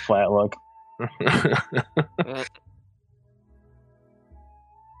give him a flat look.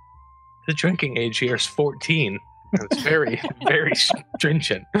 The drinking age here is 14. It's very, very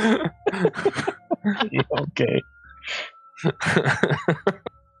stringent. Okay.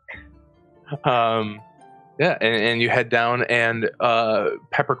 Yeah, and you head down, and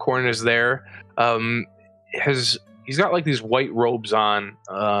Peppercorn is there. He's got like these white robes on,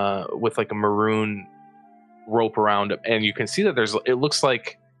 with like a maroon rope around him, and you can see that it looks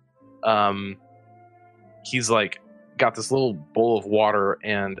like, he's like got this little bowl of water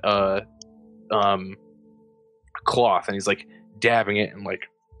and a cloth, and he's like dabbing it and like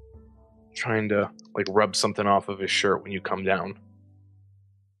trying to like rub something off of his shirt when you come down.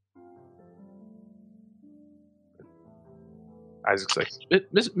 Isaac's like,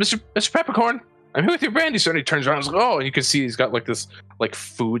 Mr. Peppercorn, I'm here with your brandy, sir. And he turns around and is like, oh, and you can see he's got like this like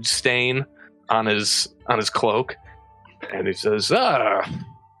food stain on his cloak. And he says, Aaron,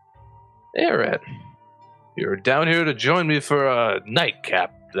 you're down here to join me for a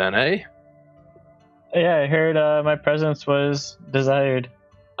nightcap then, eh? Yeah, I heard my presence was desired.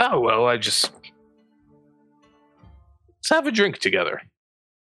 Oh, well, let's have a drink together.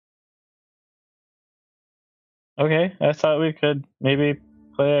 Okay, I thought we could maybe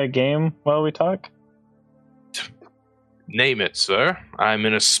play a game while we talk. Name it, sir. I'm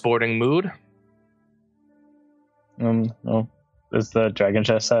in a sporting mood. Oh, is the dragon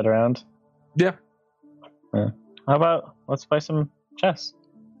chess set around? Yeah. How about let's play some chess?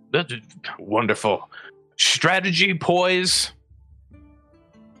 That's wonderful. Strategy, poise.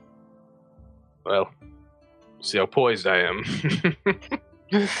 Well, see how poised I am.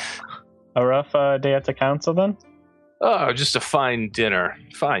 A rough day at the council then? Oh, just a fine dinner.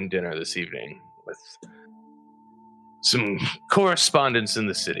 Fine dinner this evening with some correspondence in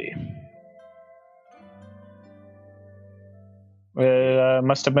the city. It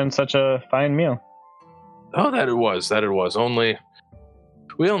must have been such a fine meal. Oh, that it was.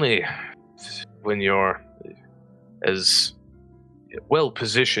 When you're as well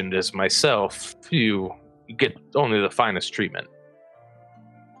positioned as myself, you get only the finest treatment.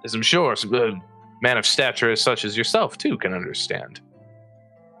 As I'm sure a man of stature as such as yourself, too, can understand.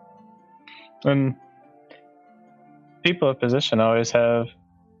 And people of position always have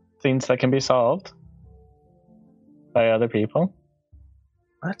things that can be solved by other people.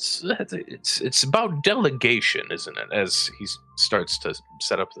 It's about delegation, isn't it? As he starts to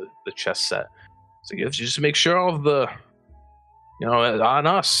set up the chess set. So you have to just make sure all of the, on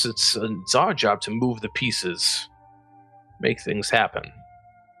us. It's our job to move the pieces, make things happen.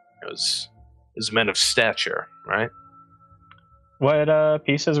 As men of stature, right? What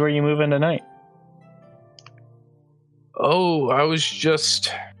pieces were you moving tonight? Oh, I was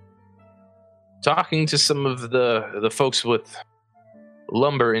just talking to some of the folks with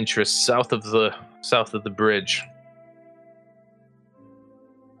lumber interests south of the bridge.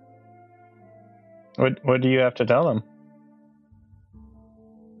 What do you have to tell them?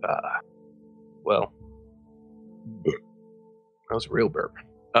 Well, that was a real burp.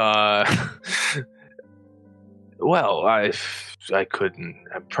 Well, I couldn't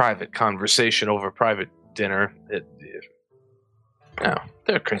have private conversation over private dinner.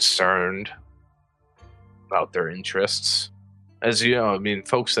 They're concerned about their interests. As you know, I mean,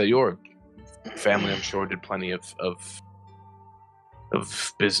 folks that your family, I'm sure, did plenty of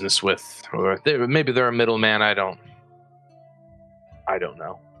business with, or maybe they're a middleman. I don't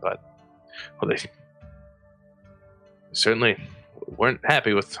know, but they certainly weren't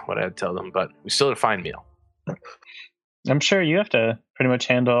happy with what I had to tell them. But we still had a fine meal. I'm sure you have to pretty much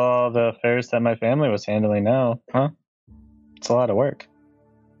handle all the affairs that my family was handling now, huh? It's a lot of work.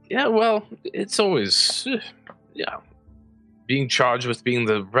 Yeah, well, it's always, being charged with being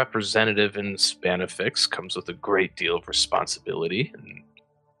the representative in Spanifix comes with a great deal of responsibility. And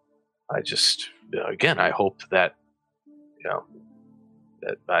I just, again, I hope that,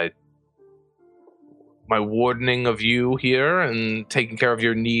 that my wardening of you here and taking care of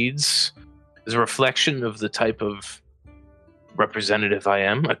your needs is a reflection of the type of representative I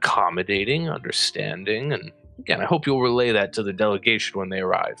am, accommodating, understanding, and again, I hope you'll relay that to the delegation when they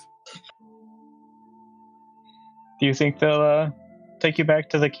arrive. Do you think they'll take you back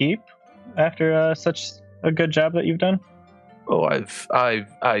to the keep after such a good job that you've done? Oh,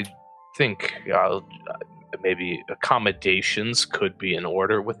 I think maybe accommodations could be in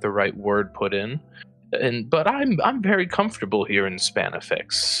order with the right word put in, but I'm very comfortable here in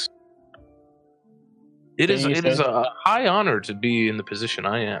Spanifix. It is a high honor to be in the position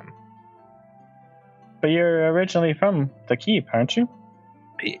I am. But you're originally from the keep, aren't you?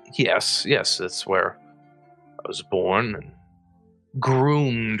 Yes, that's where I was born and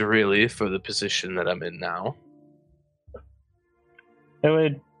groomed, really, for the position that I'm in now. It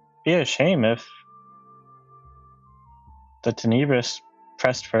would be a shame if the Tenebris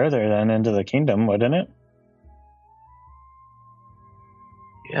pressed further then into the kingdom, wouldn't it?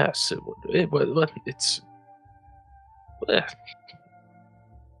 Yes, it would. It's...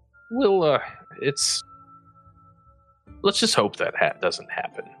 Well, it's... Let's just hope that doesn't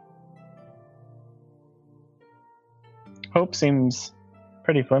happen. Hope seems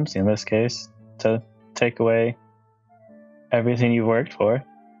pretty flimsy in this case, to take away everything you've worked for.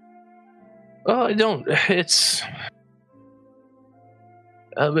 Well, I don't... It's...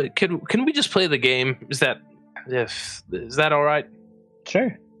 but can we just play the game? Is that all right?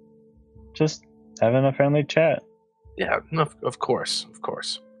 Sure. Just having a friendly chat. Yeah, of course.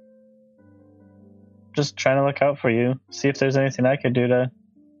 Just trying to look out for you. See if there's anything I could do to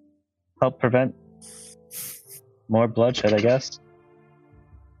help prevent more bloodshed, I guess.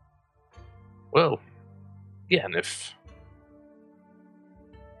 Well, yeah, and if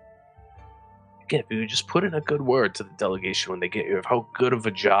we would just put in a good word to the delegation when they get here of how good of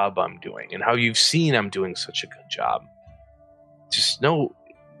a job I'm doing and how you've seen I'm doing such a good job. Just no,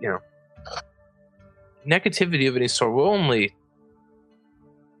 negativity of any sort will only...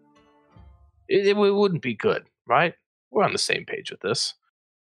 It wouldn't be good, right? We're on the same page with this.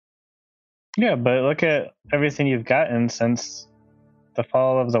 Yeah, but look at everything you've gotten since the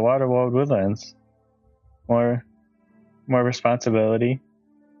fall of the Waterworld Woodlands. More responsibility.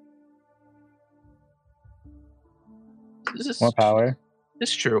 More power.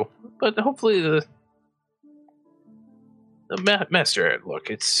 It's true, but hopefully the master. Look,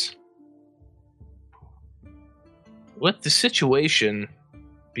 it's with the situation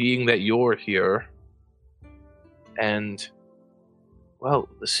being that you're here, and well,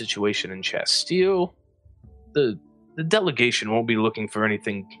 the situation in Chastile, the delegation won't be looking for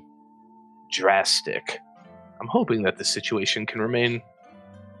anything drastic. I'm hoping that the situation can remain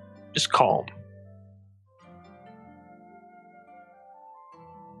just calm.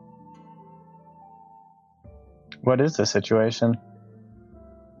 What is the situation?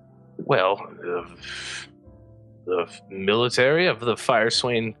 Well, the military of the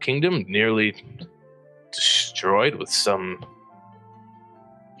Fireswain Kingdom nearly destroyed with some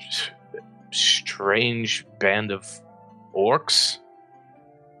strange band of orcs.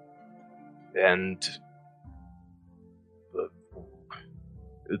 And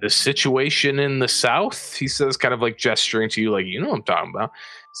the situation in the south, he says, kind of like gesturing to you, like, you know what I'm talking about.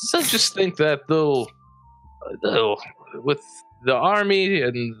 So I just think that they'll with the army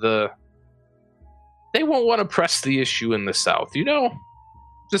and they won't want to press the issue in the south, you know?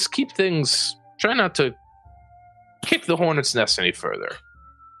 Just keep things, try not to kick the hornet's nest any further.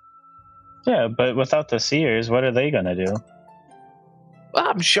 Yeah, but without the seers, what are they gonna do?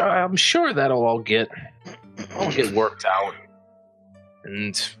 I'm sure that'll all get worked out.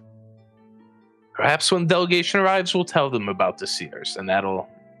 And perhaps when delegation arrives, we'll tell them about the seers, and that'll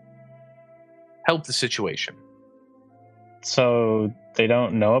help the situation. So they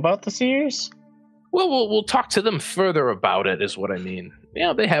don't know about the seers? Well, we'll talk to them further about it, is what I mean.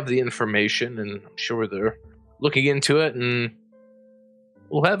 Yeah, they have the information, and I'm sure they're looking into it, and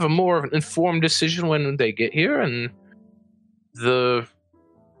we'll have a more informed decision when they get here, and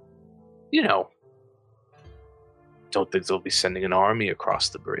don't think they'll be sending an army across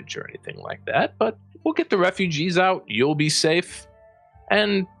the bridge or anything like that, but we'll get the refugees out, you'll be safe,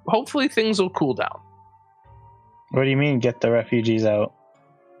 and hopefully things will cool down. What do you mean, get the refugees out?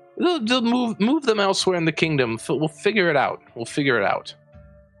 They'll move them elsewhere in the kingdom. We'll figure it out.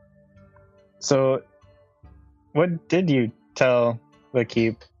 So, what did you tell the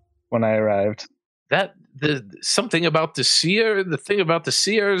keep when I arrived? Something about the seer, the thing about the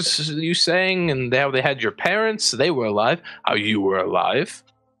seers you saying, and how they had your parents, they were alive, how you were alive,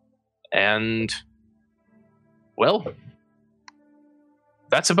 and, well,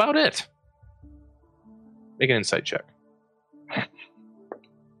 that's about it. Make an insight check.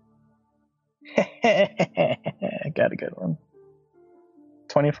 Got a good one.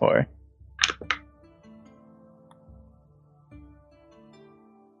 24.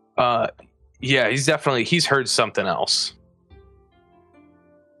 Yeah, he's heard something else.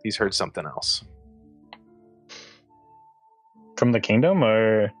 From the kingdom,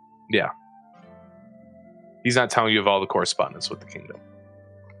 or? Yeah. He's not telling you of all the correspondence with the kingdom.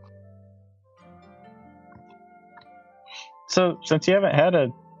 So, since you haven't had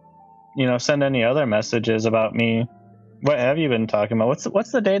send any other messages about me, what have you been talking about?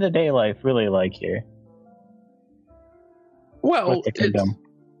 What's the day-to-day life really like here? Well, with the kingdom?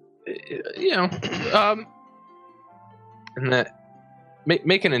 And that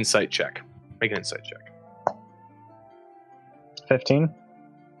make an insight check. 15.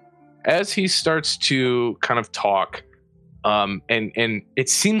 As he starts to kind of talk, and it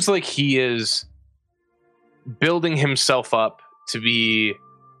seems like he is building himself up to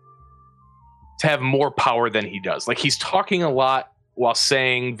have more power than he does. Like, he's talking a lot while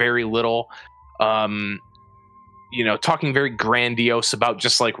saying very little. Talking very grandiose about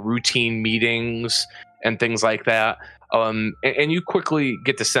just like routine meetings and things like that. And you quickly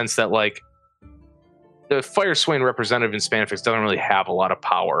get the sense that like the Fire Swain representative in Spanifex doesn't really have a lot of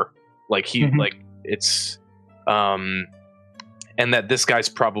power. Like and that this guy's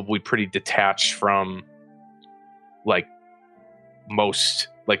probably pretty detached from like most,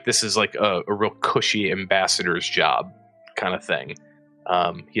 like this is like a real cushy ambassador's job kind of thing.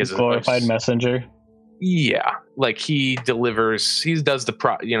 He has glorified messenger. Yeah, like he makes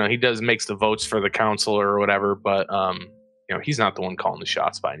the votes for the council or whatever, but he's not the one calling the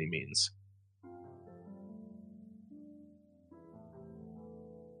shots by any means.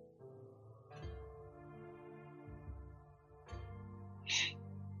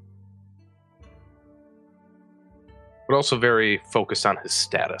 But also very focused on his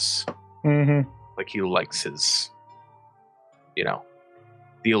status. Mm-hmm. Like he likes his,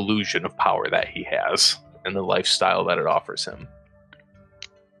 the illusion of power that he has and the lifestyle that it offers him.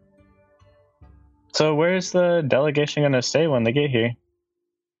 So where's the delegation going to stay when they get here?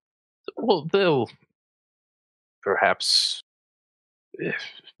 Well, they'll perhaps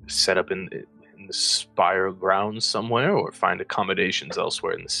set up in the Spire grounds somewhere or find accommodations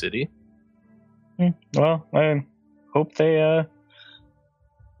elsewhere in the city. Well, I hope they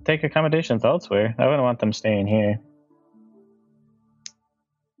take accommodations elsewhere. I wouldn't want them staying here.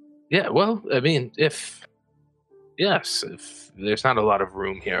 Yeah, well, I mean, if there's not a lot of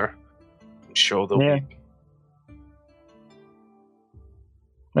room here, I'm sure they'll be.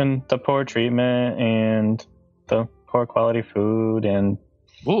 And the poor treatment and the poor quality food and...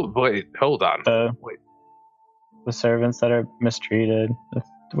 Wait, hold on. The servants that are mistreated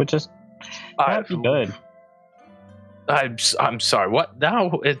would just not be good. I'm sorry, what?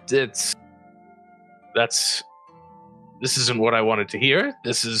 Now this isn't what I wanted to hear.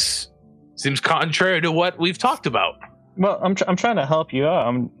 Seems contrary to what we've talked about. Well, I'm trying to help you out.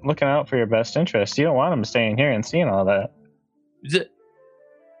 I'm looking out for your best interest. You don't want them staying here and seeing all that.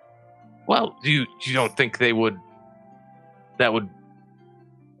 Well, you don't think they would? That would.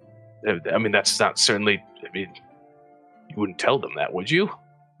 I mean, that's not certainly. I mean, you wouldn't tell them that, would you?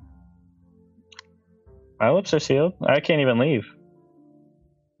 My lips are sealed. I can't even leave.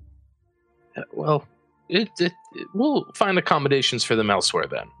 Well, we'll find accommodations for them elsewhere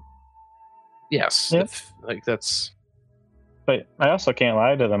then. Yes, Yep. if, like that's. But I also can't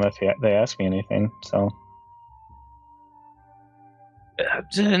lie to them if they ask me anything. So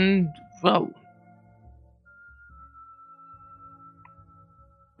Then, well,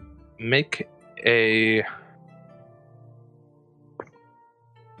 make a. I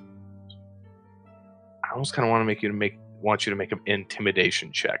almost kind of want you to make an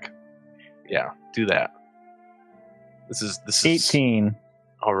intimidation check. Yeah, do that. This is 18.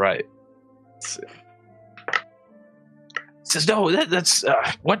 all right. Let's see. It says no. That's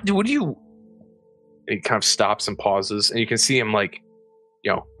what do you? He kind of stops and pauses, and you can see him like,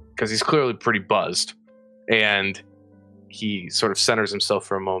 because he's clearly pretty buzzed, and he sort of centers himself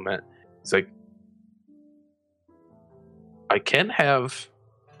for a moment. He's like, I can't have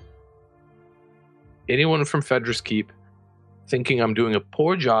anyone from Fedra's Keep thinking I'm doing a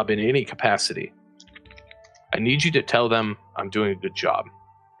poor job in any capacity. I need you to tell them I'm doing a good job.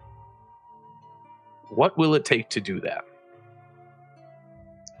 What will it take to do that?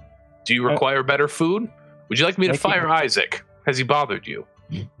 Do you require better food? Would you like me to fire Isaac? Has he bothered you?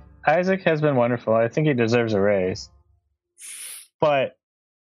 Isaac has been wonderful. I think he deserves a raise. But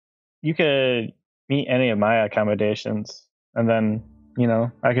you could meet any of my accommodations, and then,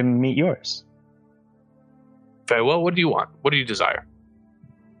 I can meet yours. Very well. What do you want? What do you desire?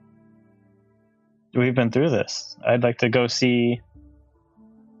 We've been through this. I'd like to go see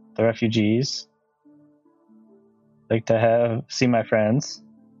the refugees. Like to see my friends.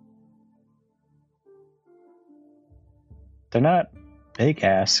 They're not big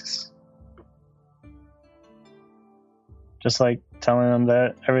asks. Just like telling them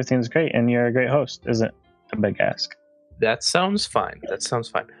that everything's great and you're a great host isn't a big ask. That sounds fine.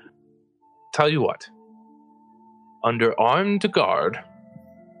 Tell you what. Under armed guard,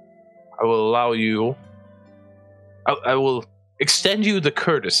 I will allow you. I will extend you the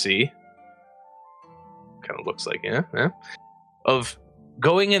courtesy. Kind of looks like, of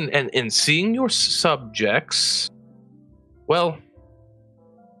going in and seeing your subjects. Well,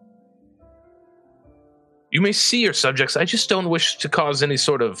 you may see your subjects. I just don't wish to cause any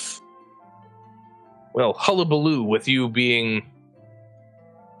sort of, hullabaloo with you being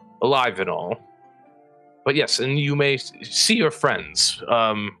alive and all. But yes, and you may see your friends.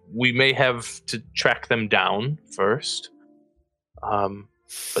 We may have to track them down first.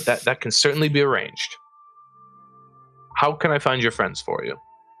 But that can certainly be arranged. How can I find your friends for you?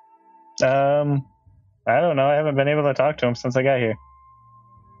 I don't know. I haven't been able to talk to them since I got here.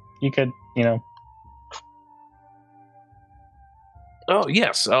 You could, Oh,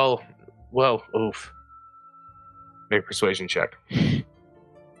 yes. Oof. Make a persuasion check.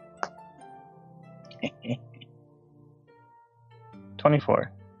 24.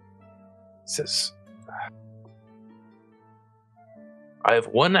 It says, I have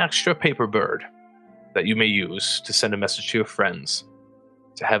one extra paper bird that you may use to send a message to your friends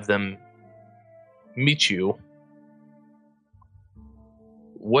to have them meet you.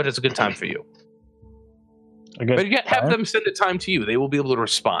 What is a good time for you? But yet have them send a time to you. They will be able to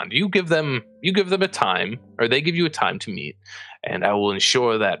respond. You give them a time, or they give you a time to meet, and I will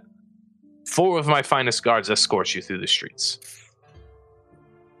ensure that 4 of my finest guards escort you through the streets.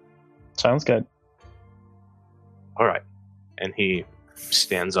 Sounds good. All right. And he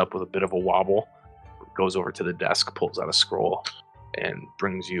stands up with a bit of a wobble, goes over to the desk, pulls out a scroll, and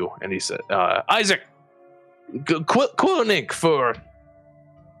brings you. And he said, Isaac, quill and ink for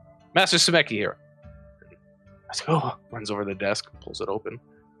Master Semeki here. I said, runs over to the desk, pulls it open.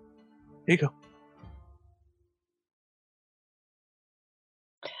 Here you go.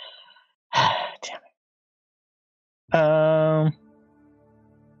 Damn it.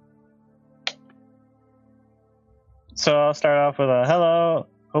 So I'll start off with a hello,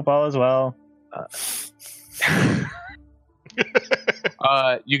 hope all is well.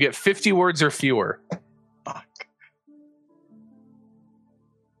 You get 50 words or fewer. Fuck.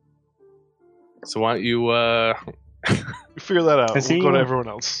 So why don't you Figure that out. Is We'll he- go to everyone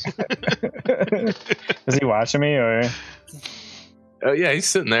else. Is he watching me or? yeah, he's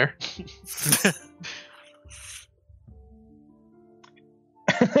sitting there.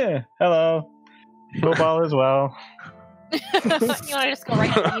 Hello, hope all is well. You want to just go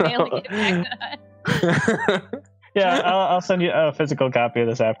right to the email and get it back done? Yeah, I'll send you a physical copy of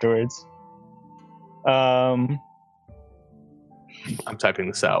this afterwards. I'm typing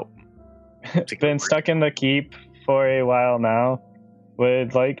this out. been stuck in the keep for a while now.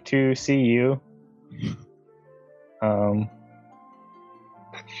 Would like to see you.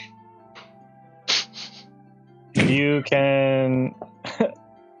 You can.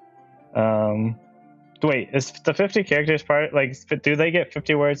 Wait, is the 50 characters part like? Do they get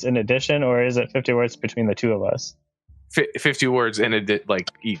 50 words in addition, or is it 50 words between the two of us? 50 words in like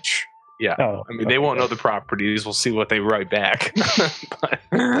each. Yeah. Oh, I mean, they won't know the properties. We'll see what they write back.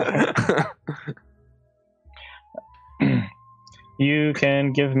 You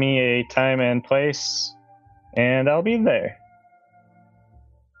can give me a time and place, and I'll be there.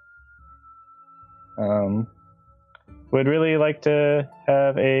 Would really like to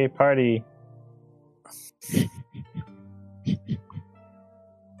have a party.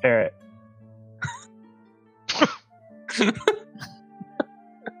 Parrot.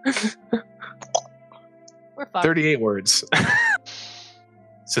 We're fucked. 38 words.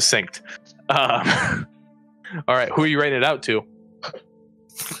 Succinct. All right, who are you writing it out to?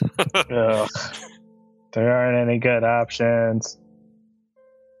 Ugh. There aren't any good options.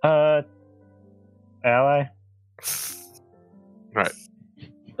 Ally? Right.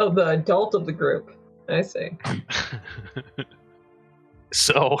 Oh, the adult of the group. I see.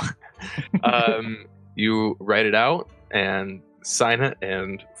 So, you write it out and sign it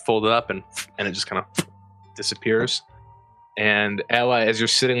and fold it up, and it just kind of disappears. And Ally, as you're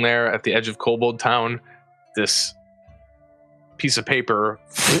sitting there at the edge of Kobold Town, this piece of paper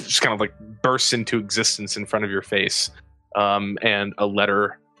just kind of like bursts into existence in front of your face, and a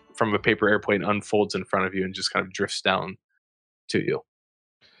letter from a paper airplane unfolds in front of you and just kind of drifts down to you.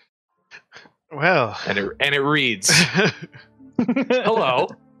 Well, And it reads, "Hello,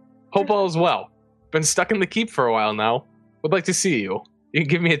 hope all is well. Been stuck in the keep for a while now. Would like to see you. You can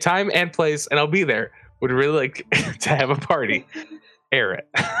give me a time and place, and I'll be there. Would really like to have a party. Eric."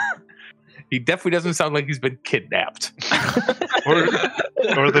 He definitely doesn't sound like he's been kidnapped. or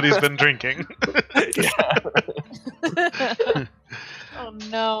that he's been drinking. Oh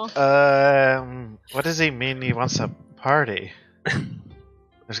no. What does he mean he wants a party?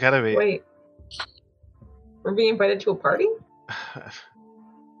 There's gotta be. Wait. We're being invited to a party?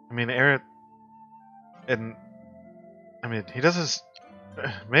 I mean, Eric. And. I mean, he doesn't.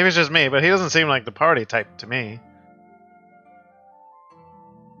 Maybe it's just me, but he doesn't seem like the party type to me.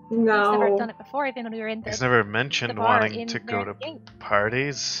 He's never No. done it before, even when we were in He's the never mentioned bar wanting in to go to Mary's Gate.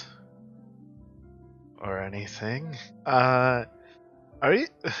 parties or anything. Are you?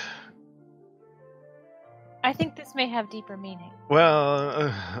 I think this may have deeper meaning.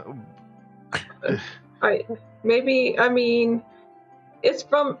 Well, I mean, it's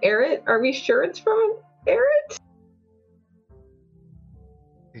from Eric. Are we sure it's from Eric?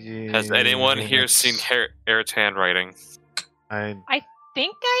 Has anyone here it's- seen Eric's handwriting? I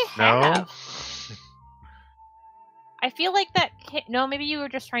Think I no. have. I feel like that. No, maybe you were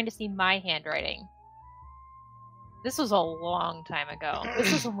just trying to see my handwriting. This was a long time ago.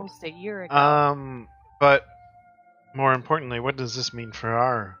 This was almost a year ago. But more importantly, what does this mean for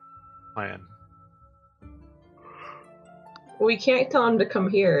our plan? We can't tell him to come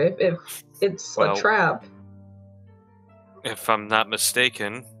here if it's Well- a trap. If I'm not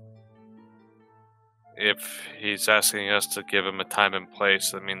mistaken, if he's asking us to give him a time and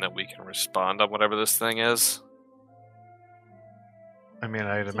place, that mean that we can respond on whatever this thing is. I mean,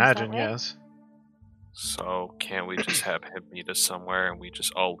 I'd Seems imagine that way. yes. So can't we just have him meet us somewhere and we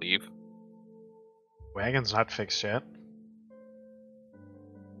just all leave? Wagon's not fixed yet.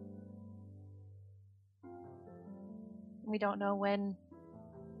 We don't know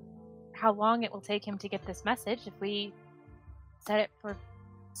how long it will take him to get this message. If we set it for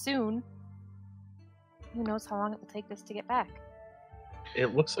soon, who knows how long it will take this to get back.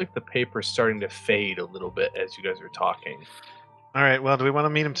 It looks like the paper's starting to fade a little bit as you guys are talking. All right. Well, do we want to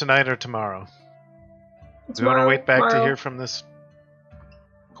meet him tonight or tomorrow? Do we want to wait back to hear from this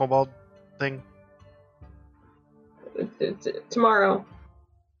kobold thing? Tomorrow.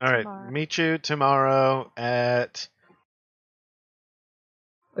 All right. Tomorrow. Meet you tomorrow at.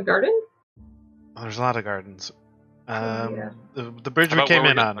 A garden? Oh, there's a lot of gardens. Yeah. The bridge How we about came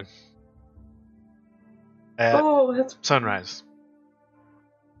where in we're on. going? At Oh, that's sunrise.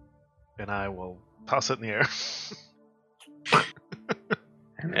 And I will toss it in the air.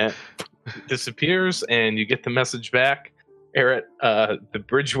 And it disappears, and you get the message back. Eric, the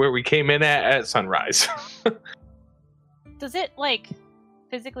bridge where we came in at sunrise. Does it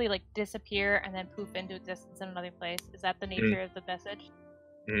physically disappear and then poof into existence in another place? Is that the nature of the message?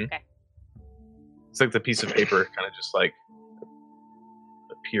 It's like the piece of paper kind of just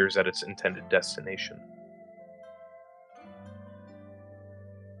appears at its intended destination.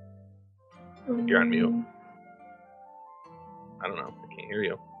 You're on mute. I don't know. I can't hear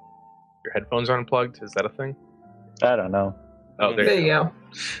you. Your headphones are unplugged? Is that a thing? I don't know. Oh, There you go.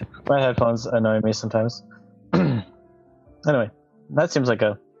 My headphones annoy me sometimes. Anyway, that seems like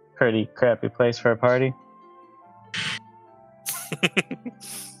a pretty crappy place for a party.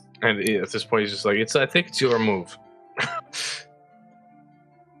 And at this point, he's just like, I think it's your move.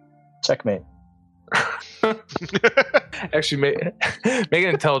 Checkmate. Actually, make an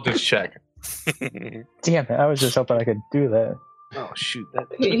intelligence check. Damn it, I was just hoping I could do that. Oh, shoot. That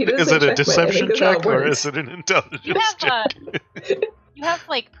He doesn't Is it a checkmate. I think deception that's how check it or works. is it an intelligence You have check? you have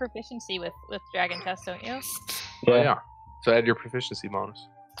like proficiency with dragon chess, don't you? Oh, yeah. So add your proficiency bonus.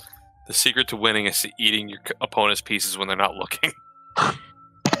 The secret to winning is eating your opponent's pieces when they're not looking.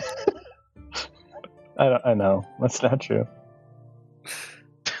 I know. That's not true.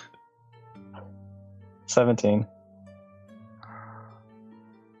 17.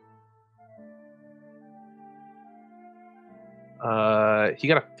 He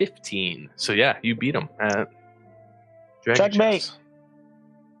got a 15. So yeah, you beat him at Dragon Checkmate. Chess.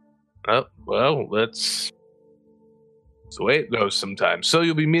 Oh, well, let's the way it goes sometimes. So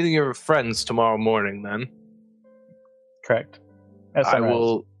you'll be meeting your friends tomorrow morning then. Correct. At I sunrise.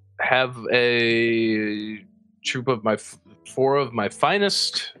 will have a troop of my 4 of my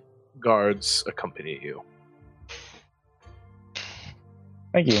finest guards accompany you.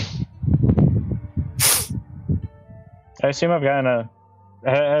 Thank you. I assume I've gotten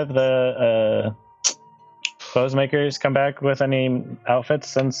have the clothes makers come back with any outfits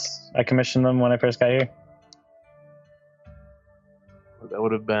since I commissioned them when I first got here? That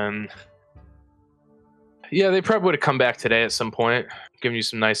would have been... Yeah, they probably would have come back today at some point, giving you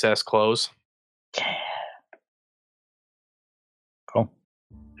some nice-ass clothes. Cool.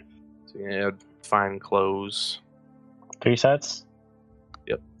 So yeah, fine clothes. 3 sets?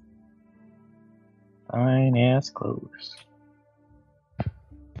 Yep. Fine ass clothes.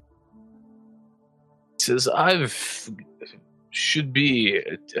 Says should be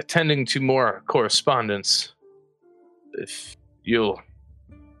attending to more correspondence. If you'll...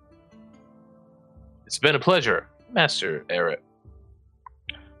 It's been a pleasure, Master Eric.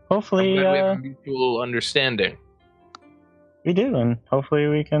 I'm Hopefully, glad we have a mutual understanding. we do, and hopefully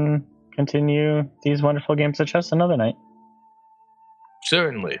we can continue these wonderful games of chess another night.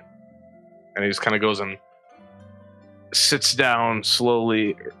 Certainly. And he just kind of goes and sits down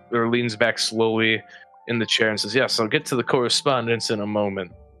slowly, or leans back slowly in the chair and says, yes, I'll get to the correspondence in a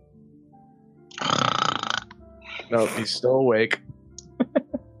moment. Nope, he's still awake.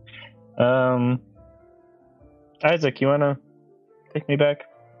 Isaac, you wanna take me back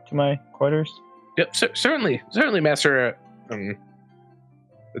to my quarters? Yep, certainly, Master.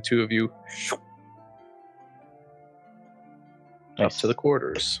 The two of you up Nice. to the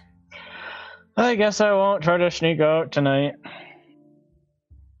quarters. I guess I won't try to sneak out tonight.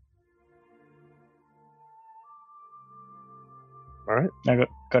 All right, Now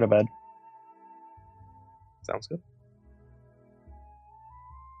go to bed. sounds good.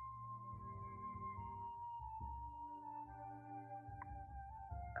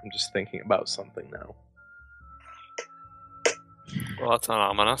 I'm just thinking about something now. Well, that's not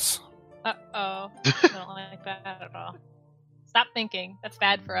ominous. Uh oh. I don't like that at all. Stop thinking. That's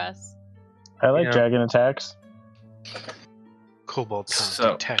bad for us. I like Yeah. dragon attacks. Cobalt Town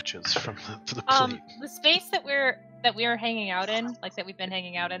So- detaches from the plate. The space that we're hanging out in, like that we've been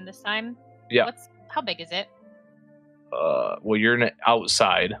hanging out in this time. Yeah. How big is it? Well, you're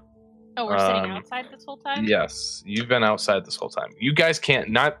outside. Oh, we're sitting Um, outside this whole time? Yes, you've been outside this whole time. You guys can't.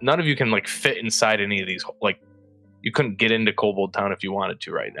 None of you can like fit inside any of these. Like, you couldn't get into Kobold Town if you wanted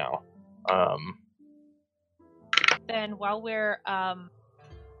to right now. Then while we're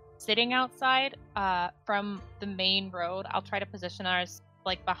sitting outside from the main road, I'll try to position ours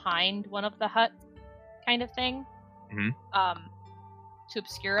like behind one of the huts kind of thing. Mhm. To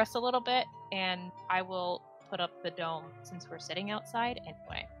obscure us a little bit, and I will put up the dome since we're sitting outside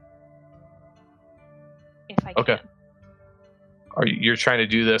anyway. If I Okay. can. You're trying to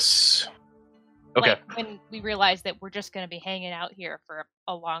do this? Okay. Like when we realize that we're just going to be hanging out here for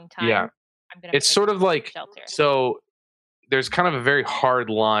a long time. Yeah. I'm gonna It's take sort of like shelter. so. There's kind of a very hard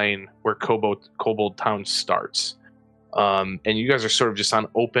line where Kobold Town starts, and you guys are sort of just on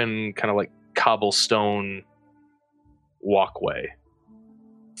open, kind of like cobblestone walkway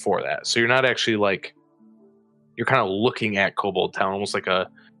for that. So you're not actually like, you're kind of looking at Kobold Town, almost like a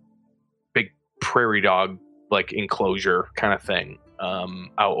big prairie dog like enclosure kind of thing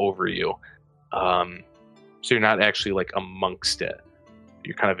out over you. So you're not actually like amongst it.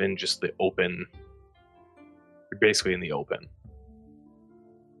 You're kind of in just the open. You're basically in the open.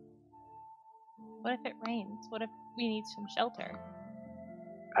 What if it rains? What if we need some shelter?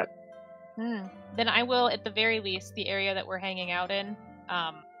 I- Then I will, at the very least, the area that we're hanging out in,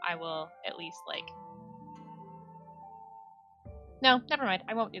 I will at least, like... No, never mind.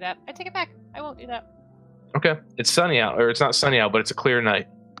 I won't do that. I take it back. I won't do that. Okay. It's sunny out, or it's not sunny out, but it's a clear night.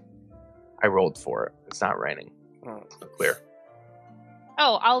 I rolled for it. It's not raining. It's clear.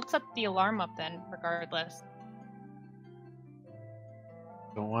 Oh, I'll set the alarm up then, regardless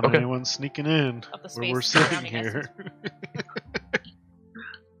Don't want Okay. anyone sneaking in of the where we're space sitting surrounding us. here.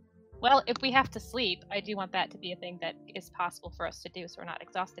 Well, if we have to sleep, I do want that to be a thing that is possible for us to do so we're not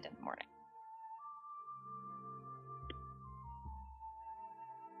exhausted in the morning.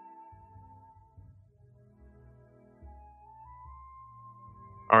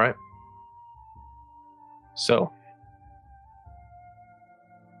 All right. So,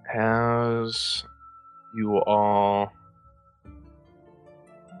 as you all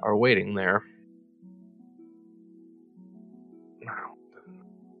are waiting there,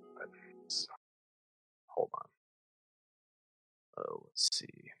 hold on. Let's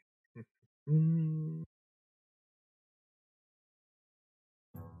see.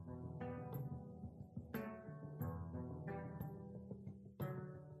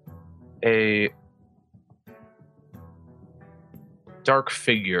 A dark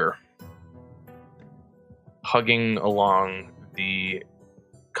figure hugging along the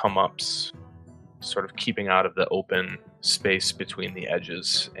come-ups, sort of keeping out of the open space between the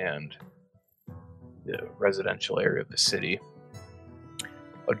edges and the residential area of the city.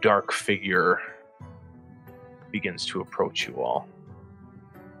 A dark figure begins to approach you all.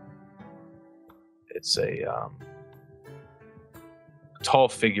 It's a tall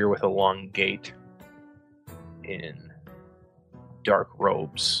figure with a long gait in dark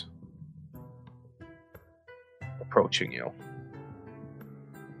robes approaching you,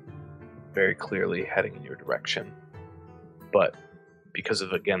 very clearly heading in your direction. But because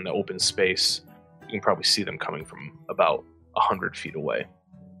of, again, the open space, you can probably see them coming from about 100 feet away.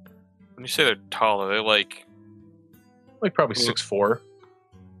 When you say they're tall, are they like Probably 6'4".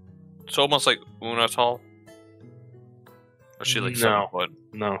 so almost like Una tall? Or is she like No. 7 foot?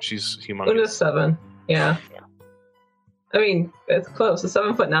 No, she's Una's humongous. 7. Yeah. I mean, it's close. It's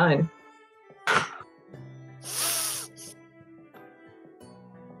 7'9".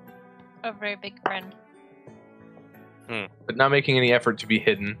 A very big friend. But not making any effort to be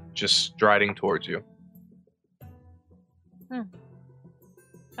hidden, just striding towards you.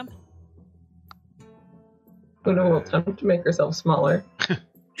 Una will attempt to make herself smaller.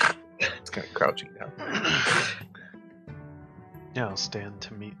 It's kind of crouching down. Yeah, I'll stand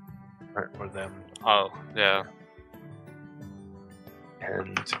to meet or them. Oh, yeah.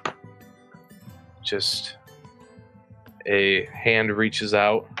 And just a hand reaches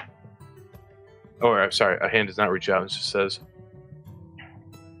out. Or, I'm sorry, a hand does not reach out. It just says,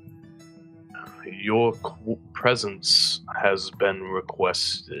 "Your presence has been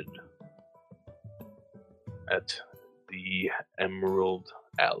requested at the Emerald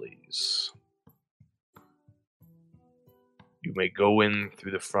Alleys. You may go in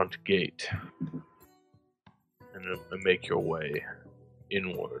through the front gate and make your way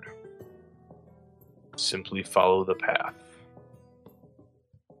inward. Simply follow the path.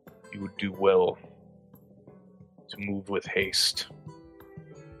 You would do well to move with haste.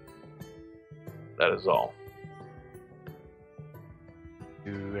 That is all."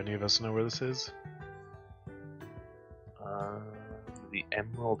 Do any of us know where this is? The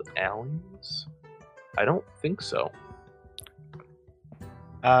Emerald Alleys? I don't think so.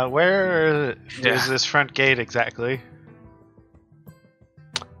 Where Yeah. is this front gate exactly?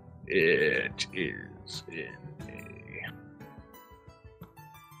 It is in a...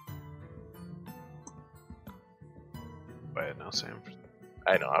 Wait, no, Sam.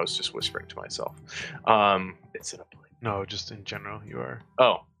 I know, I was just whispering to myself. It's in a place. No, just in general, you are.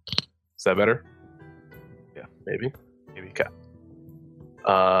 Oh. Is that better? Yeah. Maybe? Maybe. Okay.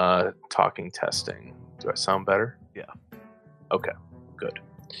 Talking, testing. Do I sound better? Yeah. Okay, good.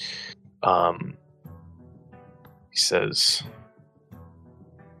 He says,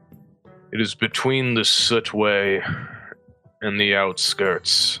 "It is between the Sootway and the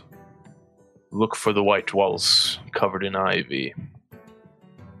outskirts. Look for the white walls covered in ivy."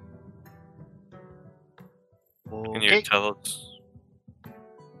 Can you Okay. tell us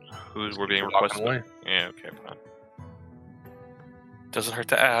who's we're being Walking requested? away. Yeah, okay, fine. Doesn't hurt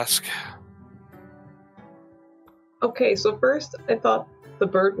to ask. Okay, so first I thought the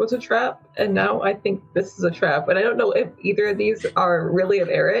bird was a trap, and now I think this is a trap. And I don't know if either of these are really an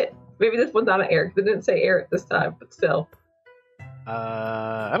Eret. Maybe this one's not an Eret, because it didn't say Eret this time, but still.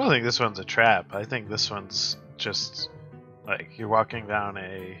 I don't think this one's a trap. I think this one's just like you're walking down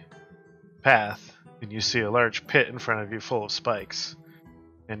a path and you see a large pit in front of you full of spikes,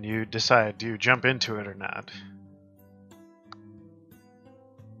 and you decide, do you jump into it or not?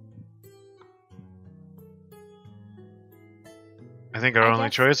 I think our only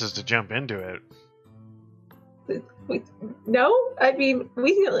choice is to jump into it. No, I mean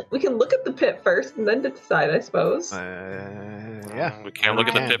we can look at the pit first and then decide, I suppose. Yeah. We can't look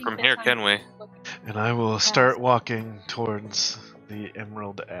at the pit from here, can we? And I will start walking towards the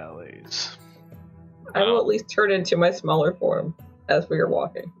Emerald Alleys. I will at least turn into my smaller form as we are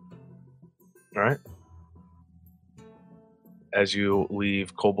walking. All right. As you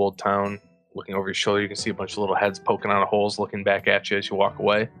leave Kobold Town, looking over your shoulder, you can see a bunch of little heads poking out of holes, looking back at you as you walk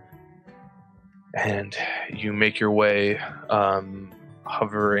away. And you make your way,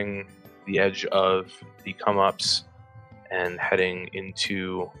 hovering the edge of the come-ups and heading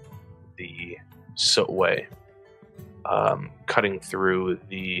into the Sootway, cutting through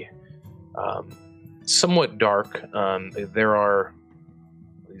the somewhat dark. There are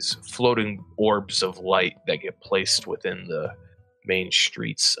these floating orbs of light that get placed within the main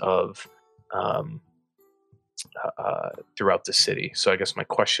streets of throughout the city. So I guess my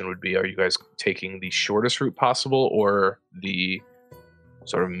question would be, are you guys taking the shortest route possible or the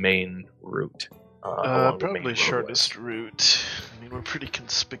sort of main route? Probably shortest route. I mean, we're pretty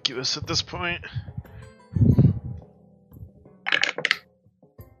conspicuous at this point. Is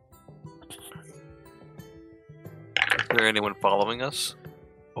there anyone following us?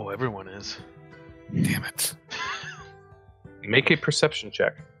 Oh, everyone is. Damn it. Make a perception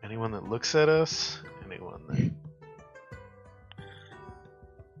check. Anyone that looks at us, anyone that...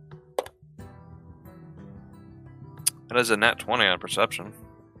 That is a nat 20 on perception.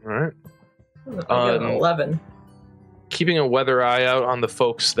 All right. I got an 11. Keeping a weather eye out on the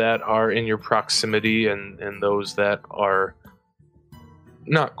folks that are in your proximity and those that are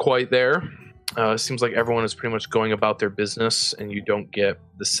not quite there. Seems like everyone is pretty much going about their business, and you don't get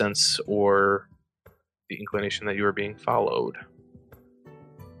the sense or the inclination that you are being followed.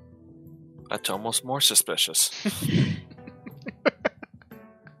 That's almost more suspicious.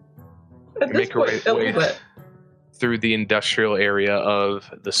 At this Make your point, a little bit. through the industrial area of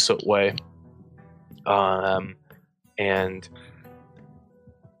the Sootway. And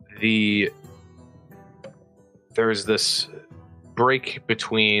there's this break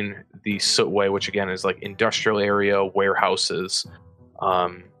between the Sootway, which again is like industrial area, warehouses,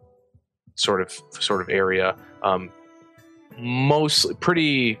 sort of area. Mostly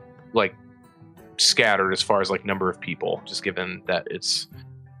pretty like scattered as far as like number of people, just given that it's,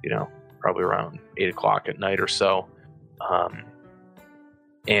 probably around 8 o'clock at night or so.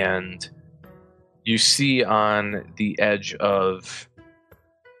 And you see on the edge of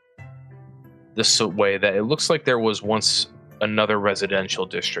the Sootway that it looks like there was once another residential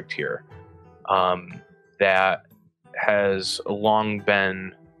district here that has long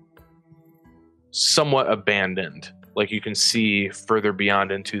been somewhat abandoned. Like you can see further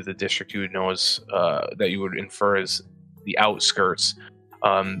beyond into the district you would know as that you would infer as the outskirts,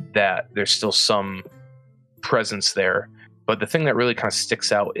 that there's still some presence there. But the thing that really kind of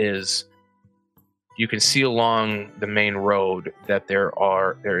sticks out is you can see along the main road that there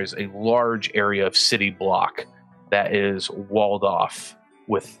is a large area of city block that is walled off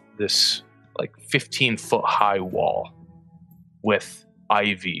with this like 15-foot high wall with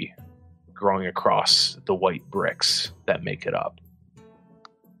ivy growing across the white bricks that make it up.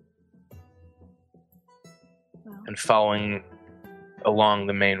 Wow. And following along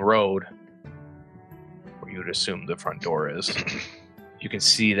the main road, where you would assume the front door is, you can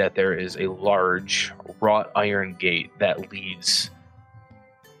see that there is a large wrought iron gate that leads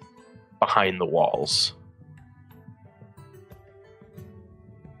behind the walls.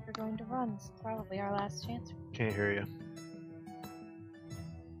 We're going to run. It's probably our last chance. Can't hear you.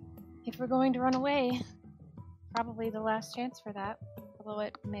 If we're going to run away, probably the last chance for that. Although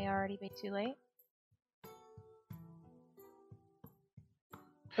it may already be too late.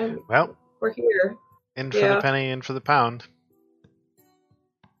 Well, We're here. in for the penny, in for the pound.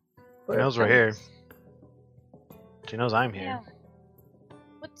 She knows we're here. She knows I'm here. Yeah.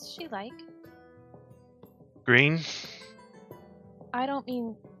 What's she like? Green? I don't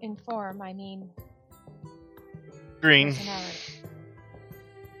mean in form, I mean Green. personality.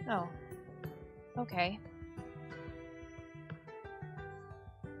 Oh. Okay.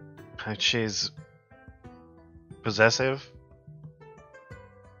 She's possessive.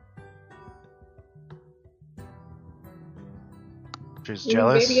 She's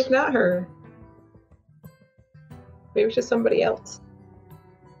jealous. Maybe it's not her. Maybe it's just somebody else.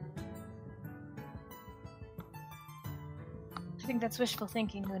 I think that's wishful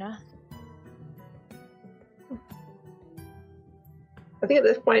thinking, Luna. I think at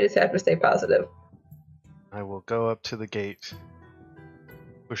this point I just have to stay positive. I will go up to the gate,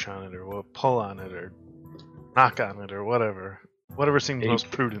 push on it, or we'll pull on it, or knock on it, or whatever. Whatever seems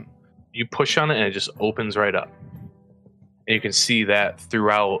most prudent. You push on it and it just opens right up. And you can see that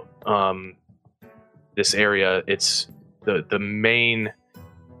throughout this area, it's the main.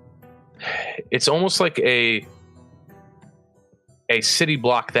 It's almost like a city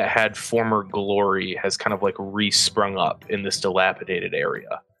block that had former glory has kind of like re-sprung up in this dilapidated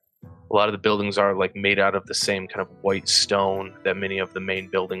area. A lot of the buildings are like made out of the same kind of white stone that many of the main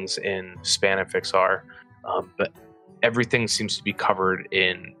buildings in Spanifix are, but everything seems to be covered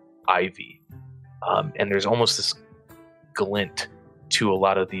in ivy, and there's almost this glint to a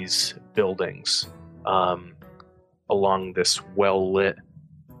lot of these buildings along this well-lit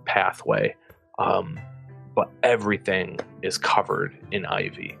pathway, but everything is covered in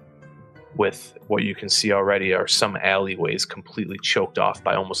ivy, with what you can see already are some alleyways completely choked off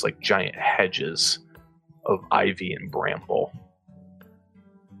by almost like giant hedges of ivy and bramble.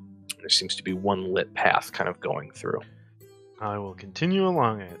 There seems to be one lit path kind of going through. I will continue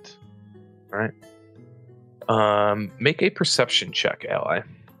along it. All right. Make a perception check, ally.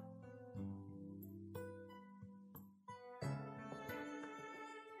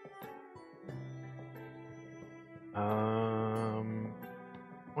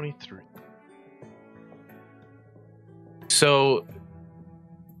 23. So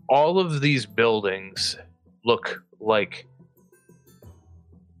all of these buildings look like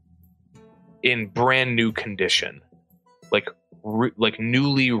in brand new condition, like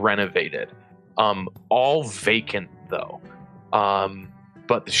newly renovated, all vacant though.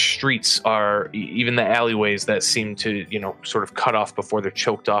 But the streets are, even the alleyways that seem to, sort of cut off before they're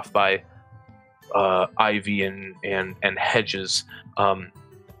choked off by ivy and hedges.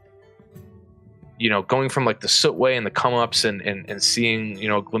 Going from like the Sootway and the come-ups and seeing,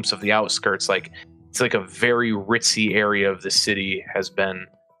 a glimpse of the outskirts, like it's like a very ritzy area of the city has been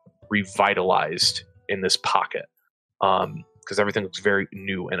revitalized in this pocket. Because everything looks very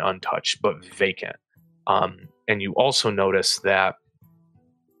new and untouched, but vacant. And you also notice that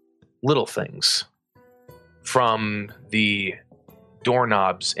little things, from the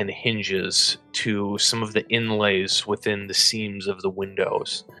doorknobs and hinges to some of the inlays within the seams of the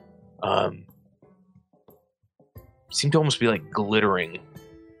windows, seem to almost be like glittering,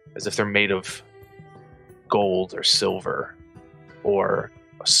 as if they're made of gold or silver, or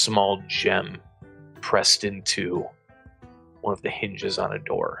a small gem pressed into one of the hinges on a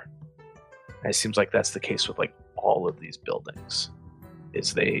door. And it seems like that's the case with like all of these buildings,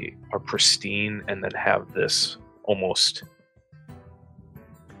 is they are pristine and then have this almost,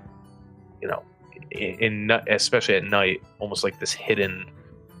 especially at night, almost like this hidden,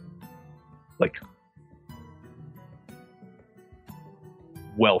 like,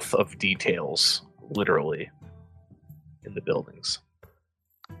 wealth of details, literally, in the buildings.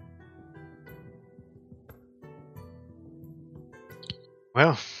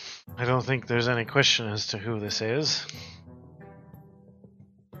 Well, I don't think there's any question as to who this is.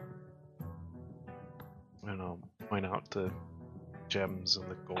 And I'll point out the gems and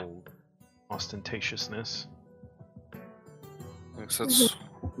the gold ostentatiousness. I guess that's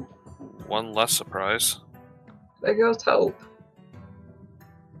one less surprise. There goes hope.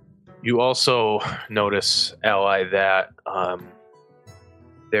 You also notice, ally, that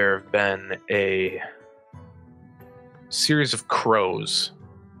there have been a series of crows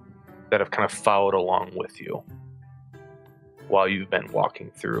that have kind of followed along with you while you've been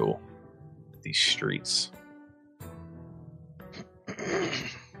walking through these streets.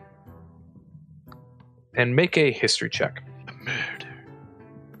 And make a history check. A murder.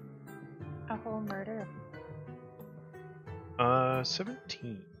 A whole murder.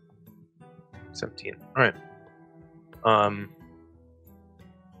 17. 17. All right.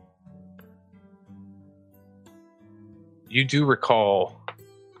 You do recall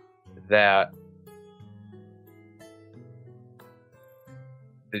that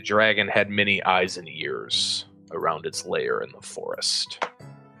the dragon had many eyes and ears around its lair in the forest.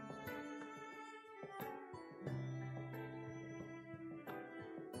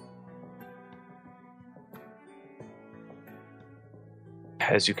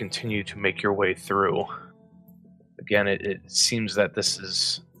 As you continue to make your way through, again, it seems that this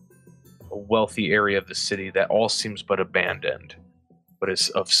is a wealthy area of the city that all seems but abandoned, but is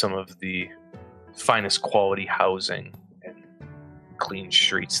of some of the finest quality housing and clean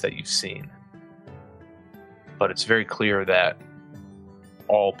streets that you've seen. but it's very clear that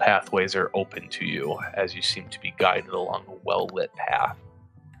all pathways are open to you as you seem to be guided along a well-lit path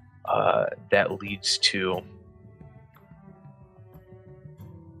that leads to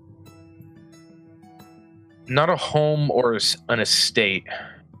not a home or an estate,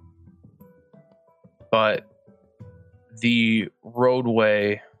 but the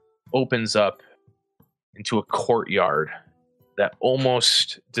roadway opens up into a courtyard that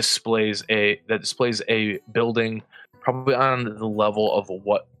almost displays a building probably on the level of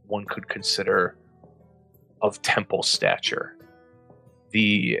what one could consider of temple stature.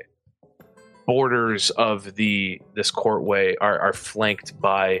 The borders of this courtway are flanked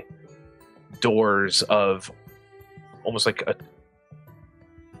by doors of almost like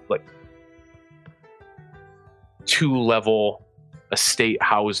 2-level estate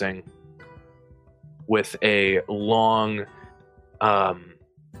housing with a long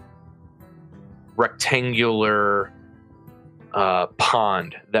rectangular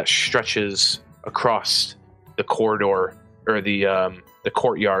pond that stretches across the corridor or the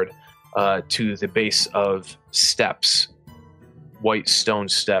courtyard to the base of steps, white stone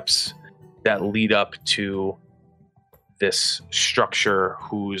steps that lead up to this structure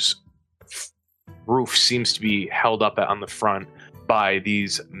whose roof seems to be held up on the front by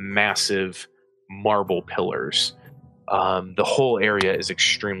these massive marble pillars. The whole area is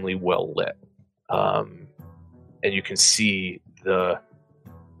extremely well lit. And you can see the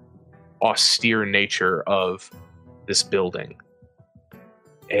austere nature of this building.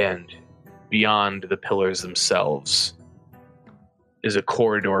 And beyond the pillars themselves is a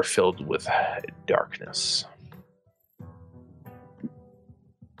corridor filled with darkness.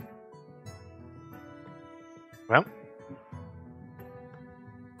 Well,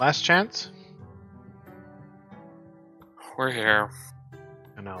 last chance, We're here.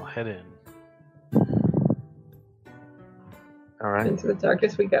 and I'll head in. All right. Into the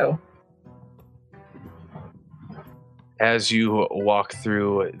darkness we go. As you walk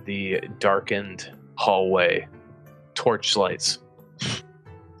through the darkened hallway, torchlights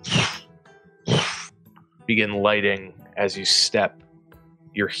begin lighting as you step,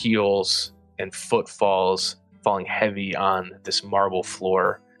 your heels and footfalls falling heavy on this marble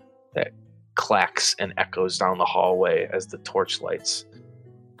floor that clacks and echoes down the hallway as the torchlights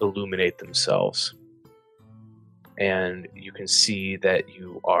illuminate themselves. And you can see that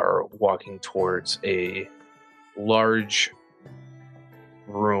you are walking towards a large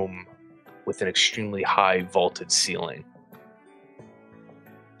room with an extremely high vaulted ceiling.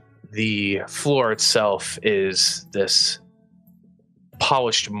 The floor itself is this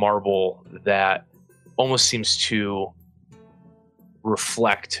polished marble that almost seems to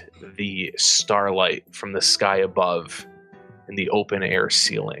reflect the starlight from the sky above in the open air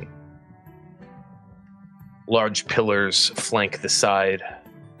ceiling. Large pillars flank the side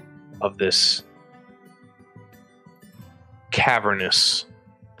of this cavernous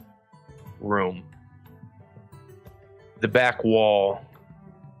room. The back wall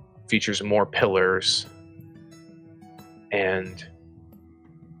features more pillars and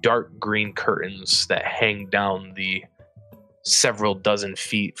dark green curtains that hang down the several dozen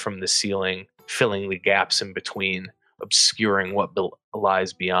feet from the ceiling, filling the gaps in between, obscuring what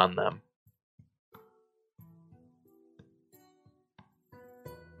lies beyond them.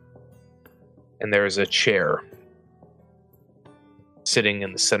 And there is a chair sitting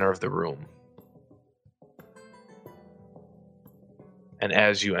in the center of the room. And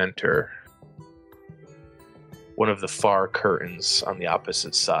as you enter, one of the far curtains on the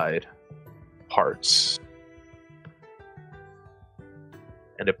opposite side parts,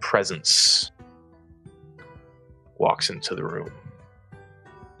 and a presence walks into the room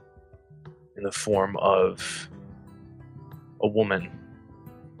in the form of a woman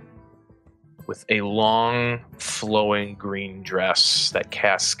with a long, flowing green dress that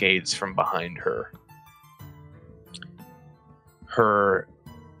cascades from behind her.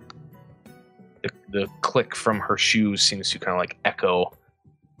 The click from her shoes seems to kind of like echo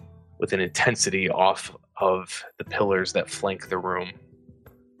with an intensity off of the pillars that flank the room.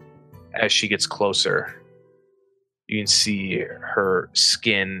 As she gets closer, you can see her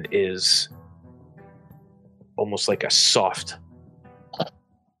skin is almost like a soft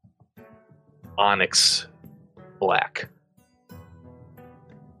onyx black.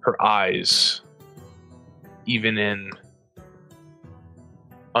 Her eyes, even in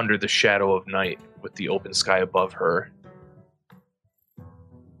under the shadow of night with the open sky above her,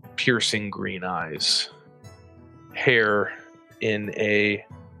 piercing green eyes, hair in a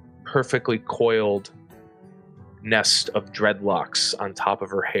perfectly coiled nest of dreadlocks on top of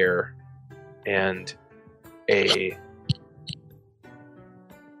her hair, and a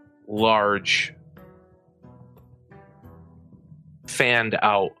large, fanned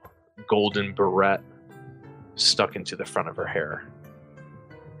out golden barrette stuck into the front of her hair.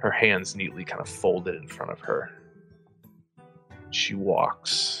 Her hands neatly kind of folded in front of her. She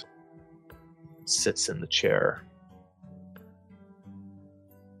walks, sits in the chair,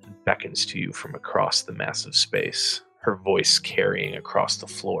 and beckons to you from across the massive space, her voice carrying across the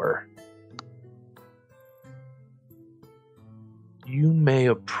floor. You may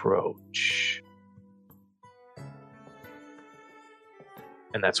approach.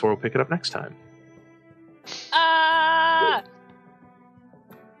 And that's where we'll pick it up next time.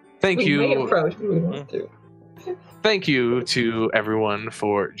 Thank We you. may approach, but we want to. Thank you to everyone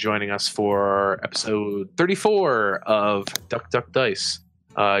for joining us for episode 34 of Duck Duck Dice.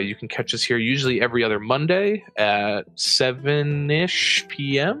 You can catch us here usually every other Monday at 7-ish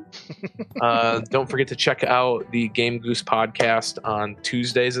p.m. Don't forget to check out the Game Goose podcast on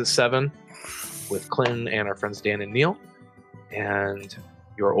Tuesdays at 7 with Clinton and our friends Dan and Neil. And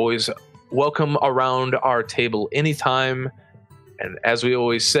you're always welcome around our table anytime. And as we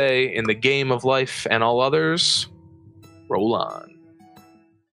always say, in the game of life and all others, roll on.